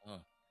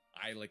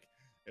 I like.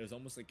 It was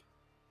almost like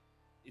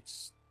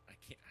I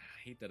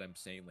hate that I'm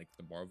saying like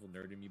the Marvel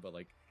nerd in me, but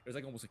like it was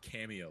like almost a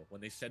cameo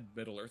when they said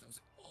Middle Earth. I was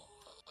like, oh,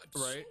 I'm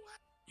so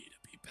happy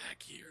to be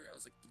back here. I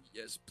was like,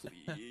 yes,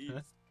 please.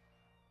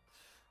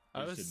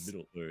 I said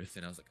Middle Earth,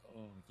 and I was like,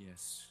 oh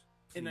yes.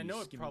 Please, and I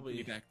know it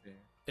probably back there.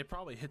 It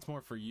probably hits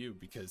more for you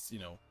because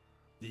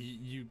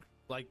you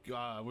like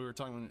we were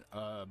talking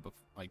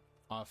like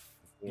off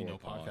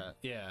podcast.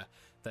 Yeah,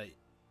 that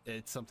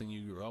it's something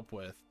you grew up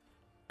with.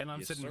 And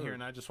I'm sitting here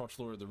and I just watched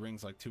Lord of the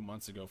Rings like 2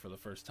 months ago for the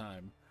first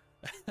time.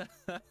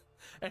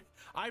 And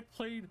I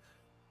played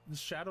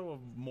Shadow of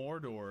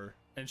Mordor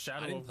and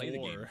Shadow of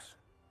War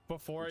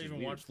before I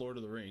even watched Lord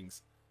of the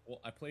Rings. Well,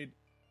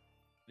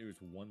 there was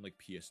one like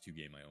PS2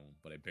 game I owned,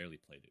 but I barely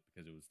played it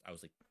because I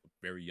was like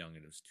very young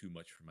and it was too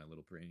much for my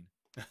little brain.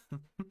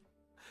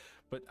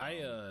 But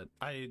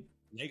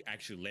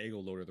actually Lego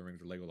Lord of the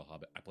Rings or Lego The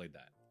Hobbit, I played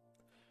that.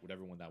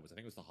 Whatever one that was. I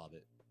think it was The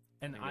Hobbit.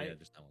 And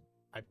just that one.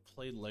 I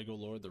played Lego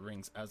Lord of the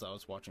Rings as I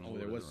was watching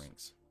Lord of the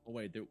Rings. Oh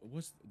wait, there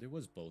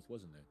was both,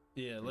 wasn't there?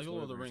 Yeah, Lego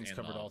Lord of the Rings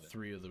covered all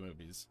 3 of the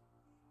movies.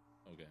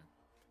 Okay.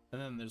 And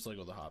then there's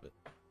Lego The Hobbit.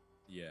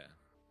 Yeah.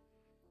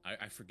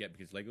 I forget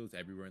because Lego's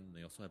everywhere, and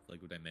they also have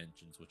Lego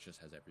Dimensions, which just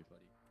has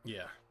everybody.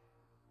 Yeah.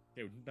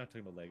 Okay, we're not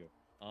talking about Lego.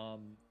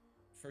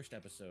 First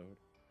episode.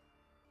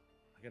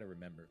 I gotta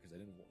remember because I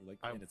didn't like.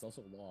 And it's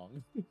also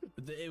long.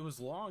 It was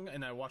long,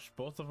 and I watched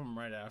both of them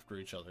right after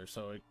each other,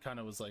 so it kind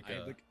of was like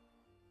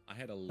I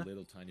had a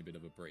little tiny bit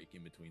of a break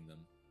in between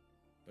them,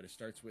 but it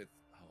starts with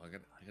I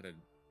gotta.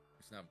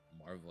 It's not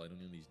Marvel. I don't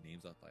know these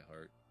names off by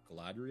heart.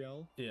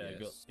 Galadriel.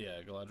 Yes.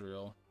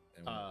 Galadriel.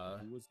 And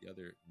who was the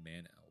other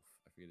man elf?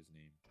 I forget his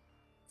name.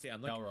 See,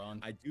 I'm like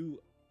Elrond. I do.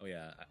 Oh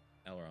yeah,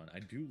 Elrond. I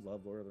do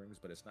love Lord of the Rings,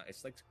 but it's not.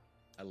 It's like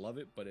I love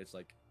it, but it's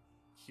like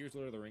here's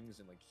Lord of the Rings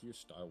and like here's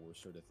Star Wars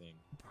sort of thing.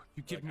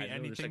 You give me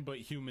anything but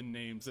human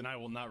names, and I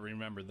will not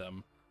remember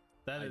them.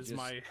 That is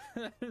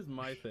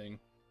my thing.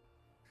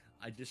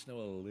 I just know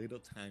a little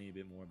tiny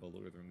bit more about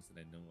Lord of the Rings than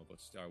I know about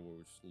Star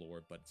Wars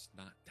lore, but it's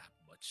not that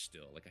much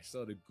still. Like I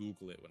still had to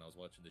Google it when I was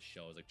watching the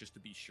show. I was like, just to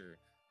be sure.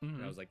 Mm-hmm.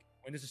 And I was like,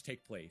 when does this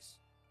take place?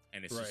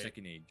 And it's the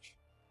Second Age.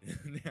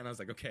 And I was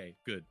like, okay,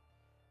 good,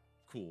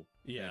 cool.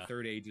 Yeah. And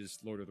Third Age is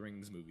Lord of the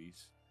Rings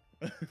movies.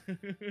 Well,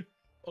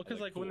 because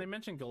like cool. When they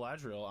mentioned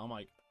Galadriel, I'm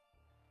like,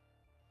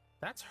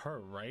 that's her,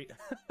 right?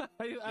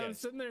 I was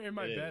sitting there in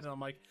my bed, and I'm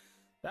like,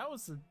 that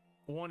was the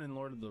one in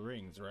Lord of the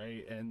Rings,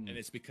 right? And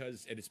it's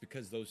because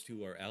those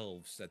two are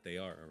elves that they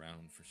are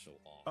around for so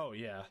long. Oh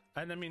yeah,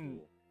 and I mean,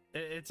 cool.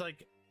 It's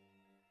like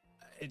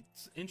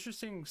it's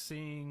interesting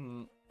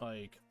seeing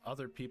like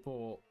other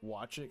people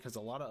watch it, because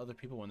a lot of other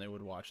people, when they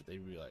would watch it,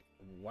 they'd be like,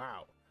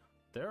 wow,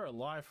 they're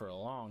alive for a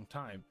long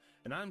time,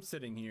 and I'm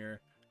sitting here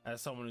as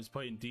someone who's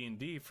played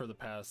D&D for the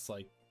past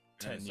like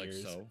 10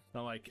 years. Like, so? And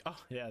I'm like, oh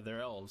yeah,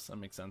 they're elves. That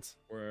makes sense.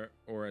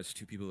 Or as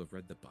two people have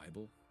read the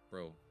Bible,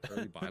 bro,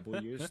 early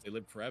Bible years, they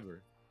live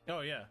forever.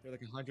 Oh yeah, they're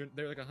like 100.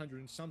 They're like 100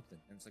 and something,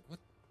 and it's like, what?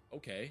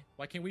 Okay,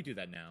 why can't we do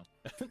that now?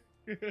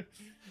 Like,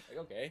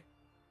 okay,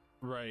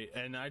 right.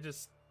 And I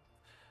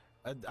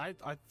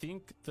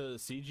think the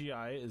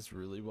CGI is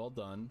really well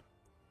done.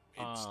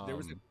 There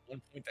was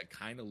one point that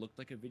kind of looked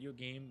like a video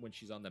game when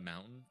she's on the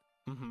mountain,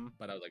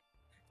 but I was like,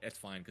 that's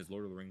fine because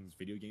Lord of the Rings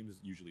video games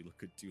usually look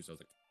good too. So I was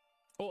like,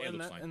 oh,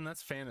 and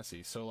that's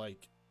fantasy, so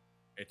like,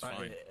 it's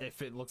fine.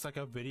 If it looks like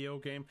a video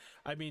game,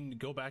 I mean,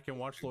 go back and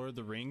watch Lord of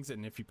the Rings,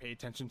 and if you pay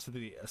attention to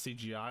the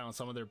CGI on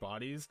some of their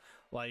bodies,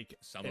 like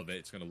some of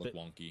it's gonna look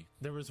wonky.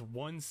 There was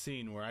one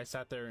scene where I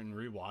sat there and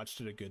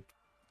rewatched it a good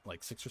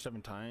like 6 or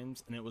 7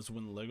 times, and it was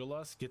when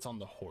Legolas gets on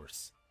the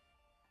horse.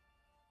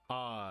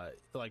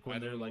 Like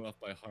when they're like off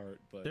by heart,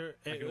 but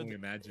I can only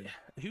imagine.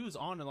 He was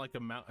on like a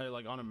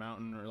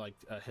mountain or like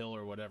a hill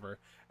or whatever,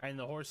 and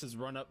the horses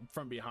run up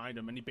from behind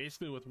him, and he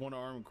basically with one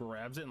arm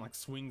grabs it and like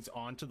swings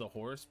onto the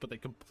horse, but they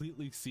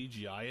completely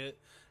CGI it,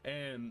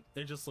 and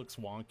it just looks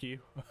wonky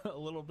a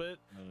little bit.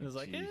 It's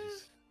like,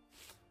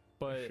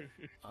 but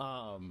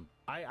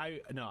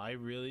I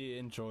really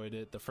enjoyed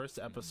it. The first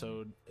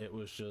episode, it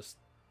was just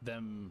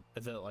them,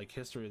 the like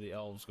history of the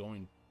elves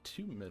going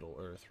to Middle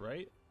Earth,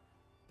 right?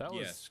 That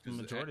was the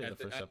majority of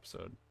the first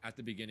episode. At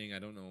the beginning, I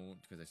don't know,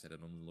 because I said I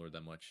don't know the Lord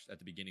that much. At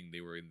the beginning,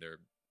 they were in their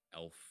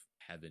elf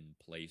heaven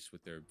place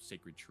with their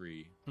sacred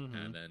tree,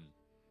 and then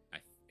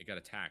it got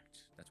attacked.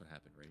 That's what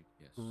happened, right?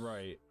 Yes.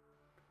 Right.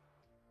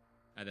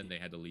 And then they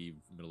had to leave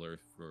Middle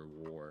Earth for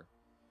war.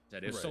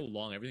 That is so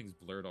long, everything's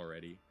blurred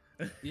already.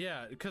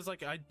 Yeah, because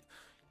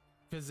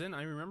then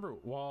I remember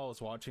while I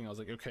was watching, I was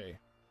like, okay,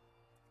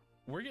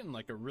 we're getting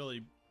like a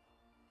really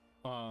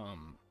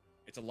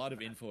it's a lot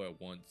of info at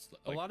once.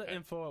 Like, a lot of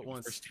info at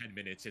once. First 10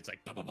 minutes, it's like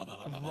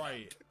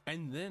right.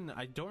 And then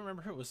I don't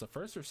remember if it was the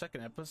first or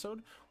second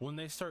episode when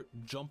they start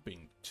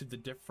jumping to the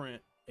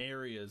different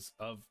areas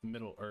of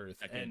Middle Earth.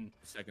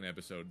 Second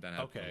episode that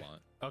happened a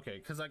lot. Okay,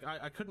 because like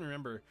I couldn't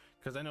remember,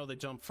 because I know they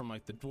jumped from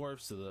like the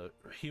dwarves to the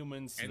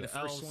humans to the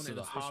elves to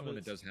the hobbits. One,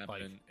 it does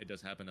happen. It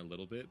does happen a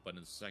little bit, but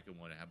in the second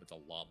one, it happens a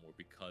lot more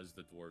because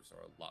the dwarves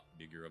are a lot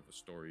bigger of a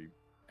story.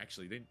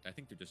 Actually, I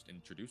think they're just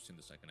introduced in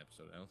the second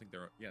episode. I don't think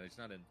they're. Yeah, it's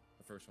not in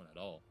the first one at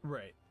all.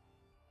 Right.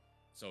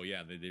 So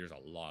yeah, there's a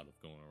lot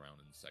of going around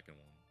in the second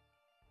one.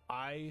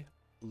 I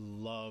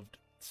loved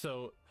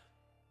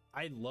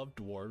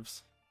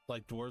dwarves.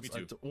 Like dwarves.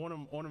 Me too. One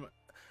of my,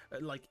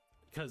 like,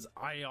 because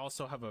I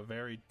also have a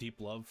very deep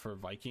love for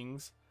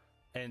Vikings,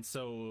 and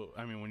so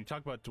I mean, when you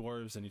talk about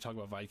dwarves and you talk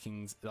about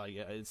Vikings, like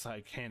it's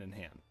like hand in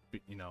hand,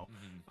 you know.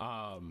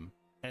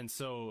 And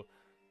so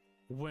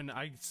when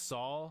I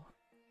saw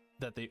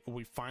that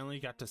we finally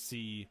got to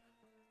see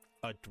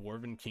a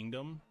dwarven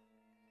kingdom,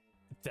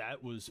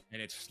 that was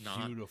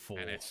beautiful.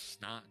 And it's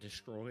not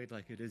destroyed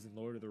like it is in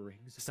Lord of the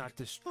Rings. It's not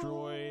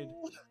destroyed.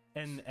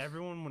 And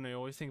everyone, when they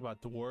always think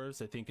about dwarves,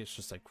 they think it's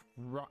just like,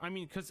 I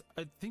mean, because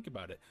think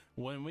about it.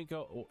 When we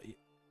go,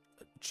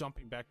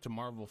 jumping back to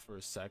Marvel for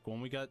a sec,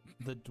 when we got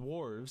the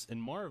dwarves in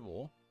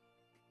Marvel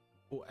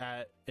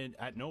at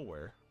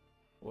nowhere,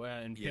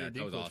 and Peter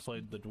Dinklage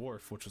played the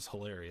dwarf, which was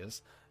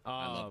hilarious.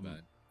 I love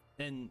that.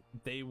 And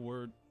they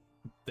were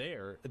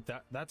there.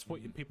 That's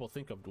what people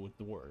think of with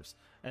dwarves.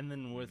 And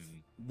then with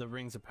the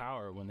Rings of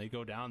Power, when they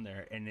go down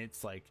there and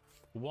it's like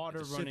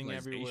water running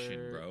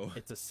everywhere, bro.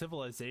 It's a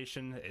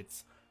civilization.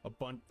 It's a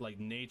bunch like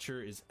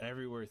nature is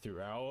everywhere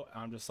throughout.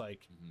 I'm just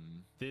like,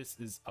 this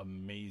is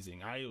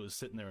amazing. I was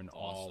sitting there in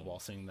awe Awesome. while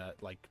seeing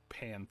that like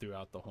pan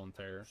throughout the whole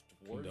entire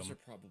Dwarves kingdom. are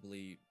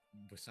probably,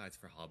 besides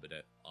for Hobbit,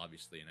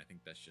 obviously, and I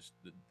think that's just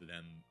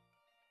them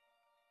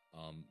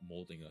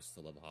molding us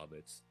to love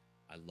hobbits.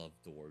 I love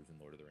dwarves in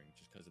Lord of the Rings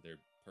just because of their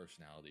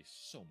personality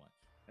so much.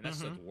 And that's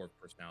the dwarf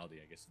personality,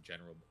 I guess, in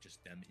general, but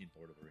just them in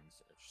Lord of the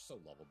Rings are just so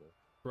lovable.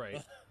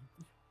 Right.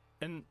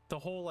 And the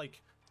whole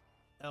like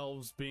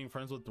elves being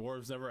friends with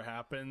dwarves never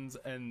happens,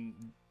 and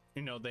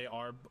you know they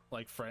are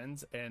like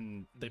friends,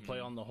 and they play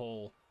on the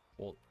whole,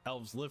 well,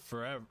 elves live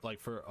forever, like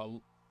for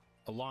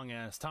a long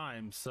ass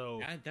time.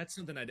 So That's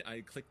something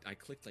I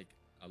clicked like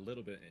a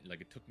little bit,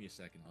 like it took me a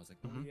second. I was like,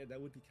 oh yeah,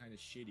 that would be kind of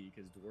shitty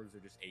because dwarves are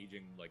just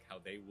aging like how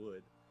they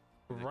would.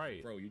 Like,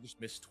 right, bro, you just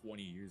missed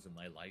 20 years of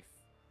my life.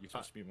 You're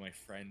supposed to be my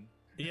friend.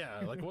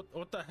 yeah, like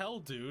what the hell,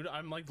 dude?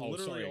 I'm like Oh,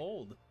 literally sorry.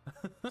 old.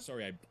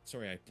 sorry,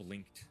 I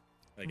blinked.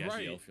 Like as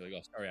Right. the elf, you're like,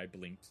 oh, sorry, I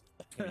blinked.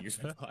 20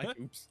 years went by.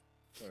 Oops.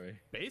 Sorry.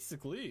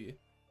 Basically,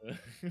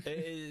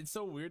 it's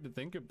so weird to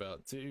think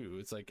about too.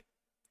 It's like,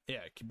 yeah,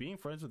 being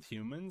friends with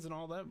humans and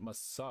all that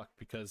must suck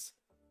because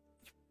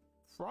you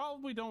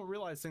probably don't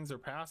realize things are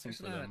passing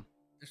for them.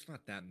 There's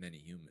not that many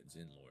humans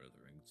in Lord of the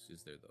Rings,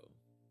 is there though?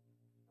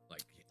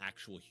 Like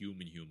actual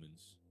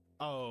humans.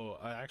 Oh,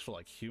 actual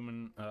like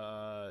human.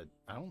 I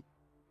don't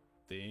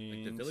think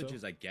Like the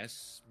villages, so. I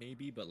guess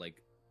maybe, but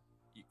like,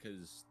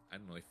 because I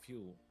don't know,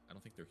 I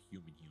don't think they're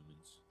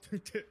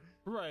humans.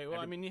 Right. Well,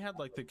 I Every- mean, you had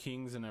like the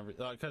kings and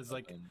everything. Because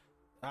like,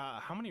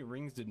 how many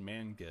rings did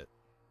man get?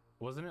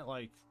 Wasn't it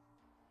like?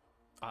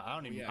 I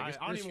don't even. yeah, I guess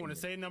I don't there's even want to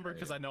humans, say a number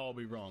because right? I know I'll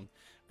be wrong.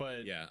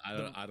 But yeah,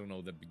 I don't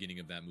know the beginning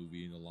of that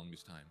movie in the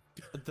longest time.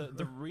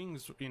 the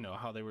rings, you know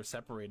how they were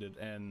separated,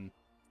 and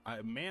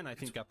man, I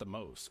think got the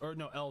most, or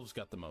no, elves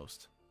got the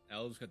most.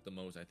 Elves got the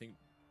most. I think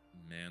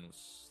man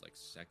was like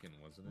second,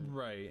 wasn't it?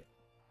 Right.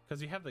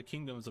 Because you have the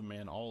kingdoms of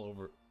man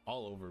all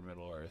over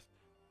Middle Earth.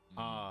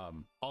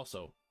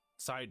 Also,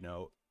 side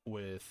note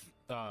with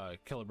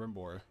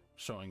Celebrimbor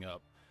showing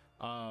up,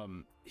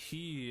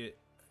 he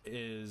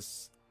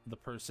is the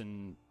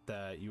person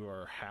that you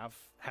are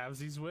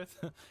halvesies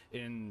with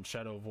in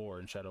Shadow of War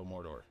and Shadow of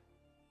Mordor.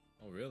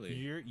 Oh really?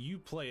 You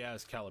play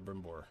as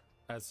Celebrimbor,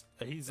 as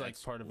he's like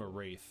That's part of a cool.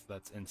 wraith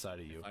that's inside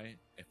of you.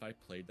 If I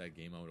played that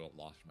game, I would have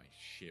lost my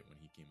shit when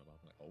he came about.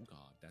 I'm like, oh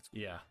god, that's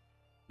cool. Yeah.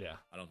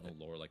 I don't know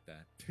lore like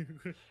that.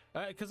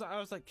 Because I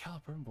was like,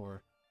 Celebrimbor.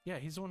 Yeah,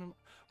 he's the one.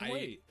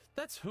 Wait,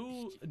 that's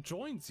who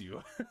joins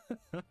you.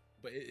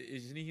 But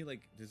isn't he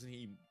like? Doesn't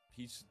he?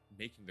 He's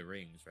making the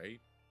rings, right?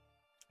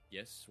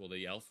 Yes. Well,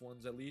 the elf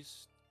ones at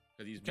least,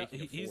 because he's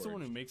making. He's the one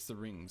who forge. makes the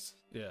rings.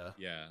 Yeah.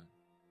 Yeah.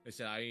 I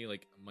said I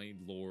like my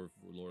lore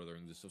for Lord of the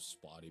Rings is so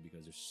spotty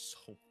because there's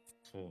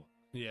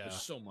Yeah.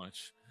 there's so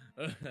much,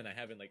 and I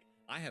haven't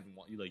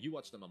you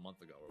watched them a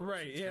month ago. Or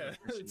Right. it's Yeah. kinda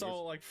fresh in It's yours.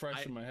 all like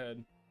fresh in my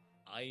head.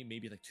 I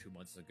maybe like 2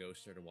 months ago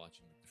started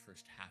watching like, the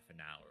first half an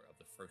hour of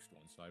the first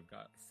one, so I've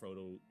got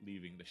Frodo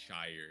leaving the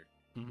Shire,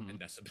 Mhm. and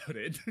that's about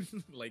it.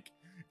 Like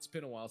it's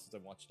been a while since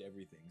I've watched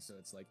everything, so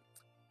it's like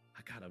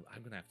I'm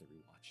gonna have to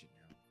rewatch it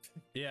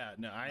now. Yeah.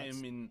 No, That's-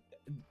 mean,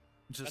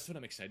 That's just. what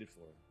I'm excited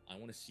for. I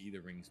want to see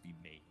the rings be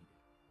made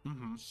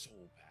Mhm. so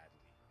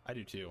badly, I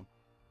do too.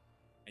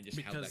 and just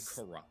how that Because-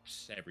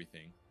 corrupts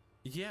everything.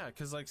 Yeah,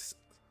 because like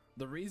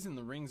the reason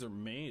the rings are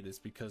made is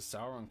because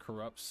Sauron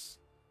corrupts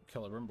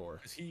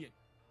Celebrimbor. Cause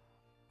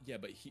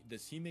but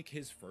does he make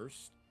his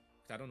first?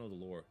 'Cause I don't know the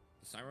lore.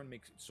 Does Sauron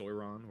make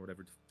Sauron or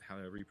whatever,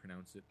 however you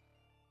pronounce it?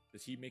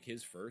 Does he make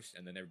his first,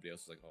 and then everybody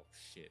else is like, "Oh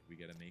shit, we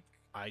gotta make,"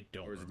 I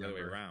don't or is it the other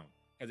way remember. around?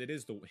 Because it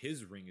is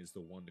his ring is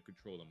the one to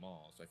control them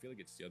all. So I feel like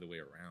it's the other way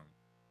around.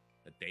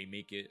 That they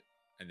make it,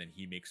 and then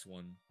he makes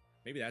one.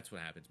 Maybe that's what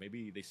happens.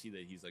 Maybe they see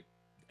that he's like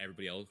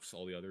everybody else,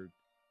 all the other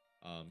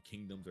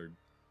kingdoms are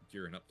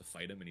gearing up to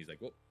fight him, and he's like,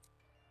 "Well,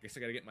 I guess I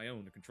gotta get my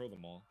own to control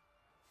them all."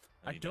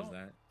 And I he does don't.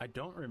 that. I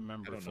don't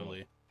remember I don't know.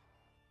 fully.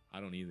 I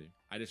don't either.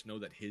 I just know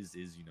that his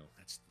is,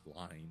 that's the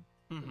line.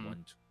 The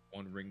Mhm.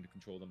 one ring to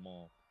control them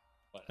all.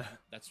 But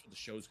that's what the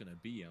show's gonna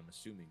be, I'm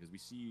assuming, because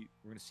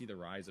we're gonna see the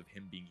rise of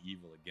him being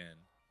evil again.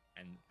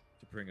 And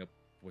to bring up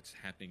what's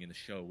happening in the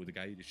show with the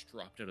guy who just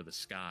dropped out of the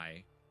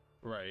sky.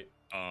 Right.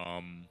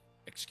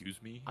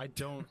 Excuse me? I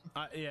don't.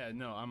 Yeah.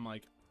 No. I'm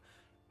like.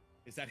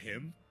 Is that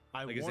him?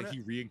 I Like, is want that he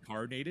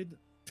reincarnated?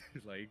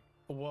 Like,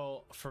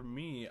 Well, for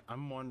me,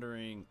 I'm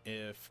wondering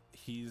if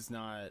he's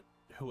not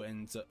who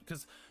ends up,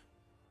 because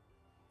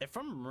if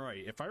I'm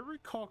right, if I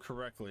recall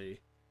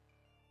correctly,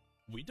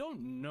 we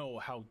don't know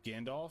how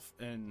Gandalf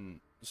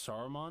and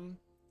Saruman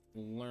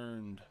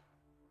learned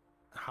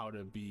how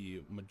to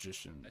be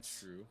magicians. that's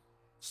true.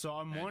 So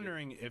I'm And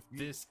wondering if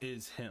this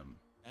is him.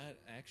 That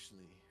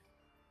actually,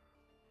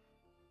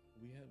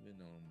 we haven't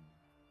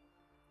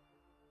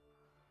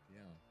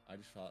yeah, I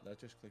just thought that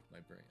just clicked my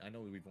brain. I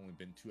know we've only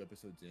been 2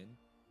 episodes in,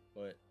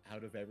 but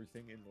out of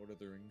everything in Lord of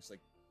the Rings, like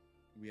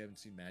we haven't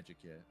seen magic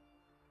yet.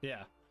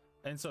 Yeah.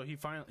 And so he's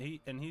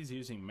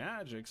using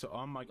magic, so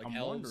I'm like, I'm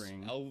Elves,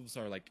 wondering. elves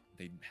are like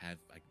they have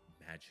like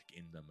magic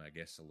in them, I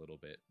guess, a little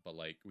bit. But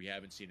like we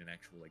haven't seen an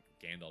actual like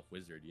Gandalf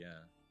wizard,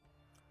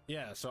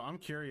 Yeah, so I'm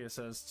curious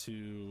as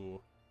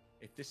to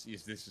If this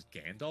is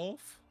Gandalf?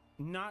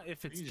 not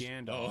if it's You just-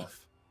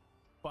 Gandalf,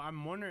 but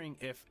I'm wondering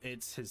if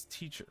it's his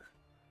teacher,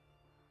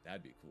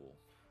 That'd be cool.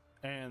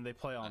 and they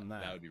play on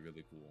That that. would be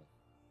really cool.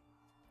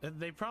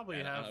 They probably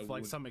And I have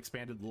like would- some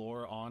expanded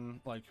lore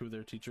on like who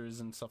their teacher is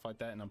and stuff like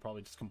that, and I'm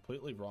probably just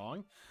completely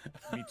wrong.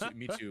 Me too.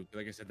 Me too.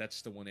 Like I said,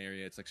 that's the one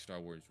area. It's like Star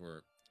Wars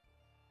where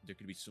there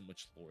could be so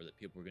much lore that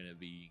people are gonna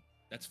be.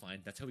 That's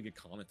fine. That's how we get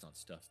comments on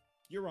stuff.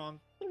 You're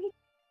wrong.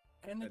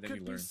 And And then we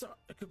learn.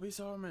 It could be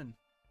Saruman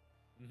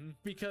Mm-hmm.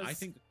 because I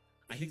think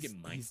he's- it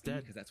might he's be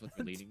dead. because that's what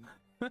they're leading.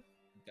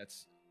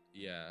 That's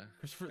yeah.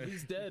 Christopher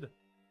Lee's dead,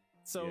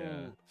 so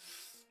Yeah.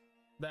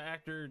 the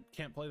actor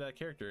can't play that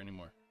character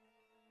anymore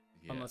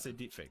Yeah. unless they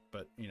deepfake.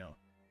 But you know,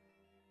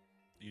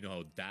 You know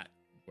how that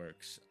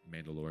works,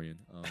 Mandalorian.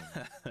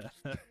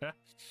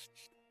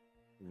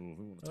 Ooh,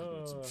 we want to talk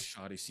about some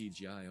shoddy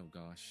CGI. Oh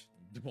gosh,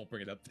 won't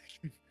bring it up.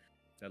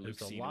 That Luke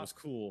There's a scene lot- was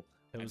cool. it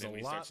and was then a when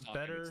he lot starts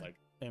talking, it's better like,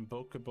 in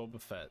Book of Boba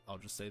Fett. I'll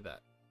just say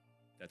that.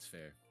 that's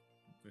fair,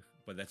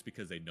 but that's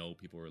because they know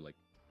people were like,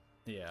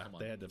 Yeah, Come on.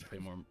 they had to pay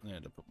more. They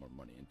had to put more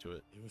money into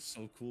it. it was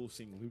so cool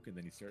seeing Luke, and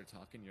then he started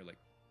talking. You're like,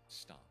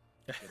 stop,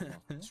 get him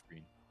off the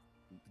screen,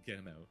 get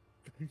him out.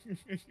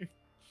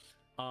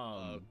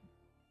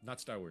 Not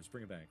Star Wars,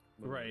 bring it back.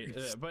 Lord of the Right,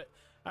 Rings. but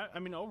I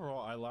mean,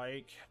 overall, I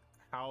like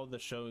how the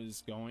show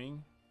is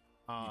going.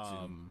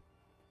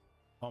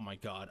 Oh my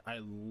god, I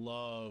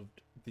loved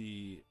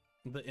the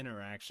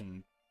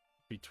interaction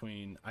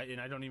between I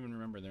don't even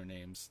remember their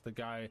names. The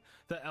guy,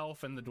 the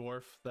elf, and the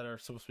dwarf that are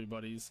supposed to be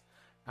buddies.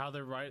 How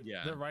they're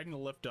Yeah. they're riding the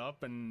lift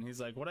up, and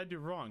he's like, "What'd I do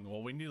wrong?"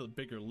 Well, we need a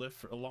bigger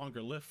lift, a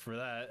longer lift for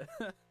that.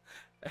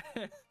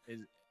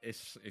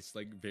 It's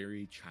like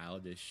very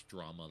childish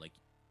drama. Like,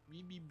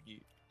 you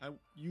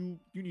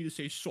need to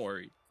say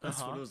sorry. That's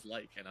what Uh-huh. it was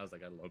like, and I was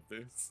like, I love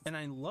this. And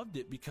I loved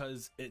it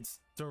because it's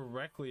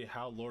directly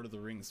how Lord of the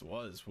Rings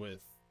was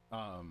with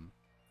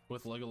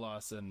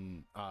Legolas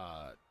and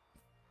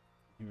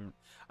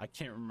I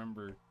can't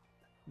remember.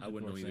 I the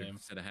wouldn't know dwarf's either. name.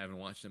 Said I haven't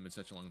watched them in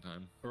such a long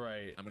time.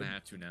 Right. I'm gonna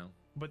have to now.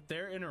 But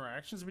their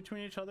interactions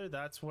between each other,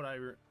 that's what I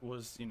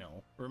was,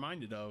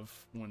 reminded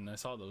of when I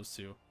saw those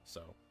two.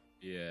 So,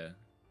 Yeah.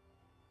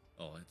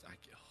 Oh,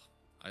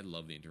 I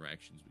love the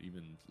interactions.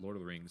 Even Lord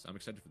of the Rings. I'm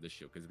excited for this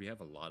show because we have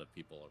a lot of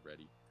people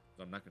already.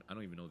 I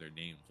don't even know their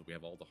names, but we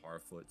have all the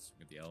Harfoots, we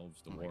have the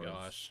elves, the oh dwarves. my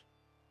gosh.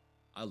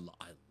 I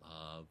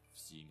love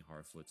seeing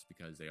Harfoots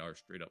because they are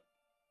straight up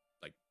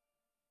like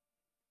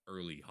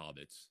early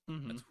hobbits.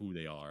 Mhm. That's who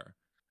they are,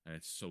 and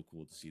it's so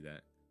cool to see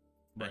that.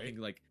 And I Right. think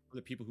like for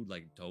the people who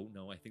like don't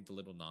know, I think the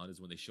little nod is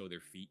when they show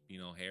their feet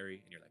being all hairy,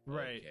 and you're like,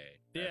 Right. okay,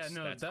 Yeah,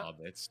 no, that's that-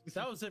 hobbits.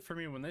 That was it for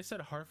me. When they said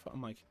Harfoot,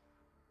 I'm like,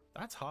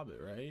 that's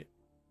Hobbit, right?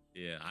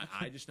 Yeah,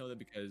 I just know that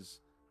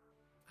because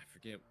I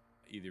forget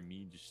either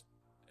me just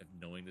of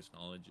knowing this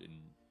knowledge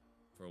and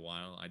for a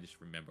while I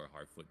just remember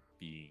Harfoot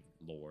being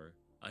lore.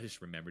 I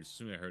just remembered as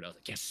soon as I heard it, I was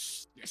like,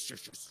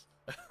 yes.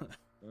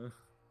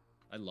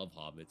 I love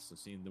hobbits, so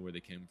seeing where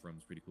they came from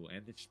is pretty cool.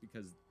 And it's just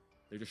because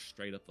they're just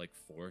straight up like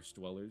forest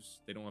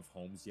dwellers. They don't have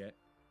homes yet.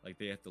 Like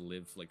they have to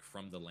live like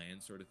from the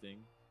land sort of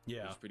thing.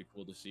 Yeah. It's pretty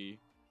cool to see.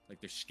 Like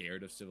they're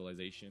scared of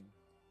civilization.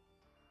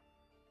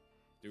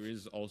 There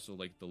is also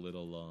like the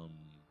little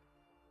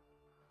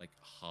like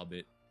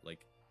hobbit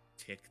like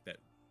tick that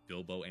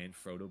Bilbo and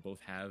Frodo both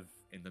have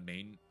in the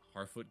main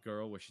Harfoot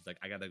girl where she's like,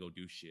 I gotta go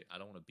do shit. I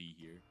don't want to be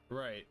here.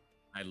 Right.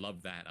 I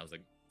love that. I was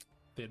like,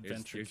 The there's,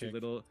 adventure there's your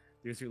kick.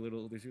 there's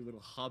your little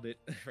hobbit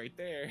right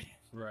there.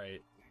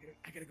 Right.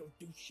 I gotta go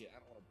do shit. I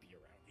don't want to be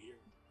around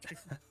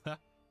here.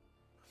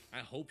 I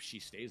hope she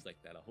stays like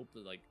that. I hope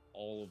that like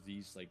all of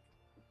these like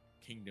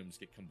kingdoms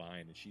get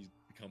combined and she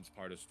becomes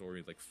part of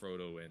stories like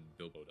Frodo and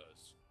Bilbo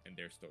does and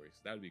their stories.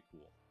 That would be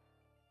cool.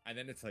 And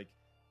then it's like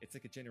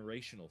a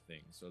generational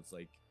thing. So it's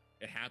like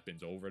it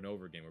happens over and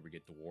over again where we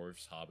get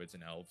dwarves, hobbits,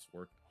 and elves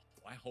work.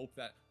 I hope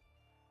that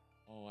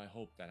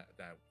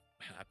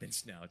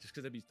happens now, just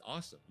because that'd be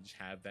awesome. You just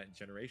have that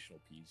generational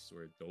piece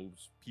where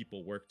those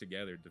people work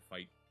together to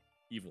fight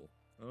evil.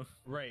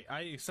 Right.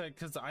 I said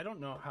because I don't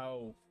know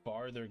how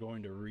far they're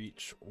going to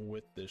reach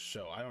with this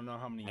show. I don't know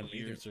how many I don't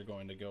years they're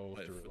going to go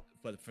through.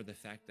 But for the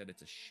fact that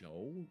it's a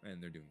show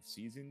and they're doing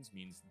seasons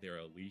means they're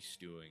at least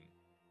doing,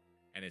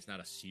 and it's not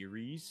a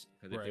series.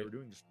 Because if they Right. were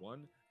doing just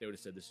one, they would have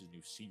said this is a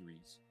new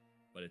series.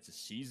 But it's a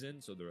season,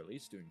 so they're at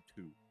least doing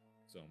two.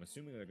 So I'm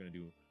assuming they're going to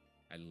do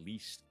at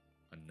least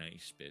a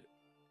nice bit.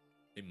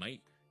 They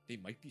might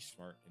be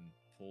smart and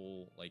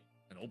pull like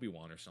an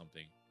Obi-Wan or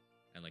something,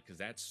 and like because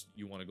that's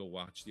you want to go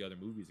watch the other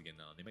movies again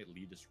now. They might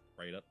lead us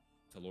right up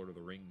to Lord of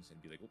the Rings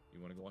and be like, oh,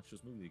 you want to go watch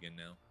those movies again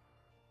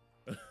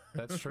now?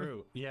 That's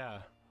true. Yeah.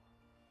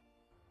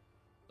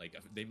 Like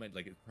they might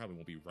like it probably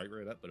won't be right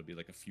up, but it'll be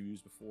like a few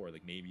years before,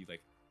 like maybe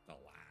like the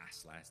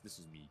last. This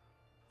is me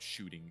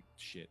shooting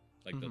shit.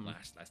 Like Mhm. the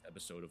last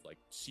episode of like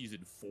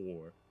season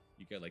 4,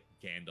 you get like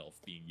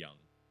Gandalf being young,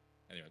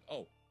 and you're like,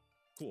 oh,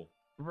 cool.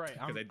 Right.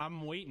 'Cause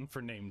I'm waiting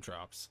for name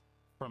drops.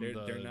 from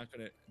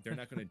they're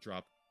not gonna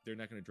drop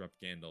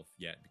Gandalf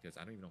yet, because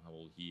I don't even know how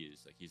old he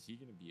is. Like, is he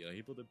gonna be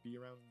able to be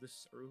around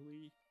this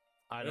early?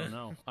 I don't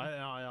know.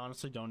 I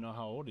honestly don't know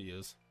how old he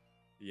is.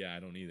 Yeah, I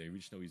don't either. We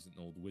just know he's an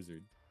old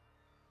wizard.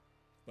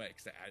 But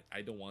 'cause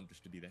I don't want this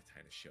to be that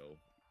kind of show,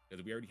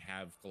 because we already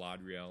have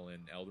Galadriel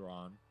and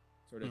Elrond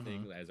sort of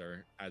thing as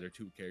our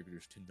two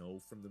characters to know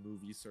from the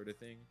movies, sort of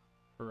thing.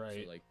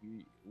 Right. So like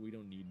we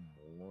don't need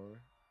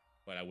more.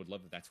 But I would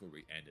love if that's where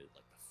we ended,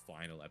 like the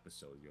final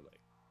episode. You're like,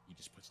 he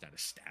just puts down a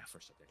staff or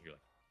something. You're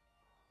like,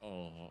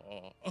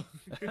 oh,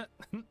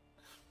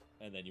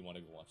 and then you want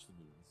to go watch the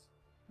movies.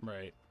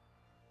 Right.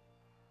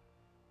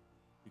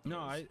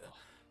 Because,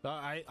 No,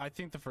 I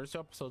think the first 2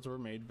 episodes were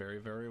made very,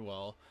 very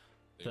well.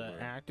 they The were.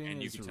 acting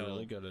And you is can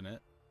really tell good in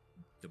it.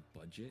 The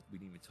budget, we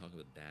didn't even talk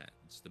about that.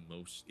 It's the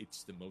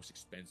most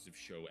expensive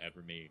show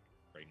ever made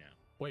right now.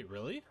 Wait,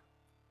 really?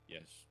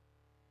 Yes.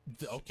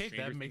 Okay,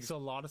 Stranger that makes Things- a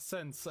lot of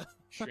sense.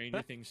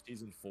 Stranger Things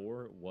season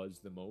 4 was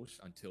the most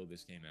until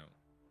this came out.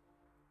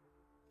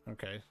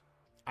 Okay.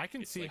 I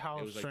can It's see like- how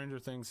it was like- Stranger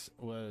Things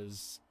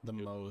was the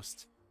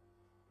most,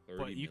 30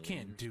 but you million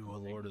can't or do a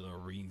something. Lord of the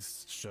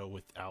Rings show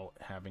without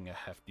having a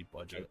hefty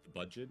budget. Without the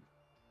budget.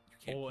 You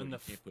can't Oh, put, and you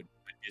the can't put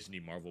a Disney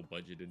Marvel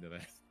budget into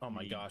that. Oh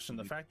my gosh, and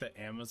the fact that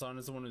Amazon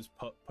is the one who's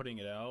putting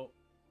it out.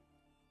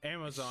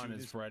 Amazon soon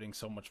is as- writing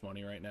so much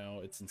money right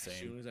now. It's As soon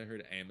insane. as I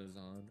heard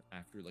Amazon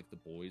after like The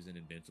Boys and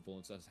Invincible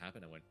and stuff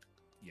happened, I went,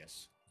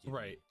 yes. give me,"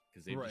 Right.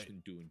 Because they've Right. just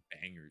been doing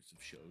bangers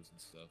of shows and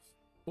stuff.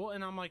 Well,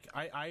 and I'm like,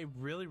 I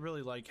really,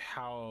 really like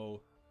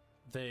how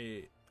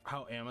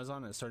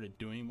Amazon has started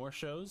doing more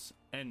shows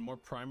and more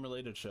Prime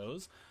related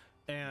shows.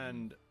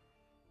 And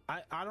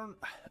I don't,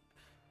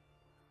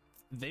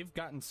 they've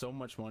gotten so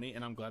much money,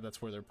 and I'm glad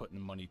that's where they're putting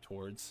money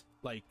towards.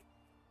 Like,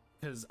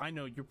 because I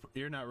know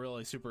you're not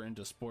really super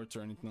into sports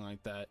or anything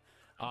like that.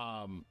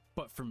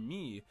 But for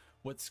me,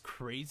 what's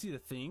crazy to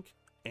think,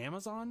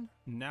 Amazon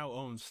now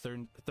owns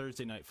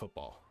Thursday Night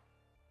Football.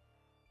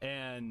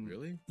 And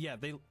Really? yeah,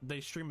 they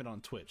stream it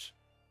on Twitch,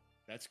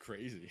 That's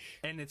crazy.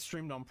 and it's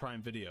streamed on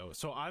Prime Video.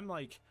 So I'm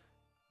like,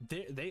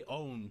 they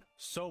own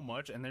so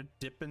much, and they're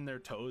dipping their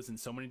toes in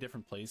so many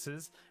different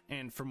places.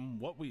 And from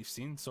what we've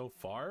seen so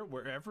far,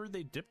 wherever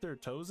they dip their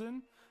toes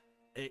in,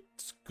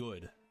 it's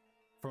good.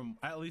 From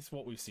at least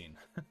what we've seen,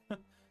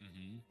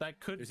 Mm-hmm. that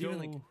could There's go,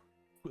 even,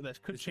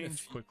 that could there's been a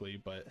change few-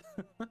 quickly, but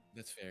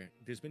That's fair.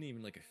 There's been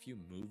even like a few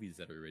movies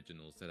that are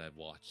originals that I've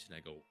watched, and I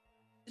go,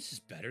 this is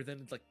better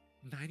than like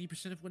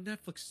 90% of what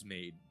Netflix has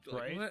made.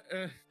 Like, Right.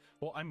 what?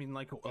 well, I mean,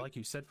 like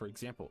you said, for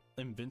example,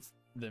 the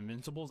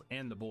Invincibles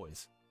and The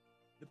Boys.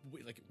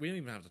 Like, we don't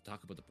even have to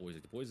talk about The Boys.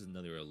 Like, The Boys is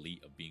another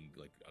elite of being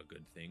like a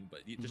good thing,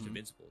 but just Mhm.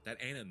 Invincible.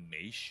 That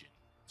animation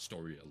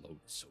story alone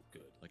is so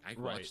good. Like, I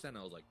Right. watched that and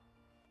I was like,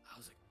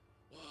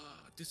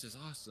 wow, this is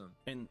awesome.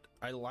 And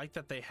I like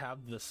that they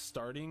have the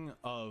starting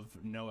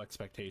of no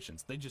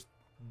expectations. They just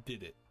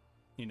did it.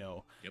 You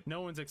know, Yep.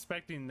 no one's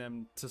expecting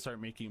them to start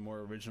making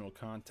more original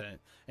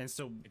content. And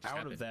so It just out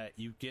happened. of that,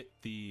 you get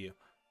the,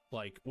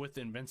 like, with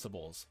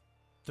Invincibles,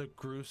 the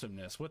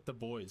gruesomeness, with The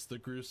Boys, the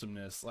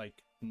gruesomeness.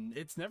 Like,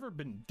 it's never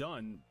been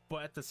done,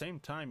 but at the same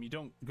time, you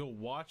don't go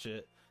watch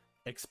it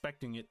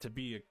expecting it to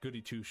be a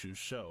goody two shoes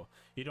show.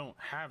 You don't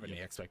have any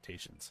Yep.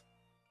 expectations.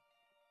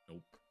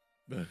 Nope.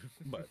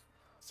 But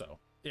so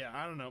yeah,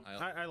 I don't know.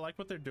 I- I like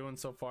what they're doing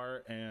so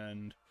far,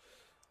 and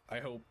I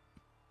hope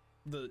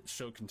the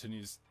show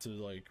continues to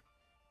like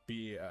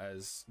be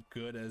as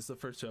good as the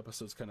first 2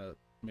 episodes kind of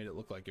made it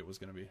look like it was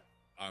going to be.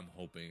 I'm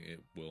hoping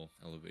it will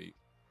elevate.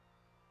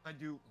 I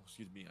do.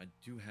 Excuse me. I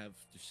do have.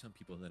 There's some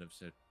people that have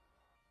said,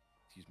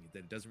 excuse me, that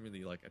it doesn't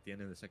really like at the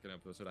end of the second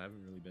episode. I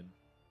haven't really been.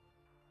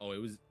 Oh, it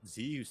was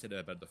Z who said it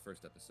about the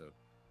first episode,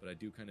 but I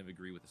do kind of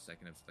agree with the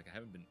second episode. Like,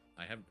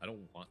 I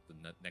don't want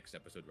the next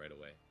episode right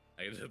away.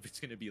 If it's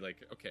gonna be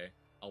like, okay,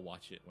 I'll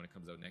watch it when it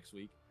comes out next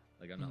week.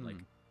 Like, I'm not like,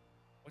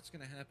 what's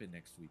gonna happen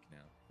next week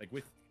now? Like,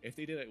 if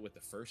they did it with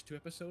the first 2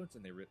 episodes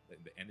and they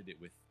ended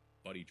it with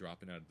Buddy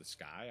dropping out of the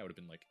sky, I would have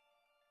been like,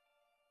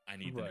 I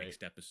need the Right.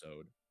 next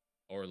episode,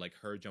 or like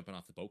her jumping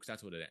off the boat. 'Cause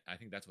that's what I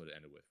think that's what it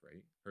ended with,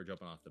 right? Her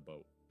jumping off the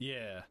boat.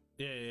 Yeah,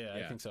 I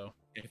Yeah. think so.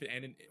 If it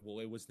ended, well,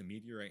 it was the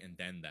meteorite and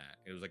then that.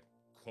 It was like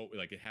quote,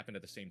 like it happened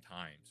at the same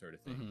time, sort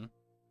of thing. Hmm.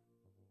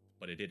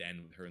 But it did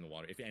end with her in the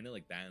water. If it ended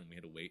like that and we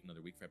had to wait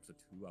another week for episode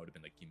 2, I would have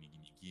been like, gimme,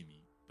 gimme,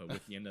 gimme. But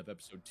with the end of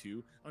episode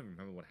 2, I don't even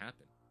remember what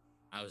happened.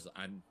 I'm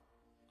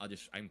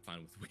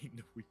fine with waiting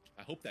a week.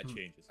 I hope that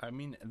changes. I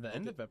mean, the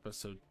end Okay. of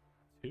episode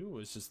 2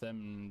 was just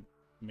them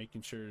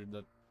making sure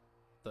that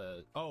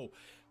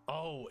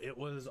it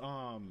was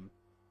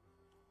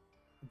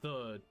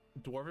the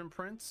Dwarven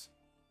Prince,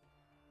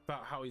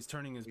 about how he's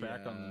turning his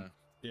back on.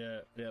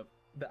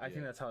 I think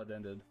Yeah. that's how it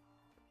ended.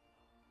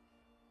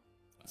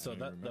 So I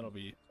don't remember. that'll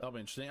be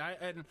interesting.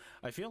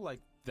 I feel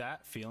like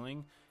that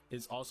feeling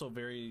is also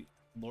very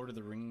Lord of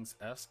the Rings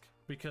esque,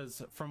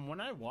 because from when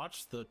I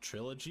watched the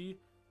trilogy,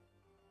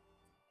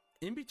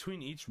 in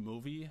between each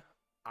movie,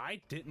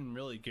 I didn't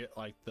really get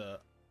like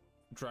the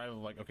drive of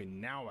like, okay,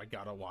 now I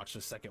gotta watch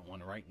the second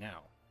one right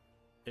now.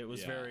 It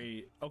was Yeah.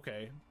 very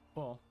okay.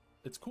 Well,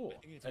 it's cool.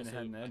 I think it's and it also,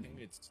 had an I think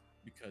ending. it's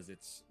because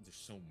there's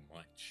so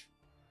much.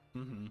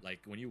 Mm-hmm.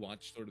 Like when you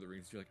watch Lord of the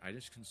Rings, you're like, I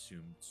just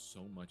consumed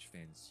so much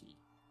fantasy.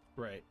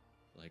 Right.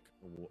 Like,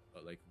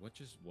 what?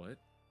 Just what?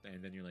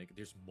 And then you're like,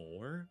 there's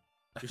more.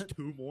 There's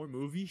 2 more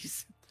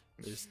movies.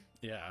 There's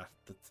yeah.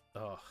 That's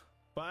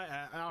But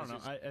I don't know.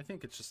 There's I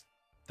think it's just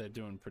they're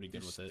doing pretty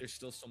good with it. There's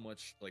still so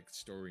much like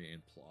story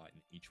and plot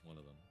in each one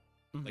of them.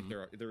 Mhm.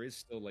 Like there is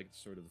still like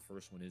sort of the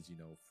first one is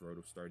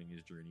Frodo starting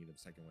his journey. The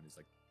second one is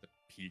like the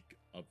peak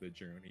of the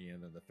journey,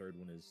 and then the third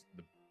one is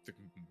the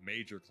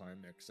major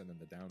climax, and then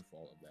the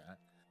downfall of that.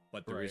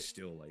 But there is Right.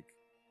 still like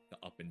the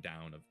up and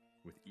down of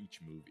with each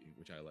movie,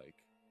 which I like.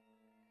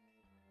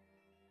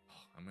 Oh,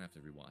 I'm gonna have to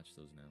rewatch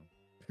those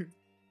now.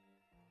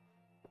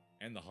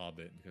 And The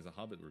Hobbit, because The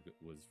Hobbit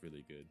was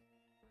really good,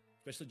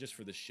 especially just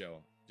for the show,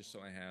 just so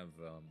I have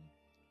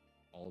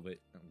all of it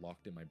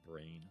locked in my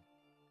brain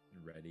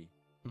and ready.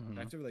 Mhm.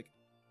 I have to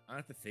I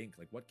have to think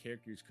like what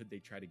characters could they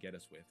try to get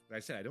us with. Like I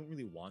said, I don't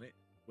really want it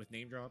with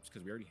name drops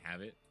because we already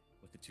have it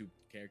with the 2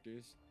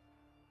 characters.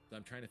 So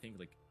I'm trying to think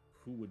like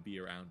who would be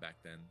around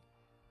back then,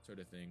 sort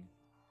of thing.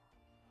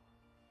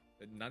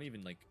 But not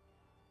even like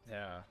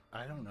Yeah.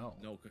 I don't know.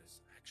 no,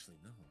 because actually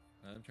no.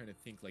 I'm trying to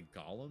think like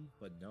Gollum,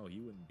 but no, he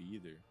wouldn't be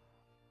either.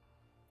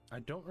 I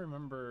don't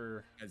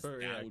remember. As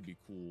that would be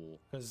cool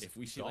because if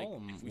we see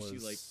Gollum like if we see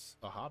like was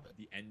a Hobbit.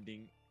 the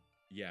ending.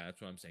 Yeah,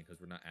 that's what I'm saying, because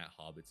we're not at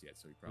Hobbits yet,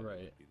 so we probably Right.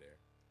 won't be there.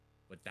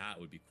 But that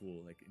would be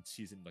cool. Like in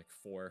season like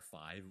 4 or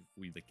 5,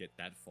 we like get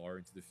that far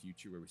into the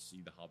future where we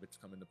see the Hobbits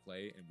come into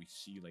play, and we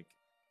see like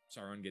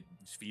Sauron get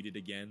defeated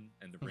again,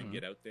 and the ring Mhm.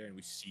 get out there, and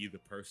we see the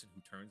person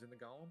who turns into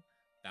Gollum.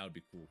 That would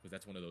be cool, because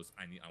that's one of those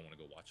I want to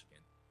go watch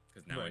again,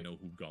 because now I Right. know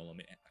who Gollum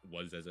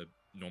was as a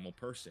normal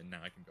person.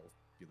 Now I can go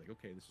be like,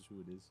 okay, this is who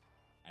it is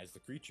as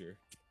the creature.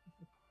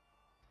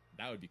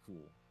 That would be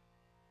cool.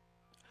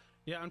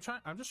 Yeah,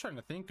 I'm just trying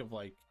to think of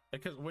like,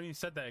 because when you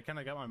said that, it kind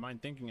of got my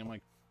mind thinking. I'm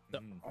like, the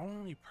Mhm.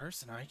 only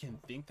person I can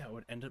think that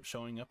would end up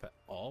showing up at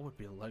all would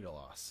be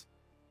Legolas.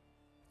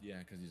 Yeah,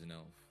 because he's an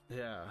elf,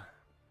 Yeah.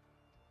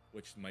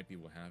 which might be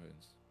what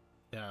happens.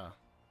 Yeah.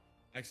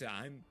 Actually,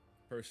 I'm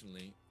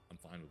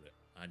fine with it.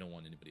 I don't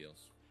want anybody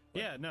else.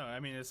 But Yeah. No, I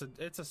mean it's a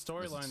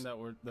storyline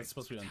that's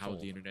supposed to be it's untold.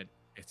 how the internet.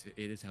 It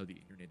is how the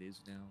internet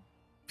is now.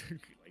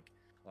 Like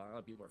a lot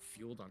of people are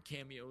fueled on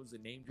cameos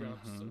and name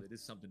drops, so Mhm. it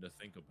is something to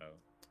think about.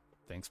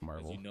 Thanks, 'Cause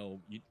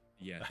Marvel.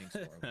 yeah, thanks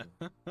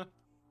Marvel.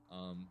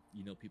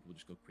 People will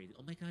just go crazy.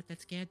 Oh my god,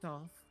 that's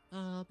Gandalf.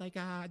 Oh my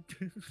god.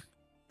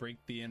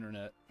 Break the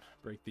internet.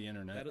 Break the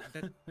internet.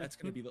 That's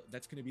gonna be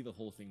the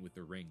whole thing with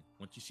the ring.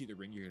 Once you see the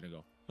ring, you're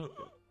gonna go,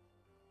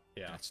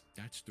 Yeah.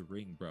 that's the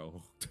ring,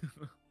 bro.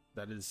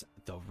 That is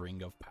the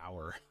ring of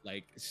power.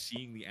 Like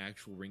seeing the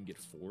actual ring get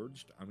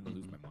forged, I'm gonna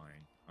lose my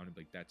mind. I'm gonna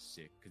be like, that's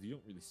sick, because you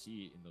don't really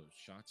see it in those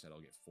shots that all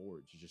get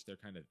forged. It's just they're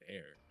kind of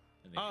there,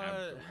 and they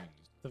have the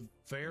rings. The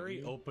very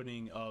Really?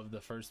 opening of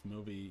the first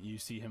movie, you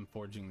see him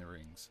forging the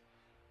rings.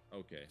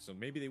 Okay, so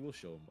maybe they will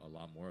show a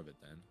lot more of it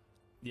then.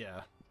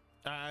 Yeah.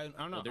 I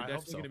don't know. Well, they're I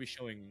hope definitely so. gonna be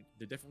showing.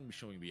 They're definitely gonna be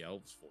showing the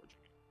elves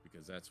forging it,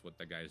 because that's what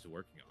the guys are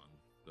working on.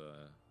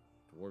 The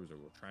dwarves are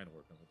trying to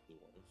work on with the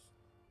dwarves.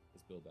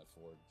 Let's build that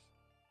forge.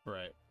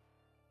 Right.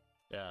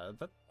 Yeah,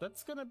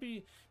 that's gonna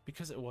be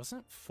because it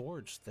wasn't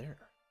forged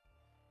there.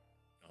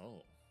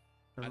 Oh,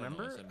 I don't know,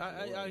 Remember? some lore,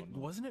 I don't know.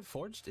 Wasn't it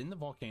forged in the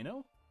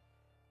volcano?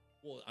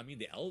 well, I mean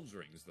the elves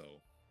rings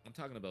though. I'm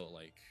talking about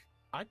like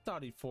I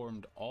thought he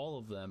formed all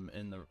of them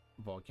in the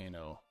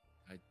volcano.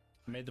 I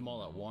Made them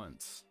all at know.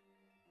 once.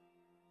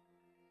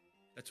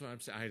 that's what I'm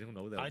saying. I don't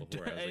know that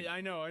before. I was like,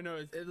 I know.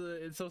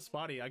 It's so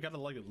spotty. I gotta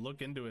like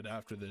look into it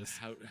after this.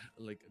 how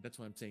like that's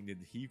what I'm saying.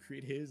 Did he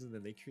create his and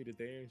then they created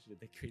theirs? Did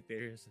they create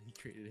theirs and he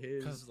created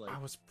his? Because Like I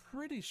was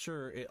pretty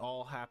sure it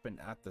all happened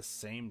at the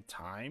same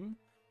time,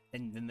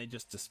 and then they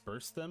just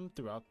dispersed them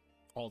throughout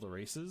all the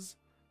races.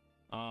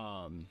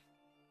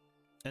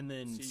 And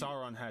then See-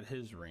 Sauron had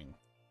his ring.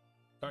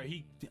 Or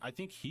I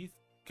think he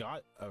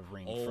got a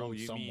ring Oh, from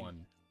you someone.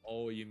 mean-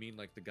 oh, you mean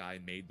like the guy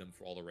made them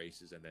for all the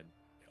races and then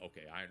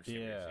okay, I understand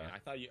what you're Yeah. saying. I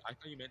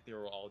thought you meant they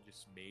were all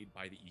just made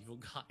by the evil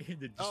guy and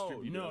the Oh,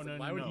 distributor. no, I was like, no,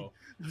 why would no.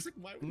 I was like,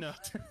 why would No.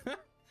 he?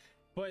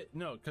 But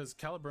no, because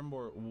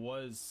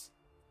Celebrimbor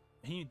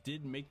he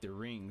did make the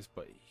rings,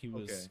 but he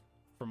was, Okay.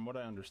 from what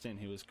I understand,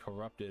 he was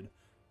corrupted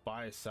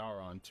by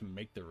Sauron to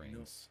make the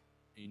rings.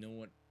 You know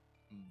what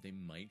they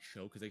might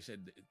show, because they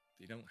said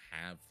they don't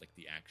have like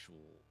the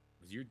actual,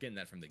 because you're getting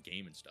that from the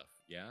game and stuff,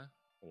 yeah?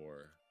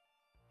 Or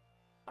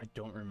I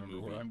don't remember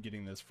where Movie. I'm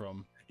getting this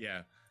from.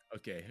 yeah,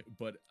 okay,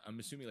 but I'm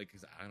assuming like,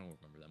 because I don't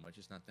remember that much,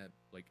 it's not that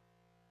like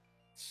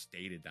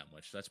stated that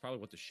much. So that's probably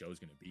what the show's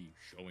gonna be,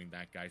 showing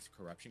that guy's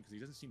corruption, because he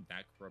doesn't seem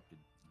that corrupted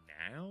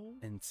now.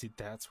 And see,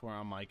 that's where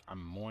I'm like,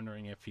 I'm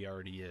wondering if he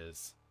already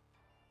is.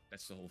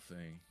 That's the whole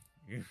thing.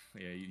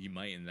 Yeah, you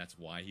might, and that's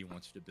why he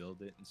wants you to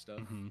build it and stuff.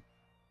 Hmm.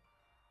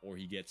 Or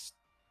he gets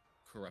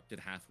corrupted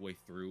halfway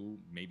through.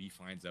 Maybe he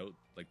finds out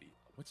like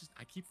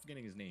I keep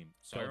forgetting his name.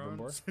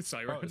 Celebrimbor?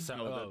 Sauron.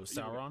 Oh, No,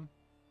 Sauron?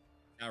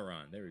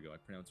 Sauron. There we go. I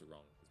pronounce it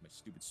wrong. It's my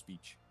stupid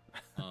speech.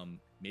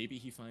 Maybe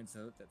he finds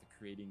out that they're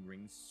creating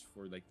rings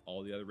for like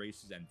all the other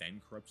races and then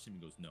corrupts him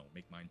and goes, no,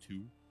 make mine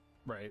too,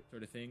 Right.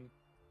 sort of thing.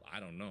 I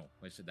don't know.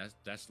 Like I said,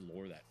 that's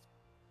lore that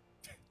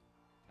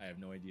I have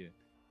no idea.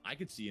 I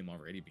could see him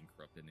already being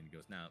corrupted, and he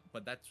goes, nah,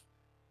 but that's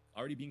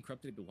already being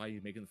corrupted, but why are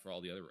you making it for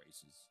all the other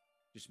races?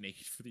 Just make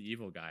it for the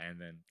evil guy,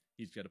 and then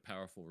he's got a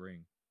powerful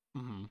ring.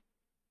 Mm-hmm.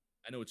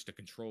 I know it's to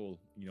control,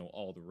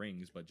 all the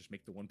rings, but just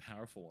make the one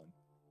powerful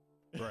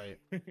one. Right.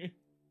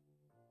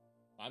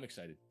 I'm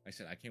excited. I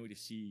said I can't wait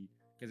to see,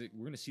 because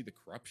we're gonna see the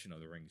corruption of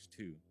the rings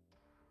too,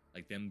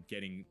 like them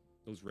getting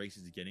those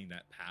races, getting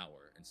that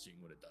power, and seeing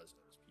what it does to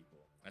those people.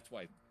 That's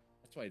why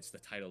it's the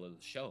title of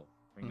the show,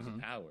 Rings of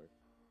Power.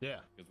 Yeah,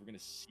 because we're gonna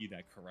see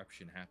that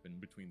corruption happen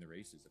between the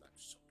races, and I'm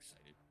so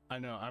excited. I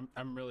know.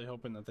 I'm really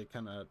hoping that they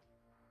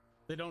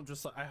don't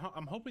just.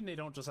 I'm hoping they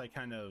don't just like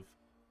kind of.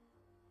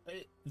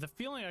 The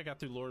feeling I got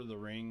through Lord of the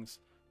Rings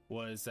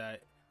was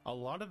that a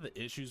lot of the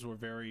issues were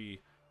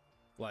very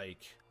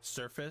like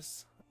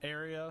surface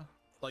area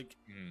like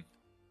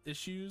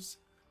issues,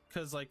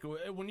 because like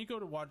when you go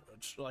to watch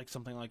like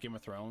something like Game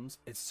of Thrones,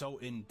 it's so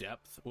in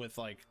depth with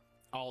like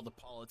all the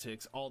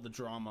politics, all the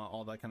drama,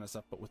 all that kind of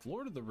stuff. But with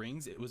Lord of the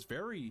Rings, it was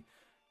very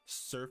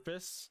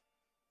surface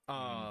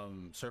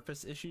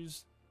surface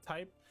issues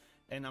type,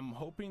 and I'm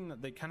hoping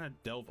that they kind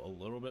of delve a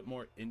little bit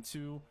more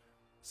into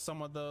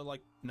some of the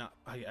like, not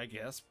I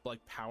guess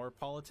like power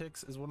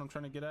politics is what I'm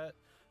trying to get at,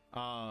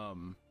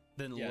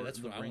 than Lord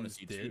of the Rings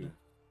did. Too.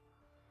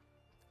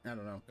 I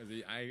don't know,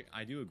 because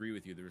I do agree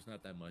with you. There's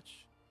not that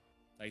much,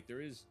 like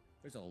there's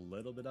a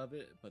little bit of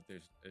it, but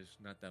there's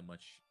not that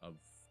much of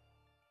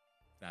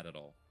that at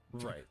all.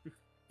 Right.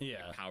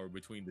 Yeah. Like power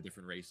between the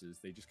different races,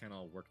 they just kind of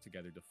all work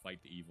together to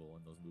fight the evil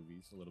in those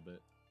movies a little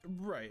bit.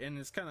 Right, and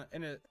it's kind of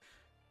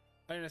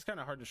it's kind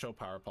of hard to show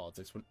power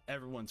politics when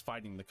everyone's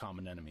fighting the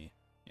common enemy,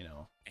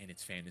 And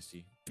it's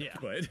fantasy. Yeah.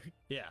 But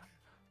yeah.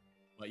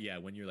 But yeah,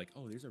 when you're like,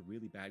 oh, there's a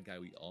really bad guy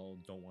we all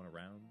don't want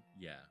around.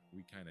 Yeah,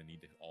 we kind of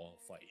need to all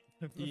fight.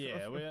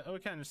 Yeah, we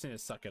kind of just need to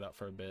suck it up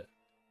for a bit.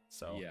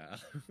 So yeah.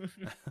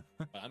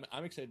 But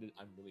I'm excited.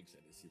 I'm really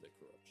excited to see that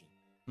corruption.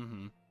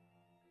 Mm-hmm.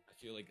 I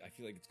feel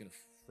like it's gonna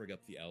frig up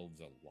the elves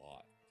a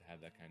lot to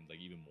have that kind of like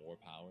even more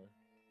power.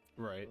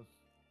 Right.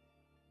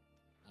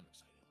 I'm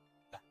excited.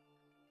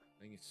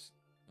 I think it's.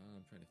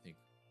 I'm trying to think.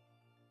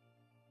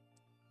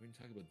 We didn't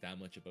talk about that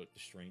much about the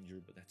stranger,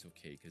 but that's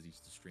okay because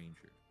he's the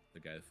stranger, the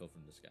guy that fell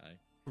from the sky.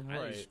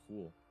 Right. He's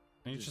cool.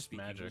 And he's just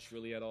magic. English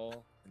really at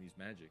all, and he's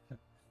magic.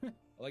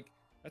 Like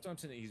that's what I'm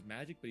saying. He's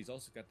magic, but he's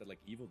also got that like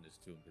evilness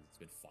to him because it's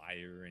been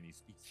fire, and he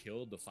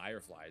killed the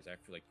fireflies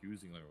after like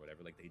using them or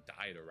whatever. Like they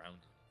died around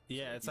him.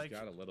 Yeah, so, it's he's like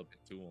got a little bit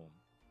to him.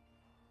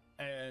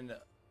 And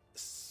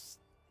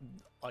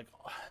like,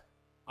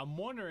 I'm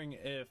wondering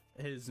if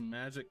his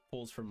magic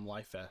pulls from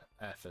life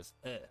essence.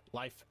 Ooh,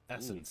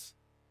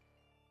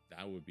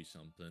 that would be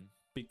something.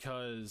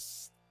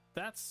 Because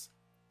that's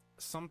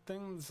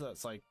something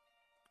that's like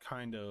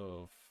kind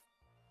of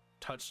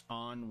touched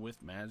on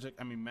with magic.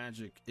 I mean,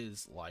 magic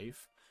is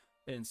life,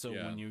 and so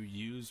when you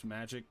use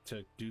magic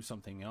to do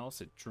something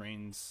else, it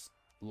drains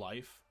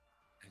life.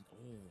 And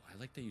I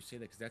like that you say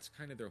that because that's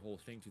kind of their whole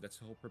thing too. That's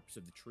the whole purpose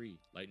of the tree,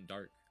 light and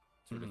dark,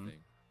 sort of thing.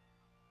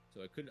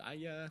 So I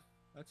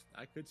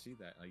could see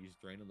that. Like he's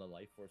draining the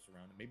life force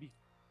around it. Maybe,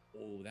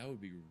 that would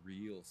be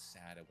real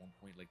sad at one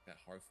point. Like that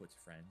Harfoot's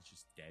friend's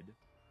just dead,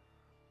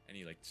 and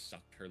he like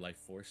sucked her life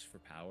force for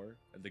power,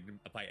 like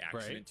by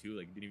accident too.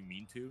 Like didn't even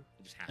mean to.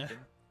 It just happened.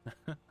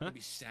 It'd be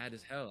sad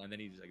as hell. And then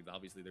he's like,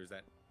 obviously there's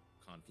that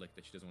conflict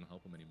that she doesn't want to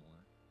help him anymore.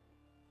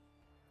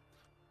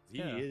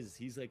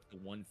 He's like the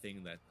one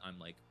thing that I'm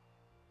like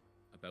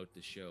about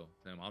the show.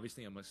 And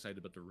I'm excited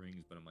about the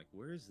rings, but I'm like,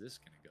 where is this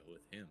gonna go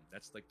with him?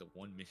 That's like the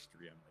one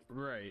mystery I'm like,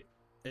 right.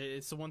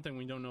 It's the one thing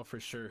we don't know for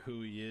sure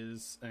who he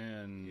is,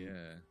 and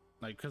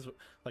like because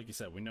like you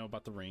said, we know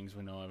about the rings,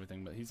 we know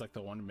everything, but he's like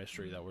the one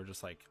mystery that we're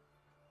just like,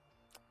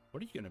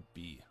 what are you gonna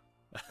be?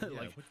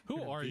 Like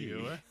who are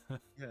you?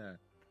 Yeah,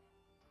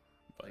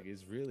 but like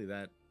it's really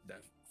that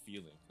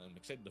feeling. I'm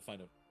excited to find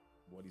out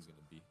what he's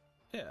gonna be.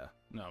 Yeah,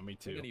 no, me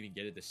too. They don't even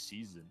get it this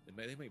season.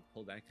 They might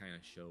pull that kind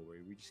of show where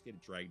we just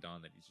get dragged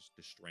on that he's just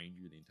the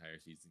stranger the entire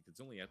season. It's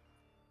only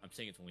I'm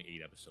saying it's only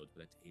 8 episodes,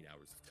 but that's 8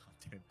 hours of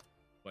content.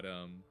 But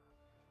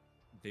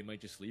they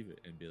might just leave it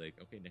and be like,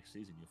 okay, next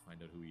season you'll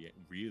find out who he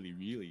really,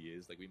 really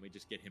is. Like we might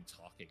just get him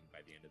talking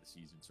by the end of the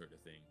season, sort of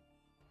thing.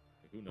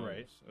 Like who knows?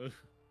 Right.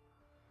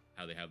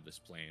 How they have this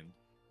planned.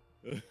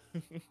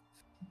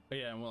 But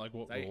yeah, and like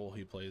what role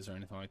he plays or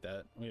anything like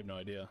that, we have no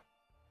idea.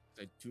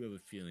 I do have a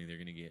feeling they're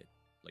gonna get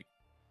like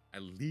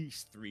at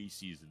least 3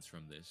 seasons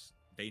from this.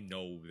 They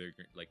know they're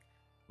like,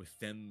 with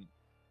them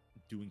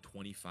doing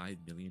 25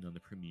 million on the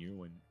premiere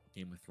when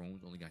Game of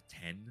Thrones only got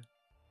 10.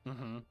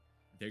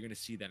 They're gonna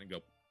see that and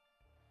go,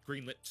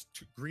 green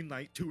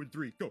light 2 and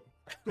 3, go.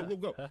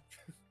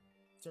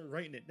 Start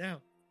writing it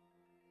now.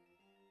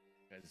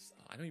 Because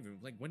I don't even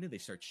like, when did they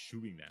start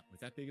shooting that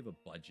with that big of a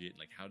budget?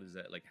 Like how does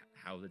that, like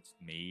how that's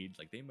made?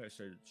 Like they might have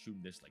started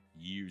shooting this like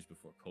years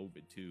before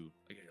COVID too.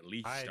 Like at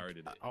least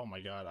started it. Oh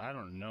my god, I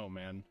don't know,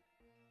 man.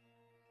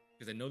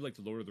 because I know like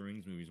the Lord of the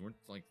Rings movies weren't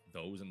like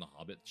those and the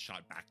Hobbit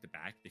shot back to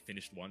back. They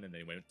finished one and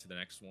they went to the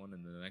next one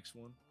and then the next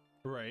one.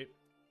 Right.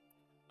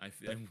 I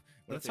feel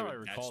That's how I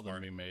recall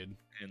them being made.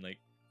 And like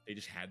they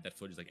just had that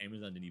footage. Like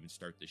Amazon didn't even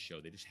start this show;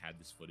 they just had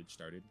this footage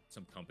started.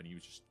 Some company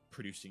was just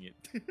producing it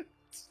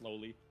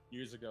slowly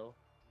years ago.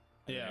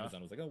 And Yeah.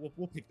 Amazon was like, "Oh,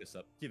 we'll pick this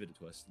up, give it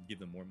to us, and give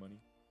them more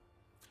money."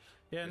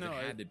 Yeah, no,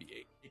 it had to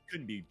be. It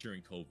couldn't be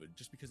during COVID,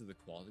 just because of the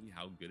quality,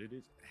 how good it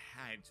is. It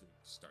had to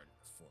have started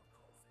before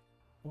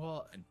COVID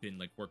well, and been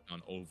like worked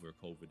on over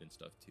COVID and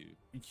stuff too.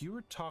 you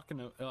were talking,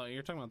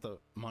 you're talking about the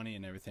money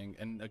and everything,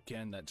 and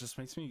again, that just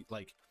makes me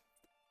like,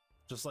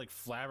 just like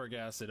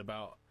flabbergasted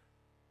about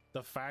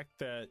the fact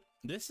that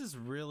this is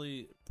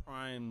really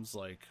Prime's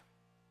like,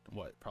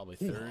 what, probably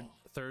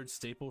third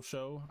staple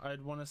show,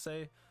 I'd want to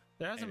say.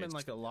 There hasn't been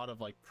like a lot of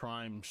like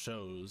Prime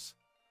shows,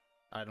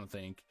 I don't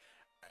think,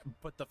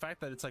 but the fact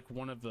that it's like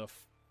one of the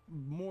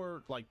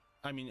more like,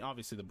 I mean,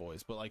 obviously The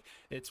Boys, but like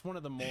it's one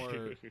of the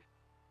more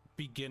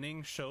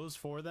beginning shows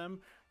for them,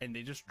 and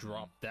they just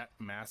dropped that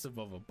massive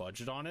of a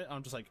budget on it.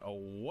 I'm just like, oh,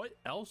 what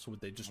else would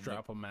they just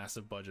drop a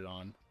massive budget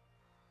on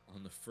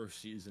the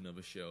first season of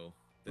a show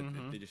that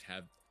they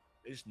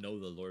just know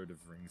the Lord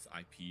of the Rings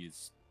IP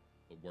is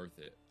worth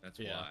it. That's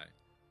why.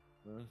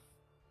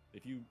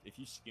 If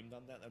you skimmed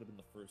on that, that would have been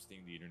the first thing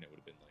the internet would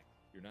have been like.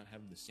 You're not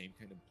having the same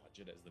kind of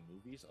budget as the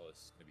movies. Oh,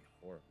 this is gonna be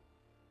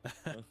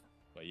horrible.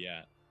 But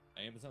yeah,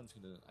 Amazon's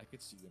gonna. I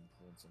could see them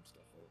pulling some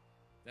stuff out.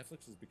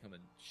 Netflix is becoming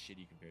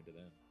shitty compared to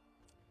them.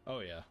 Oh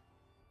yeah,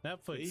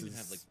 Netflix They even is...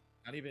 have like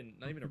not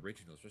even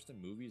originals, just the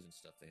movies and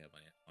stuff they have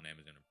on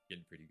Amazon are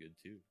getting pretty good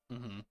too.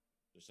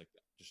 Just like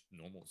just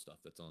normal stuff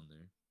that's on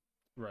there.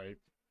 Right.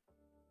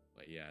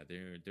 But yeah,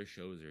 their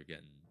shows are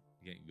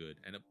getting good,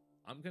 and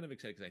I'm kind of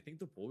excited because I think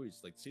The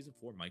Boys, like season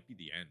 4, might be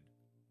the end.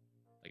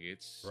 Like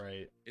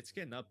it's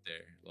getting up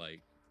there.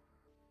 Like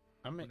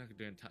we're not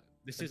doing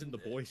this isn't The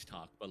Boys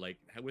talk, but like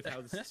with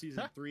how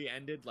season 3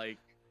 ended, like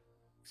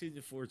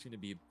season 4 is going to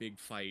be a big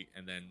fight,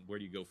 and then where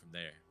do you go from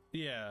there?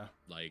 Yeah.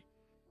 Like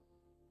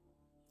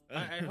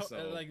I hope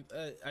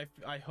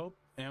I hope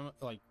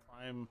like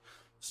Prime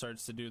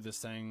starts to do this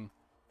thing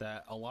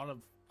that a lot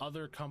of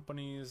other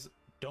companies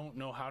don't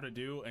know how to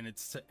do, and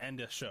it's to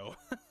end a show.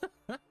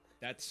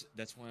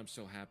 That's why I'm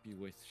so happy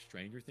with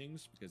Stranger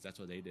Things, because that's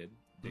what they did.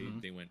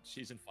 They went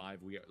season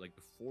 5. We are like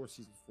before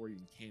season 4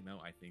 even came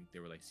out. I think they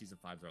were like season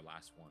 5 is our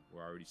last one.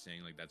 We're already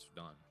saying like that's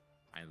done.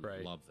 I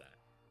love that,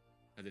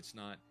 because it's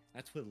not.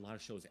 That's what a lot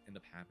of shows end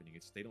up happening.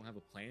 It's they don't have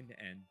a plan to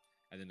end,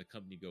 and then the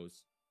company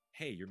goes,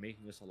 "Hey, you're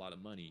making us a lot of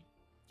money.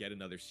 Get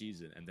another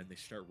season," and then they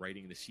start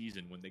writing the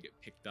season when they get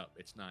picked up.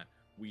 It's not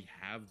we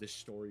have this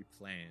story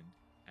planned,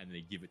 and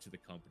they give it to the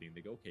company, and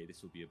they go, "Okay,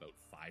 this will be about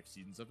 5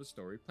 seasons of a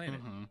story. Plan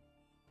it."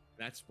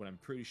 That's what I'm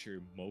pretty sure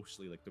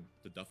mostly like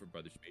the Duffer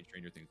Brothers made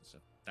Stranger Things and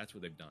stuff. That's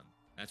what they've done.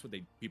 That's what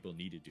people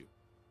need to do.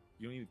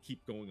 You don't need to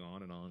keep going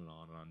on and on and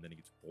on and on. Then it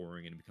gets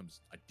boring and it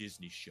becomes a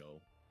Disney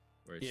show,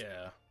 where it's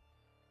a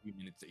few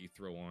minutes that you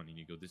throw on and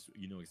you go, "This,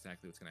 you know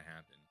exactly what's going to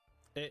happen."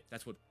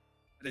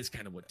 That is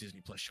kind of what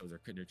Disney Plus shows are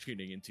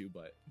tuning into.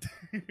 But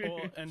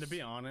well, and to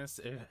be honest,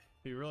 if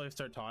you really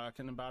start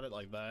talking about it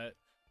like that,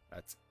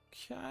 that's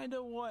kind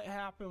of what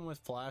happened with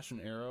Flash and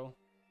Arrow,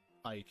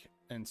 like,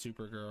 and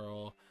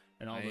Supergirl.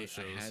 And all those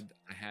shows.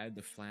 I had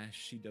the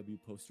Flash CW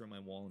poster on my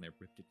wall, and I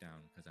ripped it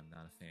down because I'm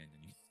not a fan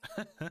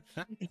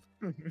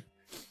anymore.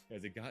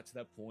 As it got to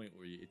that point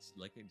where it's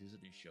like a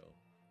Disney show,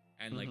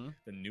 and like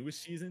the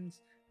newest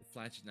seasons, the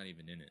Flash is not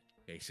even in it.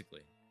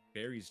 Basically,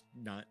 Barry's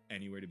not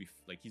anywhere to be.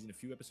 Like he's in a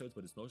few episodes,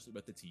 but it's mostly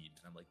about the team.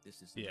 And I'm like,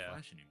 this isn't the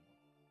Flash anymore.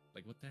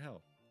 Like what the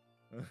hell?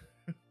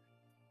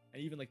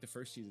 And even like the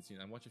first season,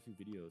 I watched a few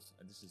videos,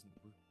 and this isn't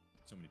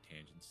so many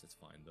tangents. That's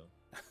fine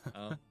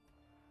though.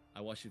 I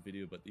watched a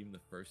video, but even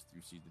the first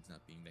 3 seasons not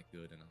being that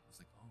good, and I was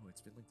like, "Oh,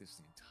 it's been like this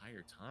the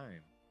entire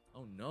time."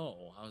 Oh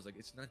no! I was like,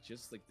 "It's not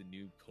just like the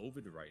new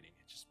COVID writing;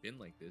 it's just been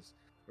like this."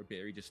 Where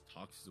Barry just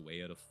talks his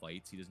way out of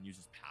fights. He doesn't use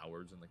his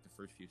powers, and like the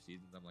first few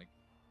seasons, I'm like,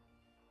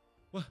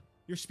 "Well,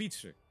 you're a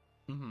speedster.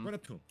 Run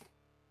up to him.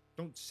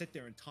 Don't sit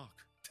there and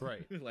talk."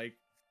 Right? Like,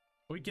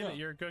 we get it.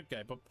 You're a good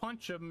guy, but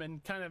punch him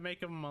and kind of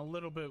make him a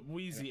little bit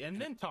wheezy, and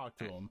then talk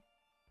to him.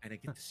 And I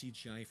get the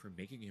CGI for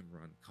making him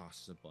run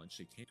costs a bunch.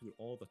 So he can't do it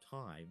all the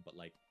time, but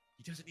like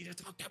he doesn't need to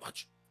talk that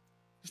much.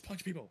 Just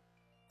punch people.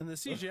 And the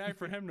CGI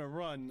for him to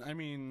run, I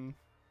mean,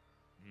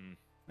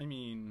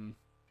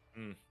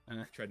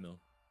 treadmill.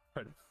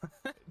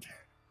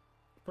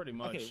 Pretty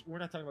much. Okay, we're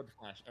not talking about the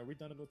Flash. Are we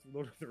done about the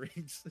Lord of the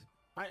Rings?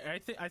 I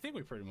think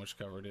we pretty much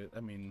covered it.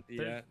 I mean,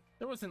 yeah,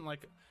 there wasn't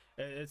like,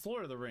 it's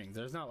Lord of the Rings.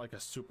 There's not like a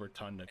super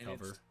ton to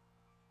cover.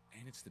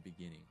 And it's the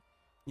beginning.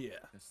 Yeah,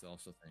 that's the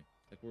also thing.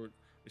 Like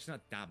it's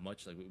not that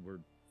much. Like we're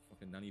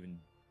fucking not even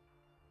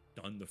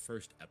done the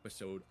first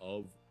episode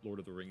of Lord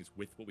of the Rings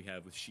with what we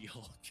have with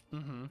She-Hulk.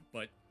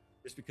 But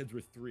just because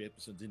we're 3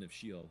 episodes in of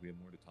She-Hulk, we have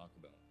more to talk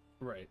about.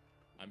 Right.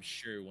 I'm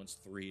sure once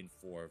 3 and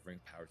 4 of Ring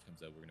of Powers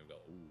comes out, we're gonna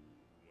go, "Ooh,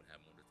 we're gonna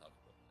have more to talk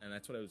about." And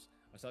that's what I was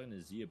talking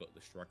to Z about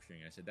the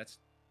structuring. I said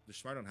they're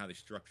smart on how they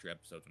structure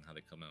episodes and how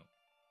they come out.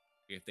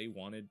 If they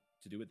wanted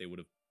to do it, they would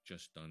have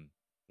just done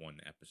one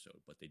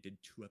episode, but they did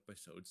 2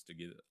 episodes to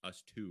give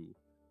us 2,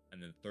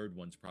 and then the third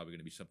one's probably going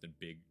to be something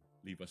big,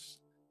 leave us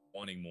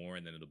wanting more,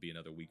 and then it'll be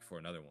another week for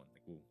another one.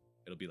 Like, ooh,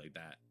 it'll be like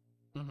that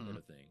sort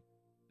of thing.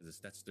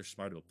 They're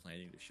smart about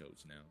planning their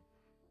shows now.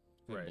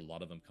 Right. A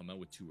lot of them come out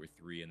with 2 or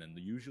 3, and then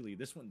usually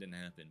this one didn't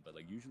happen, but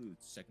like usually the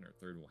second or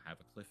third will have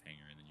a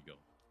cliffhanger, and then you go,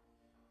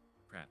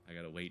 crap, I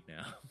gotta wait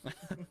now.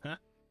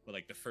 But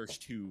like the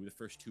first two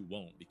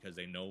won't, because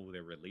they know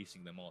they're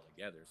releasing them all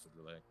together, so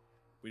they're like,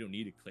 we don't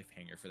need a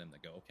cliffhanger for them to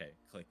go, okay,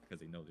 click, because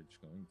they know they're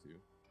just going to.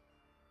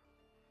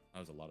 That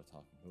was a lot of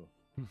talking.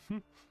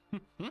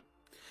 Oh.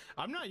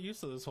 I'm not used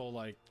to this whole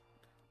like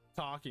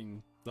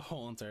talking the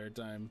whole entire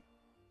time.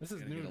 This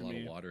is new Get to a lot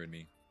me. of water in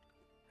me.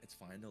 It's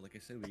fine though. Like I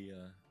said,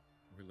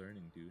 we're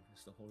learning, dude.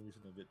 It's the whole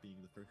reason of it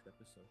being the first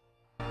episode.